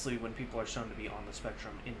 obviously, when people are shown to be on the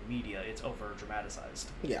spectrum in media, it's over-dramatized.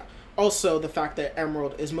 Yeah. Also, the fact that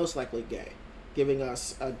Emerald is most likely gay, giving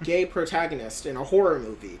us a gay protagonist in a horror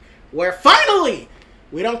movie, where finally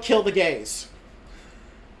we don't kill the gays.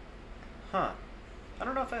 Huh. I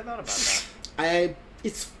don't know if I thought about that.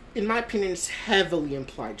 In my opinion, it's heavily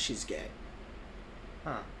implied she's gay.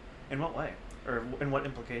 Huh. In what way? Or in what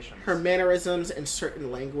implications? Her mannerisms and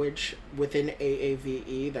certain language within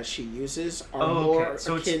AAVE that she uses are more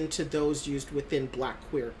akin to those used within black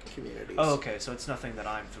queer communities. Oh, okay. So it's nothing that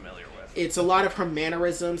I'm familiar with. It's a lot of her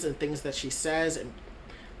mannerisms and things that she says and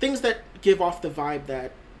things that give off the vibe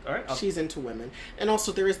that she's into women. And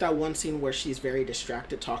also there is that one scene where she's very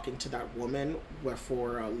distracted talking to that woman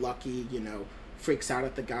wherefore Lucky, freaks out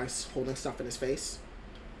at the guy holding stuff in his face.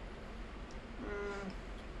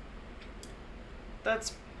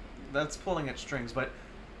 That's pulling at strings, but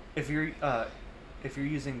if you're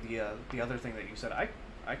using the other thing that you said, I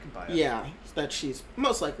can buy it. Yeah, that she's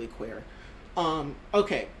most likely queer.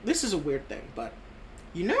 Okay, this is a weird thing, but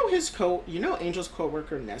Angel's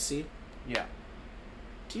coworker Nessie? Yeah.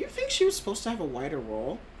 Do you think she was supposed to have a wider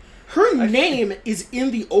role? Her name is in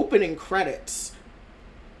the opening credits.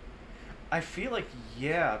 I feel like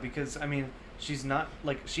because she's not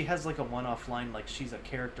she has a one-off line, she's a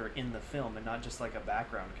character in the film and not just a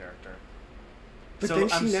background character. But so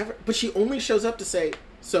then she only shows up to say,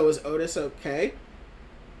 "So is Otis okay?"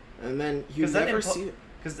 And then you never see it.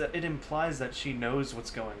 Because it implies that she knows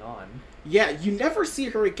what's going on. Yeah, you never see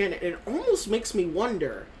her again. It almost makes me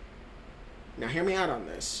wonder. Now, hear me out on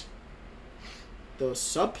this. The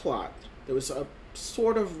subplot, there was a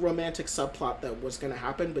sort of romantic subplot that was going to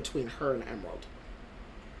happen between her and Emerald.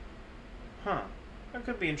 Huh. That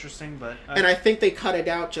could be interesting, but... And I think they cut it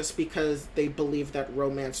out just because they believed that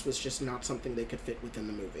romance was just not something they could fit within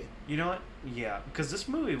the movie. You know what? Yeah, because this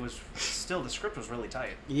movie was... Still, the script was really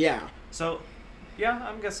tight. Yeah. So, yeah,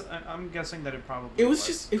 I'm guessing that it probably It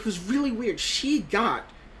was really weird. She got,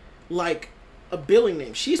 a billing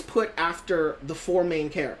name. She's put after the 4 main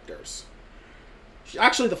characters.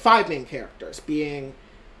 Actually, the 5 main characters, being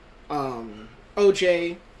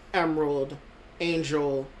OJ, Emerald,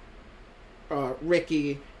 Angel...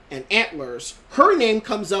 Ricky, and Antlers. Her name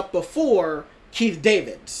comes up before Keith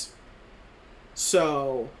David's.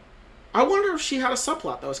 So, I wonder if she had a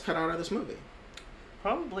subplot that was cut out of this movie.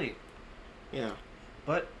 Probably. Yeah.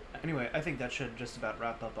 But, anyway, I think that should just about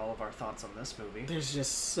wrap up all of our thoughts on this movie. There's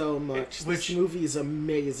just so much. This movie is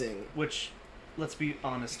amazing. Which, let's be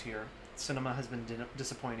honest here, cinema has been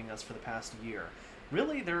disappointing us for the past year.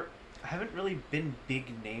 Really, there haven't really been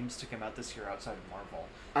big names to come out this year outside of Marvel.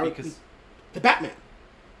 Because... The Batman.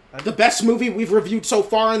 The best movie we've reviewed so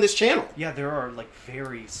far on this channel. Yeah, there are,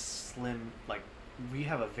 very slim, we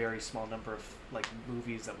have a very small number of,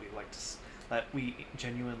 movies that that we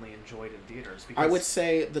genuinely enjoyed in theaters. Because... I would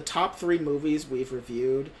say the top 3 movies we've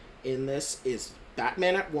reviewed in this is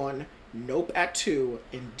Batman at 1, Nope at 2,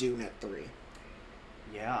 and Dune at 3.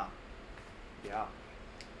 Yeah. Yeah.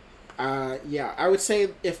 I would say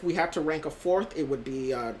if we had to rank a 4th, it would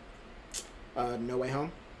be No Way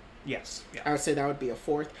Home. Yes. Yeah. I would say that would be a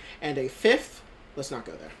fourth. And a fifth, let's not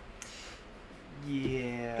go there.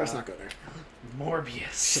 Yeah. Let's not go there.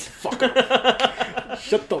 Morbius. Shut the fuck up.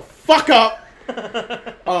 Shut the fuck up.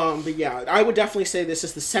 But yeah, I would definitely say this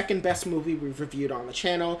is the second best movie we've reviewed on the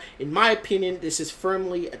channel. In my opinion, this is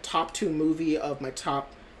firmly a top 2 movie of my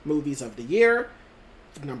top movies of the year.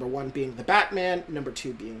 Number 1 being The Batman, number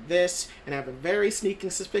 2 being this, and I have a very sneaking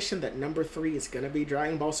suspicion that number 3 is going to be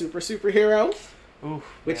Dragon Ball Superhero,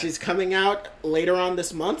 which is coming out later on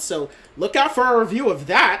this month, so look out for a review of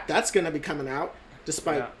that. That's going to be coming out,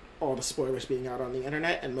 despite all the spoilers being out on the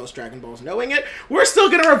internet and most Dragon Balls knowing it. We're still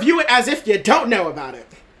going to review it as if you don't know about it.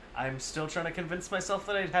 I'm still trying to convince myself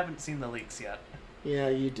that I haven't seen the leaks yet. Yeah,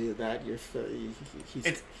 you do that. He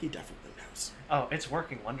definitely knows. Oh, it's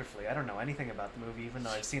working wonderfully. I don't know anything about the movie, even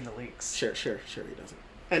though I've seen the leaks. Sure, he doesn't.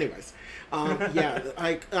 Anyways, yeah,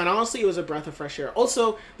 and honestly, it was a breath of fresh air.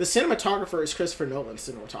 Also, the cinematographer is Christopher Nolan's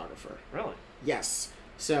cinematographer. Really? Yes.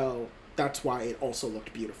 So that's why it also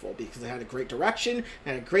looked beautiful, because it had a great direction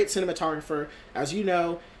and a great cinematographer. As you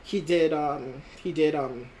know, he did what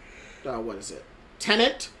is it?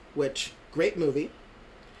 Tenet, which great movie.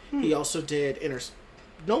 He also did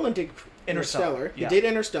Nolan did Interstellar. Yeah. He did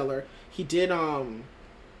Interstellar. He did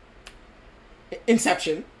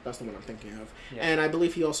Inception. That's the one I'm thinking of. Yeah. And I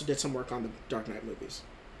believe he also did some work on the Dark Knight movies.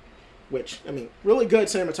 Which, I mean, really good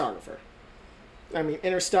cinematographer. I mean,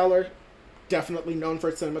 Interstellar, definitely known for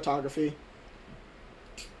its cinematography.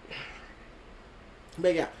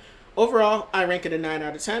 But yeah, overall, I rank it a 9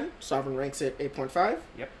 out of 10. Sovereign ranks it 8.5.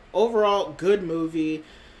 Yep. Overall, good movie.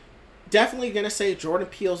 Definitely gonna say Jordan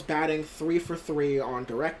Peele's batting 3 for 3 on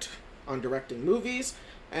directing movies,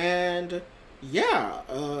 and yeah,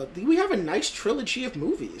 we have a nice trilogy of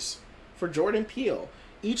movies for Jordan Peele,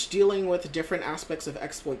 each dealing with different aspects of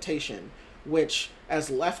exploitation. Which, as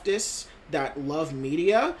leftists that love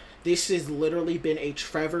media, this has literally been a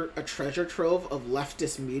treasure trove of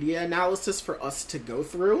leftist media analysis for us to go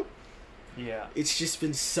through. Yeah, it's just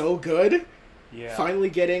been so good. Yeah, finally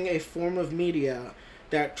getting a form of media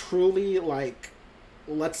that truly,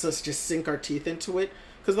 lets us just sink our teeth into it.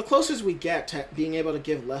 Because the closest we get to being able to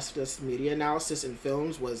give leftist media analysis in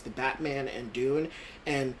films was the Batman and Dune,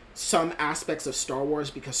 and some aspects of Star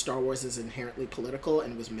Wars, because Star Wars is inherently political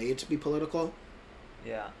and was made to be political.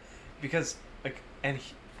 Yeah, because,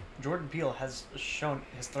 Jordan Peele has thrown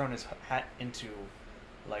his hat into,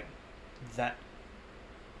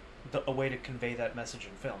 a way to convey that message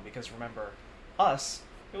in film. Because remember, Us...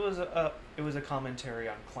 It was a commentary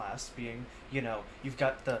on class, being, you've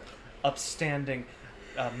got the upstanding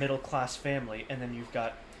middle class family, and then you've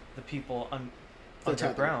got the people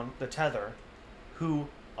underground, the tether, who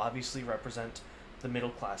obviously represent the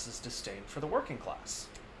middle class's disdain for the working class.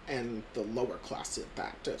 And the lower class at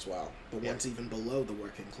that as well. The ones even below the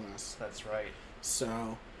working class. That's right.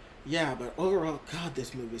 So, yeah, but overall, God,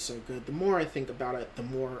 this movie's so good. The more I think about it, the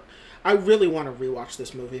more... I really want to rewatch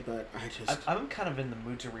this movie, but I'm kind of in the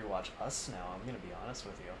mood to rewatch Us now, I'm going to be honest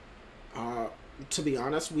with you. To be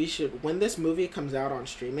honest, we should... When this movie comes out on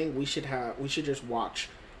streaming, we should just watch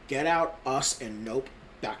Get Out, Us, and Nope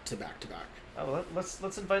back to back to back. Oh,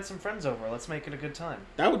 let's invite some friends over. Let's make it a good time.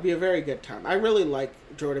 That would be a very good time. I really like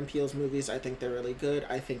Jordan Peele's movies. I think they're really good.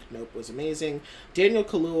 I think Nope was amazing. Daniel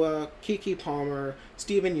Kaluuya, Keke Palmer,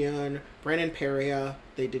 Steven Yeun, Brandon Perea,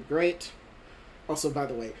 they did great. Also, by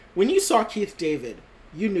the way, when you saw Keith David,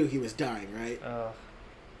 you knew he was dying, right?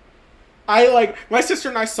 My sister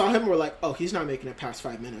and I saw him, we're like, oh, he's not making it past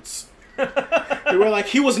 5 minutes. We were like,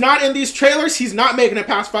 he was not in these trailers, he's not making it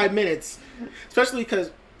past 5 minutes. Especially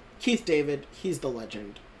because Keith David, he's the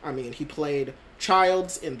legend. I mean, he played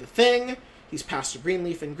Childs in The Thing. He's Pastor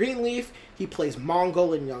Greenleaf in Greenleaf. He plays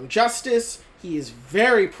Mongol in Young Justice. He is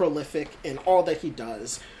very prolific in all that he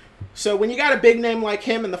does. So when you got a big name like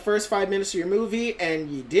him in the first 5 minutes of your movie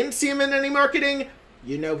and you didn't see him in any marketing,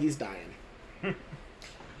 you know he's dying.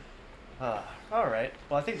 All right.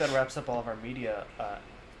 Well, I think that wraps up all of our media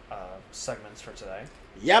segments for today.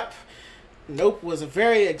 Yep. Nope was a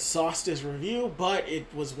very exhaustive review, but it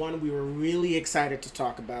was one we were really excited to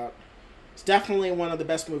talk about. It's definitely one of the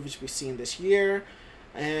best movies we've seen this year,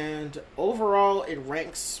 and overall it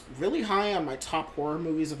ranks really high on my top horror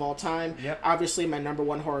movies of all time. Yep. Obviously, my number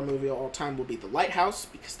 1 horror movie of all time will be The Lighthouse,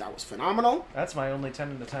 because that was phenomenal. That's my only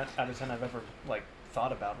 10 out of 10 I've ever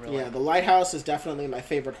thought about, really. Yeah, The Lighthouse is definitely my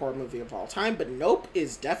favorite horror movie of all time, but Nope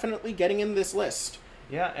is definitely getting in this list.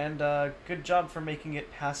 Yeah, and good job for making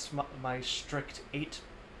it past my strict 8,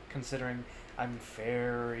 considering I'm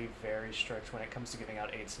very, very strict when it comes to giving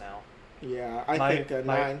out 8s now. Yeah, I think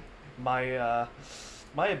 9.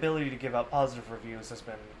 My ability to give out positive reviews has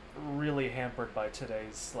been really hampered by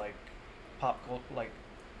today's like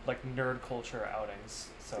nerd culture outings.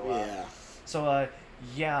 So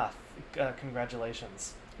Yeah. yeah,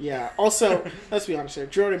 congratulations. Yeah. Also, let's be honest here.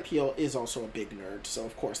 Jordan Peele is also a big nerd, so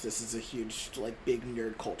of course this is a huge, like, big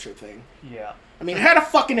nerd culture thing. Yeah. I mean, it had a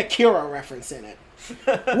fucking Akira reference in it.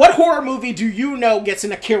 What horror movie do you know gets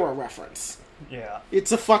an Akira reference? Yeah.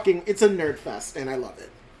 It's a nerd fest, and I love it.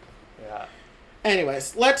 Yeah.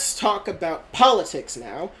 Anyways, let's talk about politics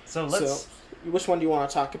now. So which one do you want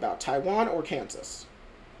to talk about, Taiwan or Kansas?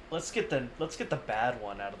 Let's get the bad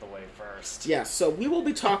one out of the way first. Yeah, so we will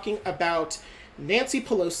be talking about Nancy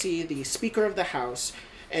Pelosi, the Speaker of the House,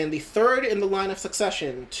 and the third in the line of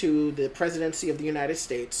succession to the presidency of the United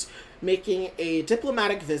States, making a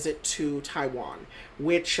diplomatic visit to Taiwan,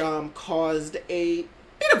 which caused a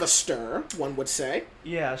bit of a stir, one would say.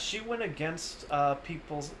 Yeah, she went against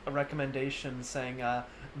people's recommendations, saying,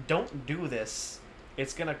 don't do this.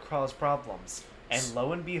 It's going to cause problems. And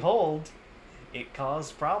lo and behold, it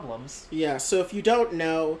caused problems. Yeah, so if you don't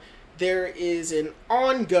know, there is an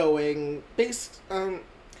ongoing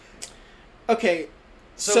okay,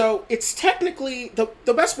 so it's technically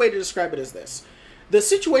the best way to describe it is this. The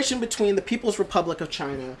situation between the People's Republic of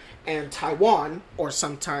China and Taiwan, or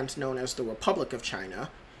sometimes known as the Republic of China,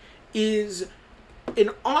 is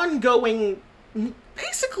an ongoing,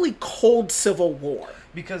 basically cold civil war.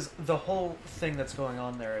 Because the whole thing that's going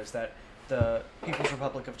on there is that the People's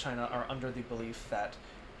Republic of China are under the belief that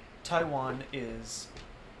Taiwan is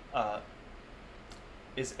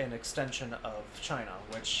an extension of China,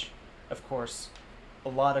 which, of course, a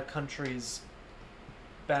lot of countries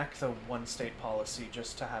back the one-state policy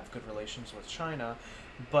just to have good relations with China,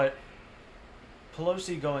 but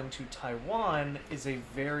Pelosi going to Taiwan is a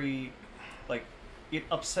very, it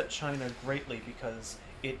upset China greatly because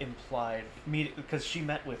it implied, because she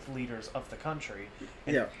met with leaders of the country,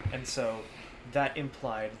 and so that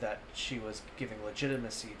implied that she was giving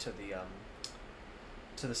legitimacy to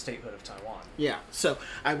the statehood of Taiwan. Yeah, so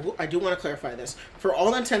I do want to clarify this. For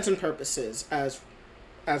all intents and purposes, as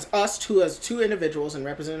two individuals and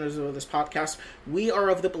representatives of this podcast, we are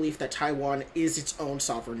of the belief that Taiwan is its own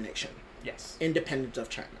sovereign nation. Yes. Independent of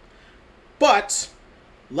China. But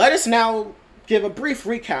let us now give a brief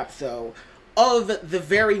recap, though, of the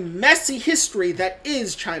very messy history that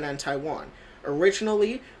is China and Taiwan.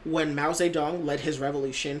 Originally, when Mao Zedong led his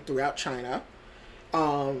revolution throughout China,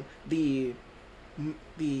 the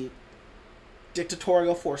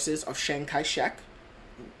dictatorial forces of Chiang Kai-shek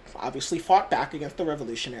obviously fought back against the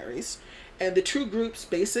revolutionaries, and the two groups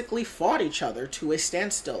basically fought each other to a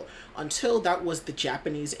standstill until that was the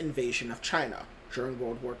Japanese invasion of China during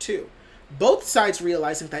World War II. Both sides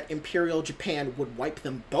realizing that Imperial Japan would wipe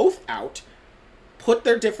them both out, put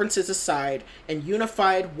their differences aside, and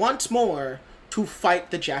unified once more to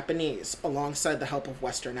fight the Japanese alongside the help of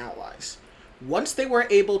Western allies. Once they were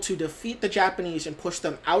able to defeat the Japanese and push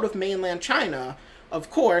them out of mainland China, of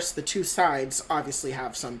course, the two sides obviously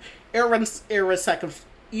have some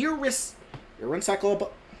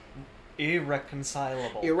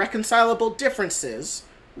irreconcilable differences,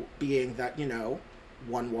 being that,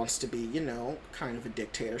 one wants to be, kind of a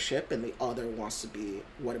dictatorship, and the other wants to be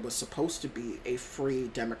what it was supposed to be, a free,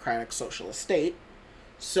 democratic, socialist state.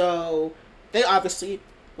 So they obviously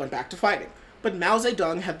went back to fighting. But Mao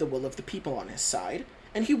Zedong had the will of the people on his side,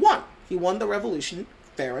 and he won. He won the revolution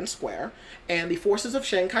fair and square, and the forces of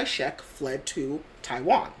Chiang Kai-shek fled to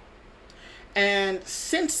Taiwan. And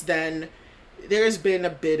since then, there's been a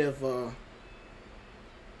bit of a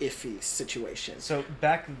iffy situation. So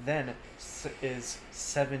back then is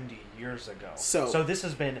 70 years ago. So this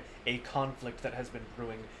has been a conflict that has been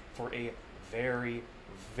brewing for a very,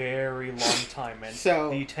 very long time, and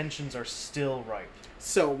the tensions are still ripe.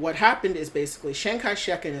 So what happened is basically Chiang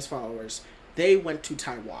Kai-shek and his followers, they went to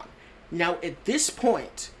Taiwan. Now, at this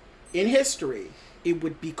point in history, it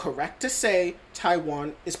would be correct to say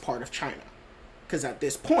Taiwan is part of China. Because at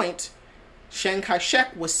this point, Chiang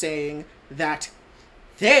Kai-shek was saying that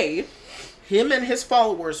him and his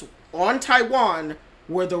followers on Taiwan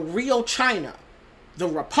were the real China, the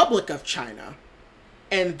Republic of China,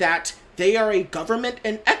 and that they are a government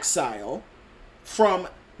in exile from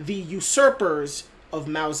the usurpers of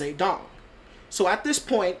Mao Zedong. So at this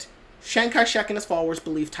point, Chiang Kai-shek and his followers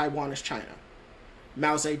believe Taiwan is China.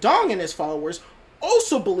 Mao Zedong and his followers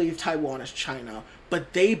also believe Taiwan is China,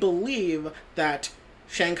 but they believe that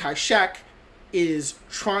Chiang Kai-shek is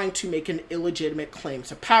trying to make an illegitimate claim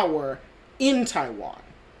to power in Taiwan.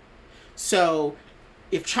 So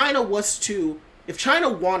if China wanted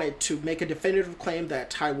to make a definitive claim that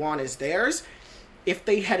Taiwan is theirs, if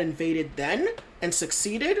they had invaded then and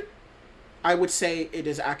succeeded, I would say it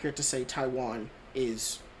is accurate to say Taiwan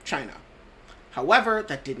is China. However,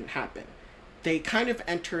 that didn't happen. They kind of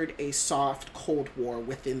entered a soft Cold War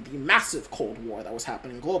within the massive Cold War that was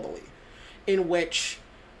happening globally, in which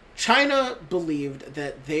China believed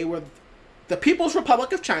that they were the People's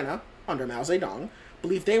Republic of China, under Mao Zedong,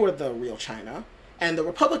 believed they were the real China, and the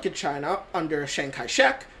Republic of China, under Chiang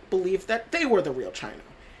Kai-shek, believed that they were the real China.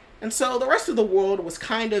 And so the rest of the world was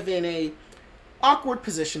kind of in a awkward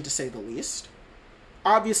position, to say the least.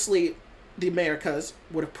 Obviously, the Americas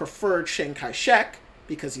would have preferred Chiang Kai-shek,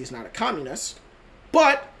 because he's not a communist,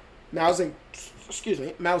 but Mao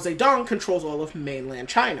Zedong controls all of mainland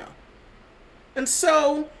China. And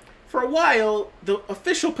so, for a while, the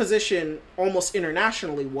official position, almost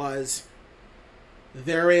internationally, was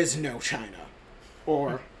there is no China.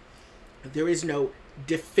 Or there is no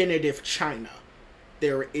definitive China.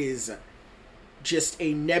 There is just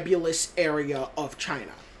a nebulous area of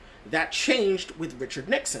China. That changed with Richard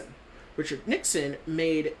Nixon. Richard Nixon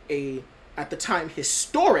made a, at the time,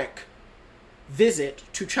 historic visit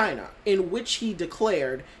to China, in which he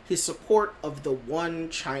declared his support of the One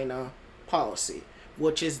China policy,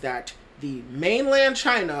 which is that the mainland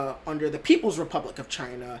China, under the People's Republic of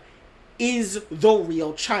China, is the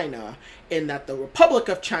real China, and that the Republic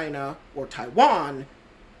of China, or Taiwan,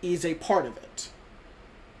 is a part of it.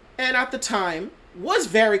 And at the time, was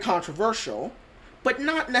very controversial, but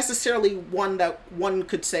not necessarily one that one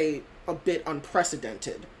could say a bit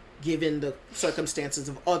unprecedented, given the circumstances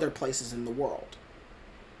of other places in the world.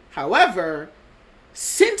 However,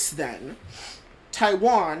 since then,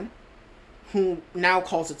 Taiwan, who now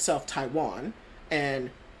calls itself Taiwan,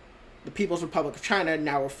 and the People's Republic of China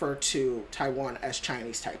now refer to Taiwan as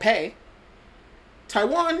Chinese Taipei,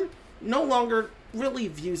 Taiwan no longer really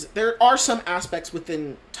views it. There are some aspects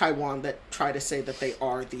within Taiwan that try to say that they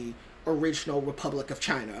are the original Republic of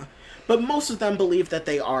China, but most of them believe that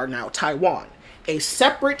they are now Taiwan, a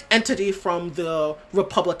separate entity from the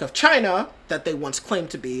Republic of China that they once claimed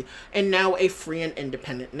to be, and now a free and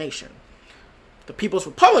independent nation. The People's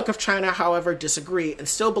Republic of China, however, disagree and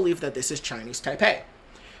still believe that this is Chinese Taipei.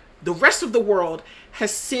 The rest of the world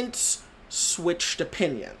has since switched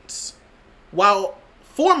opinions. While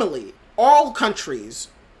formally all countries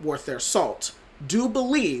worth their salt do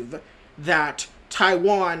believe that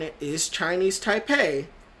Taiwan is Chinese Taipei,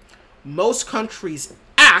 most countries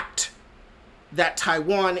act that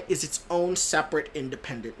Taiwan is its own separate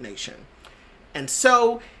independent nation. And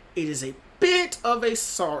so it is a bit of a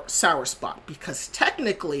sour spot, because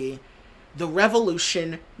technically the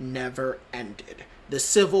revolution never ended. The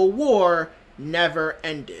Civil War never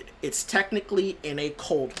ended. It's technically in a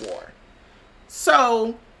Cold War.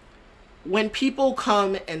 So when people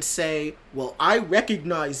come and say, well, I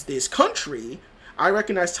recognize this country, I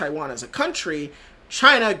recognize Taiwan as a country,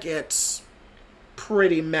 China gets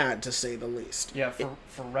pretty mad, to say the least. Yeah,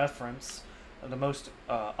 for reference, the most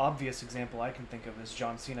obvious example I can think of is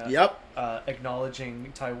John Cena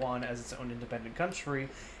acknowledging Taiwan as its own independent country,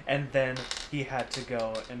 and then he had to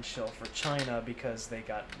go and shill for China because they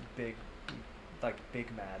got big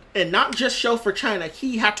mad. And not just show for China,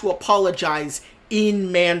 he had to apologize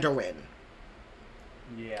in Mandarin.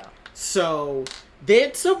 Yeah. So,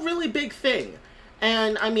 it's a really big thing.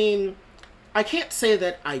 And, I mean, I can't say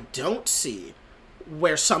that I don't see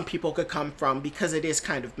where some people could come from, because it is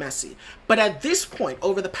kind of messy. But at this point,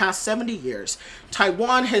 over the past 70 years,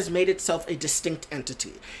 Taiwan has made itself a distinct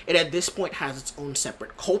entity. It at this point has its own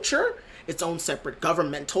separate culture, its own separate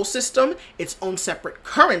governmental system, its own separate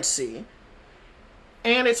currency,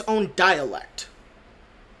 and its own dialect.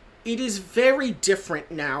 It is very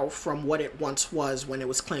different now from what it once was when it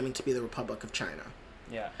was claiming to be the Republic of China.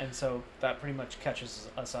 Yeah, and so that pretty much catches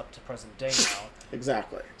us up to present day now.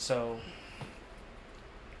 Exactly. So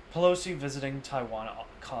Pelosi visiting Taiwan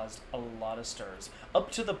caused a lot of stirs,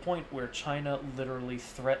 up to the point where China literally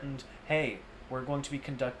threatened, hey, we're going to be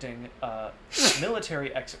conducting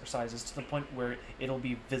military exercises to the point where it'll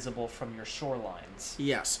be visible from your shorelines.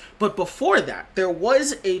 Yes, but before that, there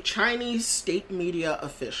was a Chinese state media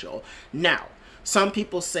official. Now, some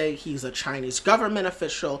people say he's a Chinese government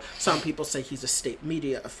official, some people say he's a state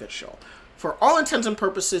media official. For all intents and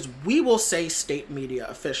purposes, we will say state media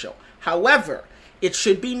official. However, it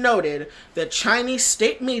should be noted that Chinese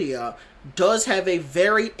state media does have a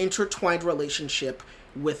very intertwined relationship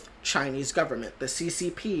with Chinese government. The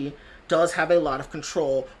CCP does have a lot of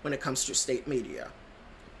control when it comes to state media.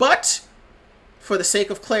 But for the sake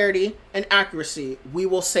of clarity and accuracy, we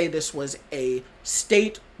will say this was a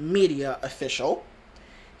state media official.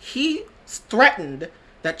 He threatened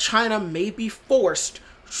that China may be forced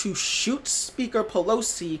to shoot Speaker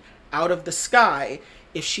Pelosi out of the sky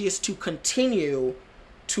if she is to continue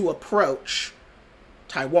to approach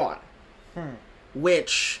Taiwan.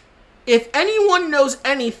 Which, if anyone knows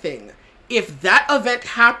anything, if that event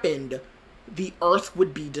happened, the Earth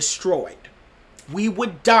would be destroyed. We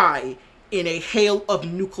would die in a hail of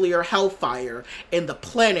nuclear hellfire, and the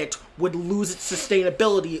planet would lose its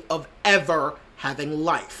sustainability of ever having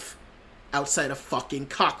life outside of fucking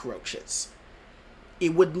cockroaches.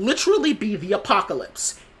 It would literally be the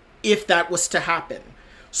apocalypse if that was to happen.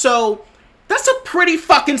 So, that's a pretty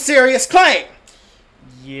fucking serious claim.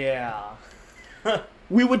 Yeah.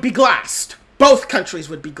 We would be glassed. Both countries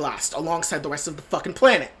would be glassed alongside the rest of the fucking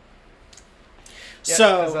planet. Yeah,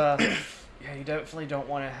 so, yeah, you definitely don't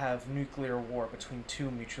want to have nuclear war between two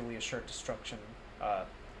mutually assured destruction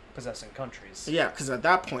possessing countries. Yeah, because at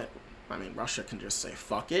that point, I mean, Russia can just say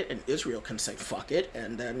fuck it, and Israel can say fuck it,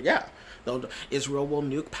 and then, yeah, Israel will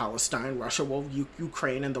nuke Palestine, Russia will nuke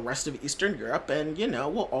Ukraine and the rest of Eastern Europe, and, you know,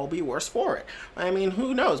 we'll all be worse for it. I mean,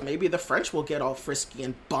 who knows? Maybe the French will get all frisky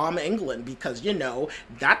and bomb England, because, you know,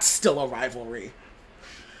 that's still a rivalry.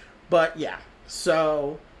 But, yeah,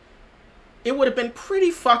 so it would have been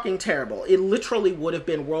pretty fucking terrible. It literally would have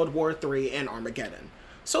been World War III and Armageddon.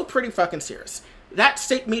 So pretty fucking serious. That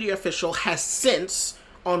state media official has since,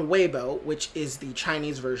 on Weibo, which is the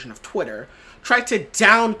Chinese version of Twitter, tried to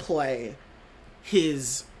downplay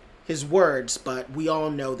his words, but we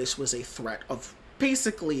all know this was a threat of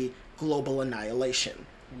basically global annihilation.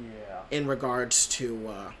 Yeah. In regards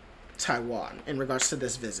to Taiwan, in regards to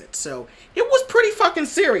this visit. So it was pretty fucking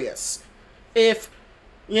serious. If,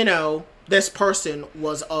 you know, this person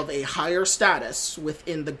was of a higher status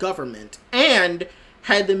within the government and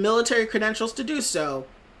had the military credentials to do so,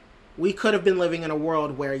 we could have been living in a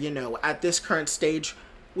world where, you know, at this current stage,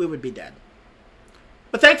 we would be dead.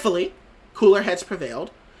 But thankfully, cooler heads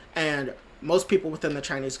prevailed, and most people within the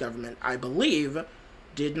Chinese government, I believe,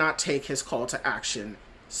 did not take his call to action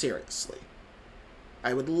seriously.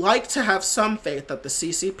 I would like to have some faith that the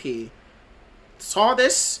CCP saw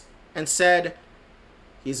this and said,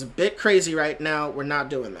 he's a bit crazy right now, we're not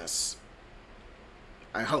doing this.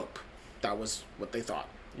 I hope that was what they thought.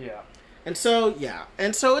 Yeah. And so, yeah.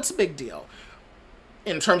 And so it's a big deal.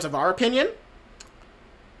 In terms of our opinion,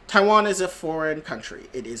 Taiwan is a foreign country.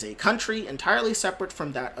 It is a country entirely separate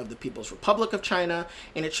from that of the People's Republic of China,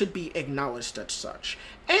 and it should be acknowledged as such.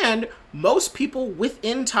 And most people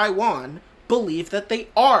within Taiwan believe that they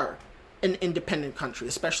are an independent country,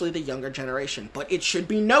 especially the younger generation. But it should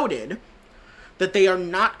be noted that they are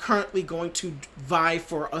not currently going to vie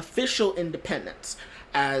for official independence,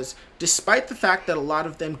 as despite the fact that a lot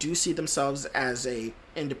of them do see themselves as a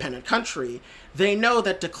independent country, they know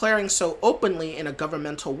that declaring so openly in a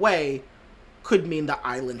governmental way could mean the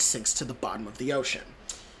island sinks to the bottom of the ocean.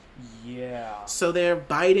 Yeah. So they're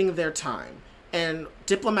biding their time. And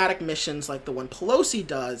diplomatic missions like the one Pelosi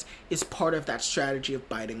does is part of that strategy of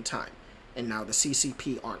biding time. And now the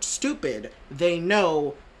CCP aren't stupid. They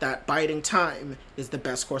know that biding time is the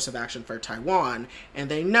best course of action for Taiwan, and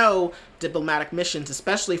they know diplomatic missions,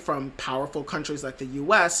 especially from powerful countries like the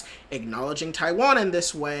US, acknowledging Taiwan in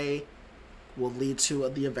this way will lead to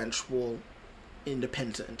the eventual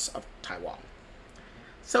independence of Taiwan.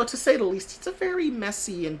 So to say the least, it's a very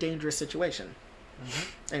messy and dangerous situation.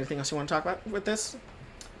 Mm-hmm. Anything else you want to talk about with this?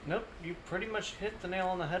 Nope, you pretty much hit the nail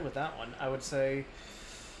on the head with that one. I would say,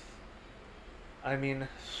 I mean,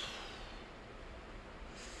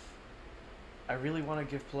 I really want to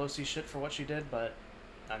give Pelosi shit for what she did, but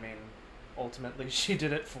I mean, ultimately she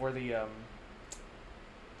did it for the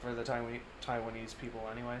Taiwanese people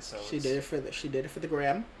anyway. So she did it for the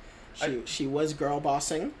gram. She was girl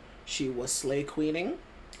bossing. She was slay queening.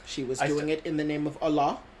 She was doing it in the name of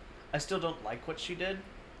Allah. I still don't like what she did.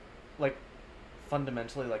 Like,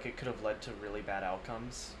 fundamentally, like, it could have led to really bad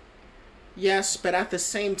outcomes. Yes, but at the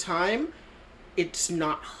same time, it's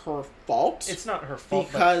not her fault. It's not her fault.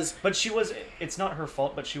 Because... But she was... It's not her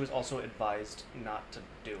fault, but she was also advised not to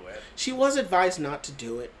do it. She was advised not to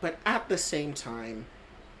do it, but at the same time,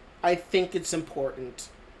 I think it's important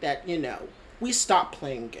that, you know, we stop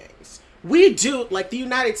playing games. We do... Like, the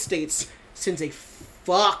United States sends a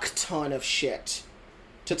fuck ton of shit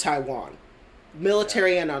to Taiwan.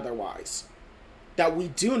 Military and otherwise. That we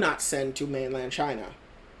do not send to mainland China.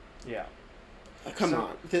 Yeah. Come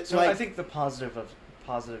on. So I think the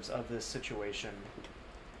positives of this situation,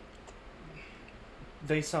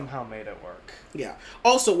 they somehow made it work. Yeah.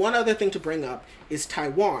 Also, one other thing to bring up is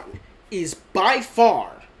Taiwan is by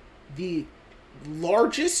far the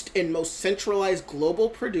largest and most centralized global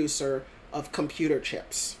producer of computer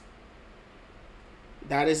chips.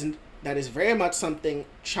 That is very much something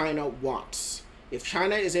China wants. If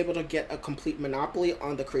China is able to get a complete monopoly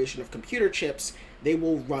on the creation of computer chips, they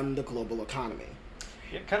will run the global economy.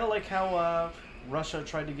 Yeah, kind of like how Russia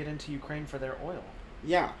tried to get into Ukraine for their oil.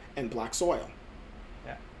 Yeah, and black soil.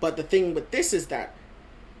 Yeah. But the thing with this is that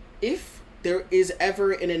if there is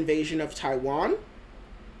ever an invasion of Taiwan,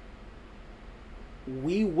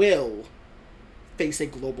 we will face a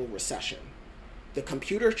global recession. The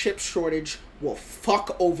computer chip shortage will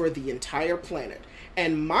fuck over the entire planet.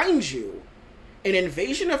 And mind you, an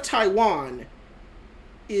invasion of Taiwan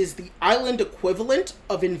is the island equivalent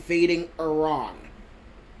of invading Iran.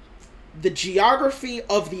 The geography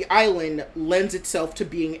of the island lends itself to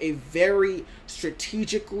being a very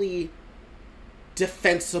strategically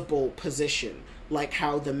defensible position, like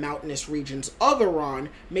how the mountainous regions of Iran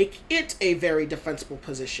make it a very defensible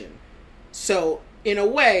position. So, in a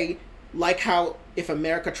way, like how if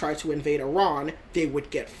America tried to invade Iran, they would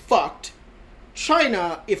get fucked,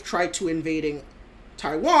 China, if tried to invading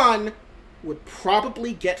Taiwan, would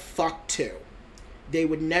probably get fucked too. They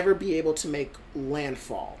would never be able to make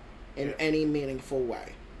landfall in any meaningful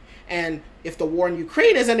way. And if the war in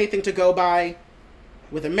Ukraine is anything to go by,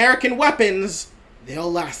 with American weapons,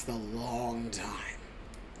 they'll last a long time.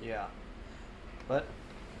 Yeah. But,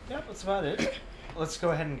 yeah, that's about it. Let's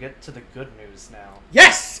go ahead and get to the good news now.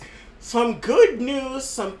 Yes! Some good news,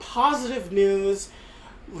 some positive news.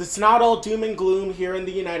 It's not all doom and gloom here in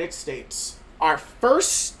the United States. Our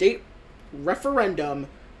first state referendum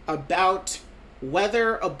about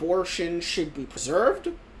whether abortion should be preserved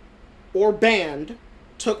or banned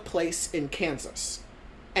took place in Kansas.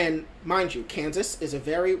 And mind you, Kansas is a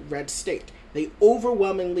very red state. They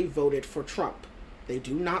overwhelmingly voted for Trump. They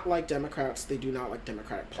do not like Democrats. They do not like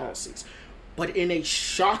Democratic policies. But in a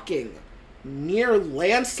shocking, near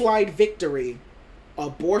landslide victory,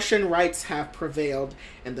 abortion rights have prevailed,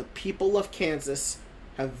 and the people of Kansas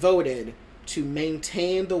have voted to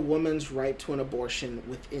maintain the woman's right to an abortion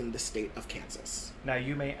within the state of Kansas. Now,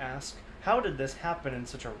 you may ask, how did this happen in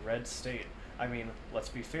such a red state? I mean, let's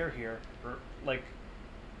be fair here. Like,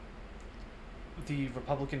 the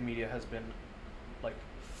Republican media has been, like,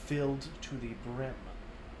 filled to the brim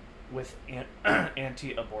with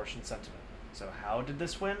anti-abortion sentiment. So how did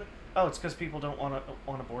this win? Oh, it's because people don't want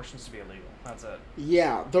abortions to be illegal. That's it.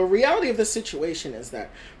 Yeah, the reality of the situation is that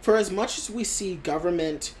for as much as we see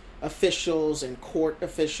government officials and court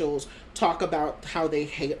officials talk about how they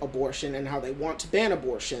hate abortion and how they want to ban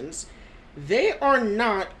abortions, they are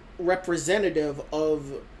not representative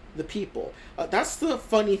of the people. That's the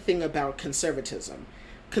funny thing about conservatism.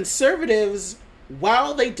 Conservatives,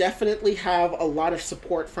 while they definitely have a lot of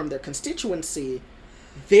support from their constituency,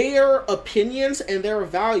 their opinions and their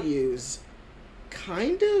values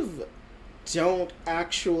kind of don't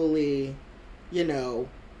actually,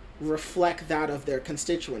 reflect that of their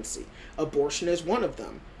constituency. Abortion is one of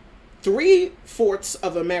them. 3/4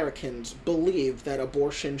 of Americans believe that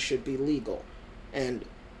abortion should be legal. And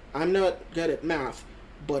I'm not good at math,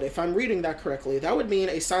 but if I'm reading that correctly, that would mean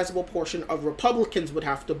a sizable portion of Republicans would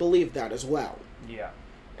have to believe that as well. Yeah.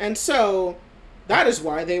 And so, that is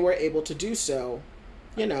why they were able to do so,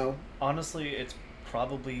 Honestly, it's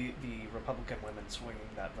probably the Republican women swinging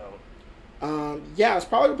that vote. Yeah, it's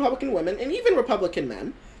probably Republican women, and even Republican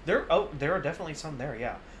men. There are definitely some there,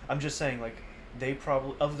 yeah. I'm just saying, like, they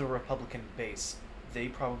probably, of the Republican base, they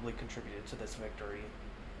probably contributed to this victory,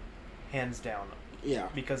 hands down. Yeah.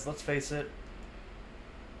 Because, let's face it,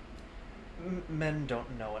 men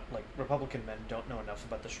don't know it, like, Republican men don't know enough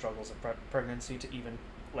about the struggles of pregnancy to even,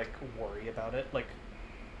 like, worry about it. Like,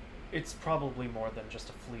 it's probably more than just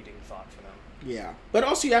a fleeting thought for them. Yeah. But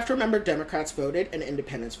also you have to remember Democrats voted and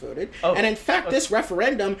Independents voted. Oh, and in fact, this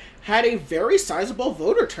referendum had a very sizable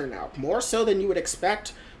voter turnout, more so than you would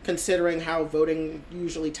expect considering how voting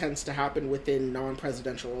usually tends to happen within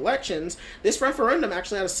non-presidential elections. This referendum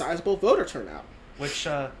actually had a sizable voter turnout. Which,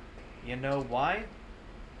 you know why?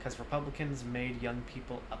 Because Republicans made young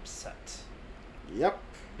people upset. Yep.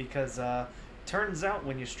 Because, turns out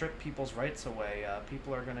when you strip people's rights away,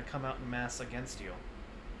 people are going to come out en masse against you.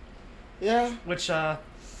 Yeah. Which, I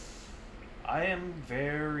am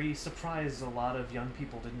very surprised a lot of young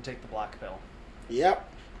people didn't take the black pill. Yep.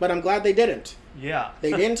 But I'm glad they didn't. Yeah.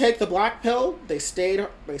 They didn't take the black pill. They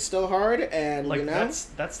still hard, and, like,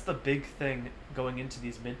 that's the big thing going into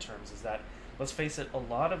these midterms, is that, let's face it, a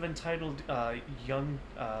lot of entitled young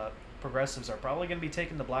progressives are probably going to be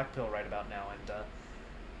taking the black pill right about now, and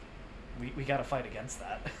we got to fight against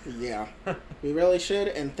that. Yeah, we really should,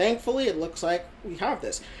 and thankfully it looks like we have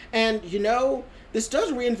this. And, this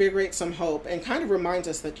does reinvigorate some hope and kind of reminds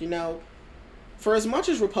us that, for as much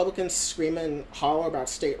as Republicans scream and holler about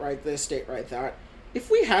state right this, state right that, if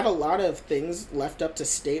we had a lot of things left up to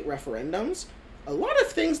state referendums, a lot of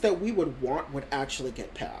things that we would want would actually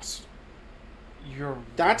get passed. You're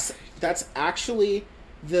That's actually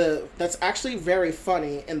that's actually very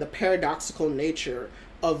funny in the paradoxical nature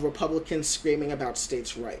of Republicans screaming about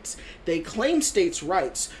states' rights. They claim states'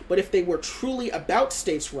 rights, but if they were truly about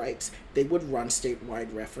states' rights, they would run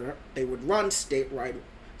statewide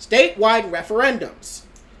referendums.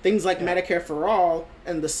 Things like Medicare for All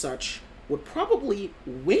and the such would probably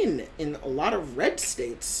win in a lot of red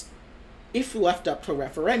states if left up to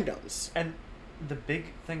referendums. And the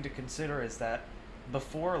big thing to consider is that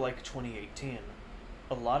before, like, 2018,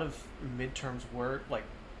 a lot of midterms were, like,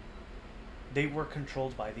 they were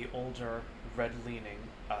controlled by the older, red-leaning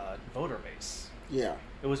voter base. Yeah.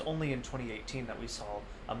 It was only in 2018 that we saw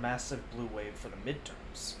a massive blue wave for the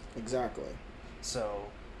midterms. Exactly. So,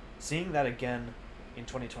 seeing that again in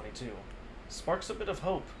 2022 sparks a bit of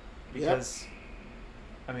hope, because,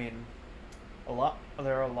 I mean,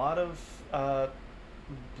 there are a lot of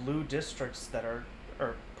blue districts that are,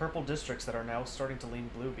 or purple districts that are now starting to lean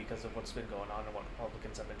blue because of what's been going on and what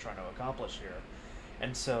Republicans have been trying to accomplish here.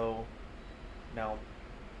 And so, now,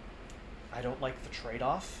 I don't like the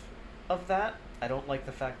trade-off of that. I don't like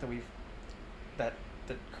the fact that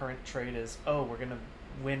the current trade is, we're going to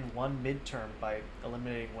win one midterm by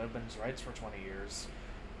eliminating women's rights for 20 years.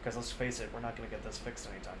 Because let's face it, we're not going to get this fixed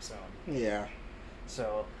anytime soon. Yeah.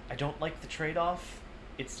 So, I don't like the trade-off.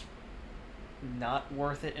 It's not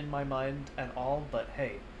worth it in my mind at all, but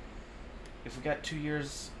hey, if we got 2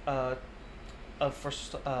 years of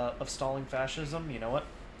stalling fascism, you know what?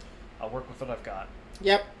 I'll work with what I've got.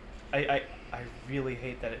 Yep. I really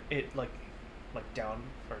hate that it not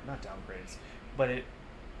downgrades, but it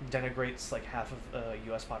denigrates like half of the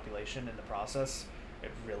U.S. population in the process. It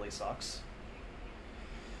really sucks.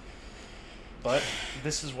 But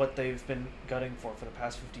this is what they've been gutting for the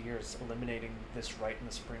past 50 years. Eliminating this right in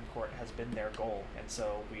the Supreme Court has been their goal, and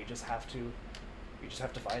so we just have to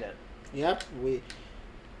fight it. Yep.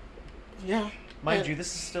 Mind you,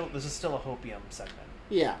 this is still a hopium segment.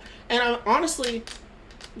 Yeah, and honestly,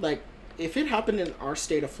 like, if it happened in our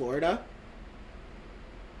state of Florida,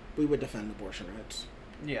 we would defend abortion rights.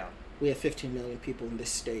 Yeah. We have 15 million people in this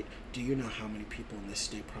state. Do you know how many people in this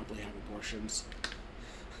state probably have abortions?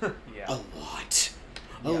 Yeah. A lot.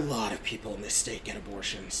 A lot of people in this state get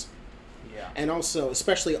abortions. Yeah. And also,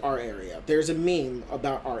 especially our area. There's a meme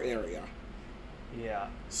about our area. Yeah.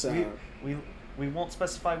 So we won't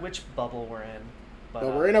specify which bubble we're in. But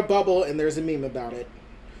we're in a bubble, and there's a meme about it.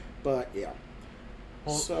 But, yeah.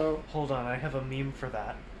 Hold on, I have a meme for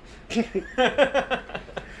that.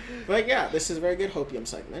 But, yeah, this is a very good hopium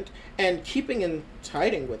segment. And keeping in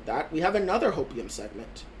tiding with that, we have another hopium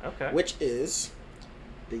segment. Okay. Which is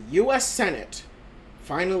the U.S. Senate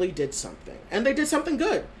finally did something. And they did something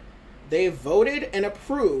good. They voted and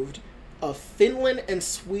approved of Finland and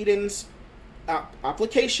Sweden's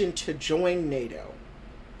application to join NATO.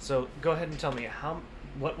 So, go ahead and tell me,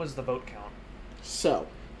 what was the vote count? So,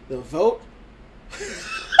 the vote...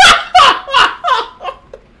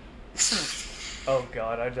 Oh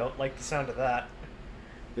god, I don't like the sound of that.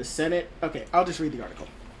 The Senate... Okay, I'll just read the article.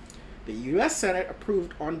 The U.S. Senate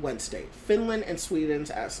approved on Wednesday Finland and Sweden's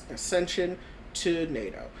accession to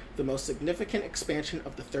NATO, the most significant expansion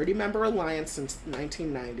of the 30-member alliance since the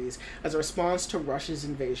 1990s as a response to Russia's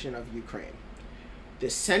invasion of Ukraine. The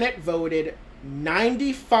Senate voted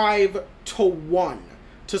 95-1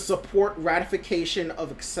 to support ratification of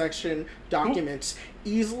accession documents,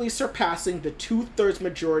 easily surpassing the 2/3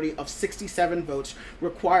 majority of 67 votes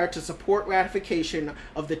required to support ratification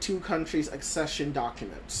of the two countries' accession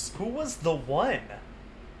documents. Who was the one?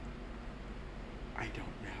 I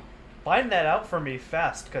don't know. Find that out for me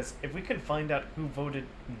fast, because if we can find out who voted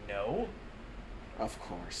no... Of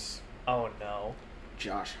course. Oh no.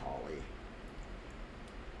 Josh Hawley.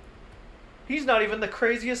 He's not even the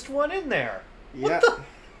craziest one in there. Yeah.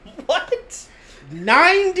 What?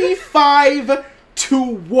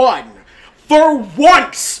 95-1. For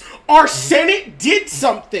once, our Senate did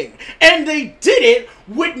something, and they did it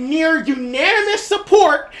with near unanimous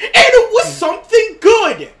support, and it was something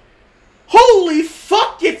good. Holy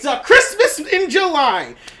fuck, it's a Christmas in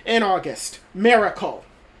July. In August. Miracle.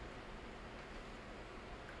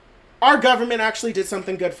 Our government actually did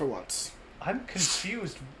something good for once. I'm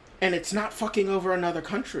confused. And it's not fucking over another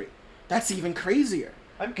country. That's even crazier.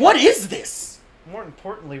 What is this? More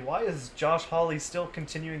importantly, why is Josh Hawley still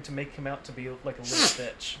continuing to make him out to be like a little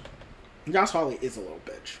bitch? Josh Hawley is a little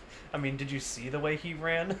bitch. I mean, did you see the way he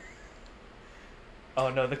ran? Oh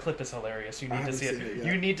no, the clip is hilarious. You need to see it.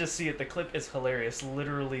 You need to see it. The clip is hilarious.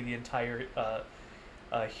 Literally, the entire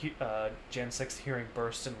Jan 6th hearing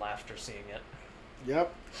burst in laughter seeing it.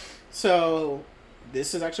 Yep. So,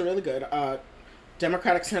 this is actually really good.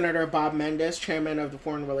 Democratic Senator Bob Mendes, chairman of the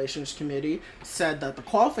Foreign Relations Committee, said that the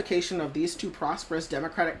qualification of these two prosperous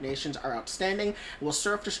democratic nations are outstanding and will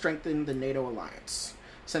serve to strengthen the NATO alliance.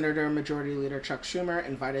 Senator Majority Leader Chuck Schumer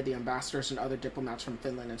invited the ambassadors and other diplomats from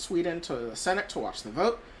Finland and Sweden to the Senate to watch the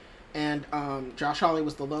vote. And Josh Hawley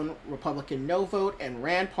was the lone Republican no vote, and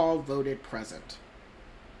Rand Paul voted present.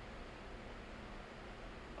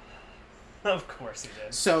 Of course he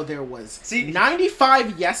did. So there was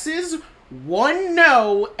 95 yeses, 1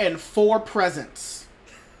 no, and 4 presents.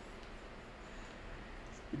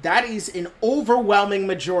 That is an overwhelming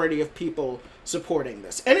majority of people supporting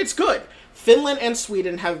this. And it's good. Finland and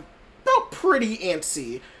Sweden have felt pretty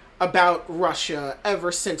antsy about Russia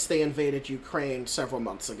ever since they invaded Ukraine several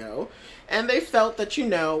months ago. And they felt that,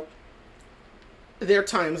 their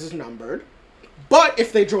time is numbered. But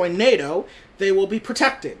if they join NATO, they will be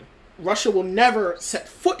protected. Russia will never set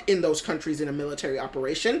foot in those countries in a military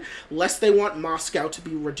operation, lest they want Moscow to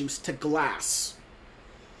be reduced to glass.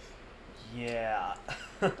 Yeah.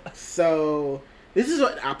 So, this is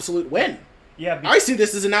an absolute win. Yeah. I see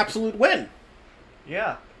this as an absolute win.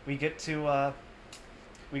 Yeah, we get to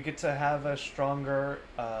have a stronger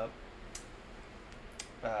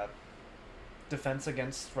defense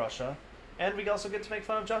against Russia, and we also get to make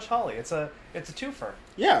fun of Josh Hawley. It's a twofer.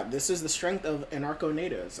 Yeah, this is the strength of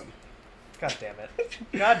anarcho-NATOism. God damn it.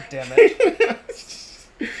 God damn it.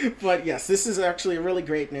 But yes, this is actually really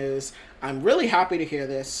great news. I'm really happy to hear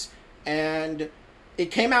this. And it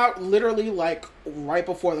came out literally like right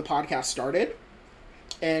before the podcast started.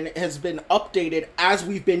 And it has been updated as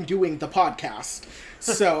we've been doing the podcast.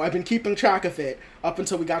 So I've been keeping track of it up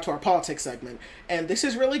until we got to our politics segment. And this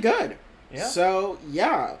is really good. Yeah. So,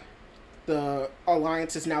 yeah. The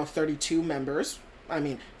alliance is now 32 members. I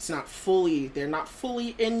mean, they're not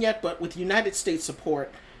fully in yet, but with United States support,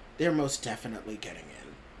 they're most definitely getting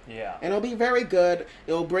in. Yeah. And it'll be very good.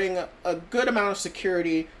 It'll bring a good amount of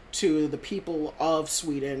security to the people of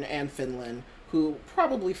Sweden and Finland, who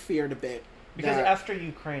probably feared a bit. Because after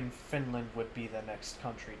Ukraine, Finland would be the next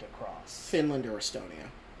country to cross. Finland or Estonia.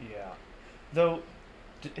 Yeah. Though,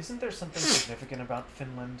 isn't there something significant about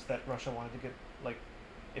Finland that Russia wanted to get, like,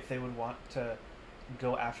 if they would want to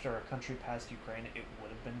go after a country past Ukraine, it would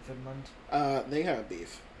have been Finland? They have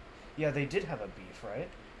beef. Yeah, they did have a beef, right?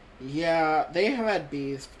 Yeah, they have had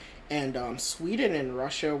beef, and Sweden and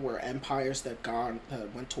Russia were empires that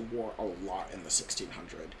went to war a lot in the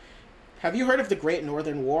 1600s. Have you heard of the Great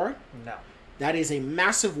Northern War? No. That is a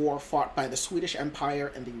massive war fought by the Swedish Empire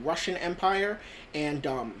and the Russian Empire, and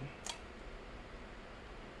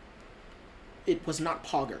it was not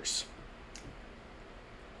poggers.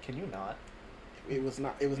 Can you not? It was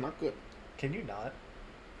not good. Can you not?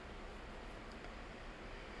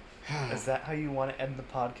 Is that how you want to end the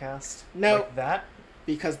podcast? No. Like that?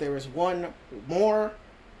 Because there is one more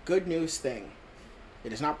good news thing.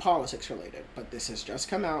 It is not politics related, but this has just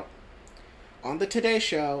come out. On the Today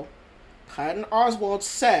Show, Patton Oswalt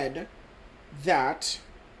said that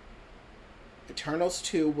Eternals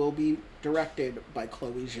 2 will be directed by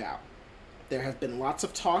Chloe Zhao. There have been lots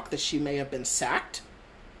of talk that she may have been sacked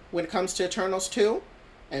when it comes to Eternals 2,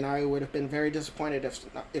 and I would have been very disappointed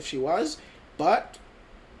if she was, but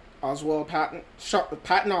Patton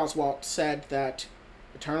Oswalt said that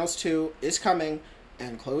Eternals 2 is coming,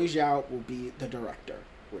 and Chloe Zhao will be the director,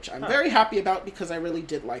 which I'm very happy about because I really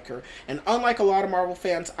did like her. And unlike a lot of Marvel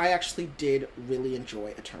fans, I actually did really enjoy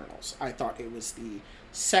Eternals. I thought it was the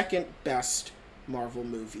second best Marvel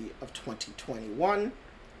movie of 2021.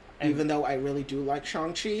 Even though I really do like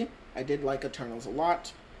Shang-Chi, I did like Eternals a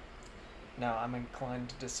lot. Now, I'm inclined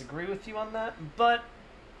to disagree with you on that, but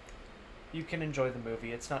you can enjoy the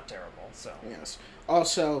movie. It's not terrible, so. Yes.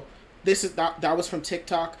 Also, that was from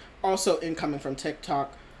TikTok. Also incoming from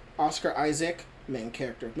TikTok, Oscar Isaac, main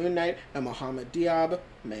character of Moon Knight, and Mohamed Diab,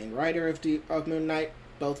 main writer of Moon Knight,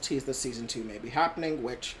 both teased that season 2 may be happening,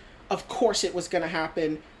 which, of course it was going to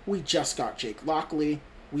happen. We just got Jake Lockley.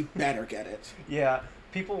 We better get it. Yeah,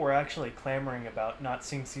 people were actually clamoring about not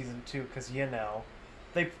seeing season 2 because,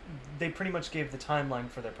 they pretty much gave the timeline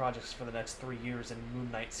for their projects for the next 3 years, and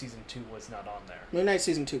Moon Knight season 2 was not on there. Moon Knight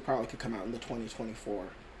season 2 probably could come out in the 2024.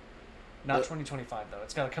 Not 2025 though.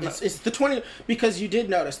 It's gotta come out. It's the 20 because you did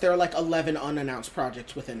notice there are like 11 unannounced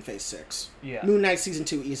projects within Phase 6. Yeah. Moon Knight season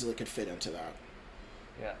 2 easily could fit into that.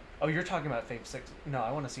 Yeah. Oh, you're talking about Phase 6? No,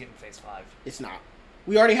 I want to see it in Phase 5. It's not.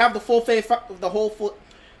 We already have the full Phase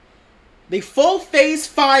Phase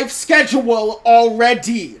 5 schedule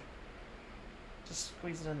already. Just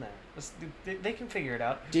squeeze it in there. They can figure it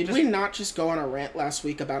out. Did we not just go on a rant last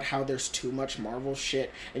week about how there's too much Marvel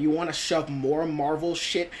shit, and you want to shove more Marvel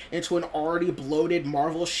shit into an already bloated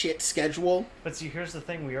Marvel shit schedule? But see, here's the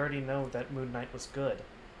thing: we already know that Moon Knight was good.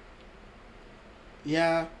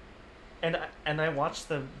 Yeah. And I watched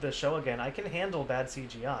the show again. I can handle bad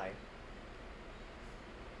CGI.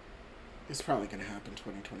 It's probably going to happen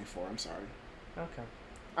 2024. I'm sorry. Okay.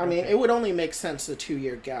 I mean, it would only make sense, the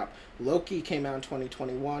 2-year gap. Loki came out in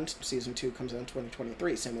 2021. Season 2 comes out in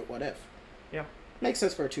 2023. Same with What If. Yeah. Makes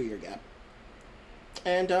sense for a 2-year gap.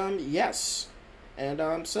 And, yes.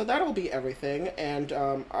 And, so that'll be everything. And,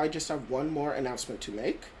 I just have one more announcement to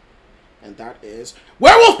make. And that is,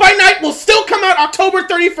 Werewolf by Night will still come out October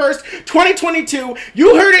 31st, 2022.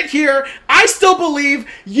 You heard it here. I still believe.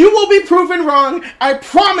 You will be proven wrong. I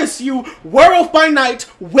promise you, Werewolf by Night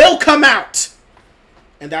will come out.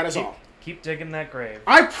 And that is all. Keep digging that grave.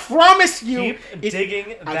 I promise you. Keep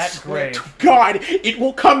digging that grave. To God, it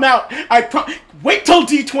will come out. Wait till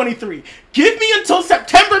D23. Give me until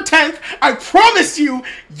September 10th. I promise you,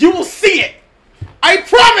 you will see it. I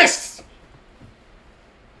promise.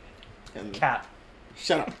 Cap.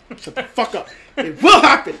 Shut up. Shut the fuck up. It will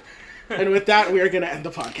happen. And with that, we are going to end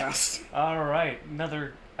the podcast. All right.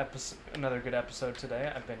 Another good episode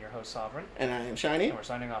today. I've been your host, Sovereign. And I am Shiny. And we're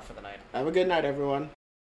signing off for the night. Have a good night, everyone.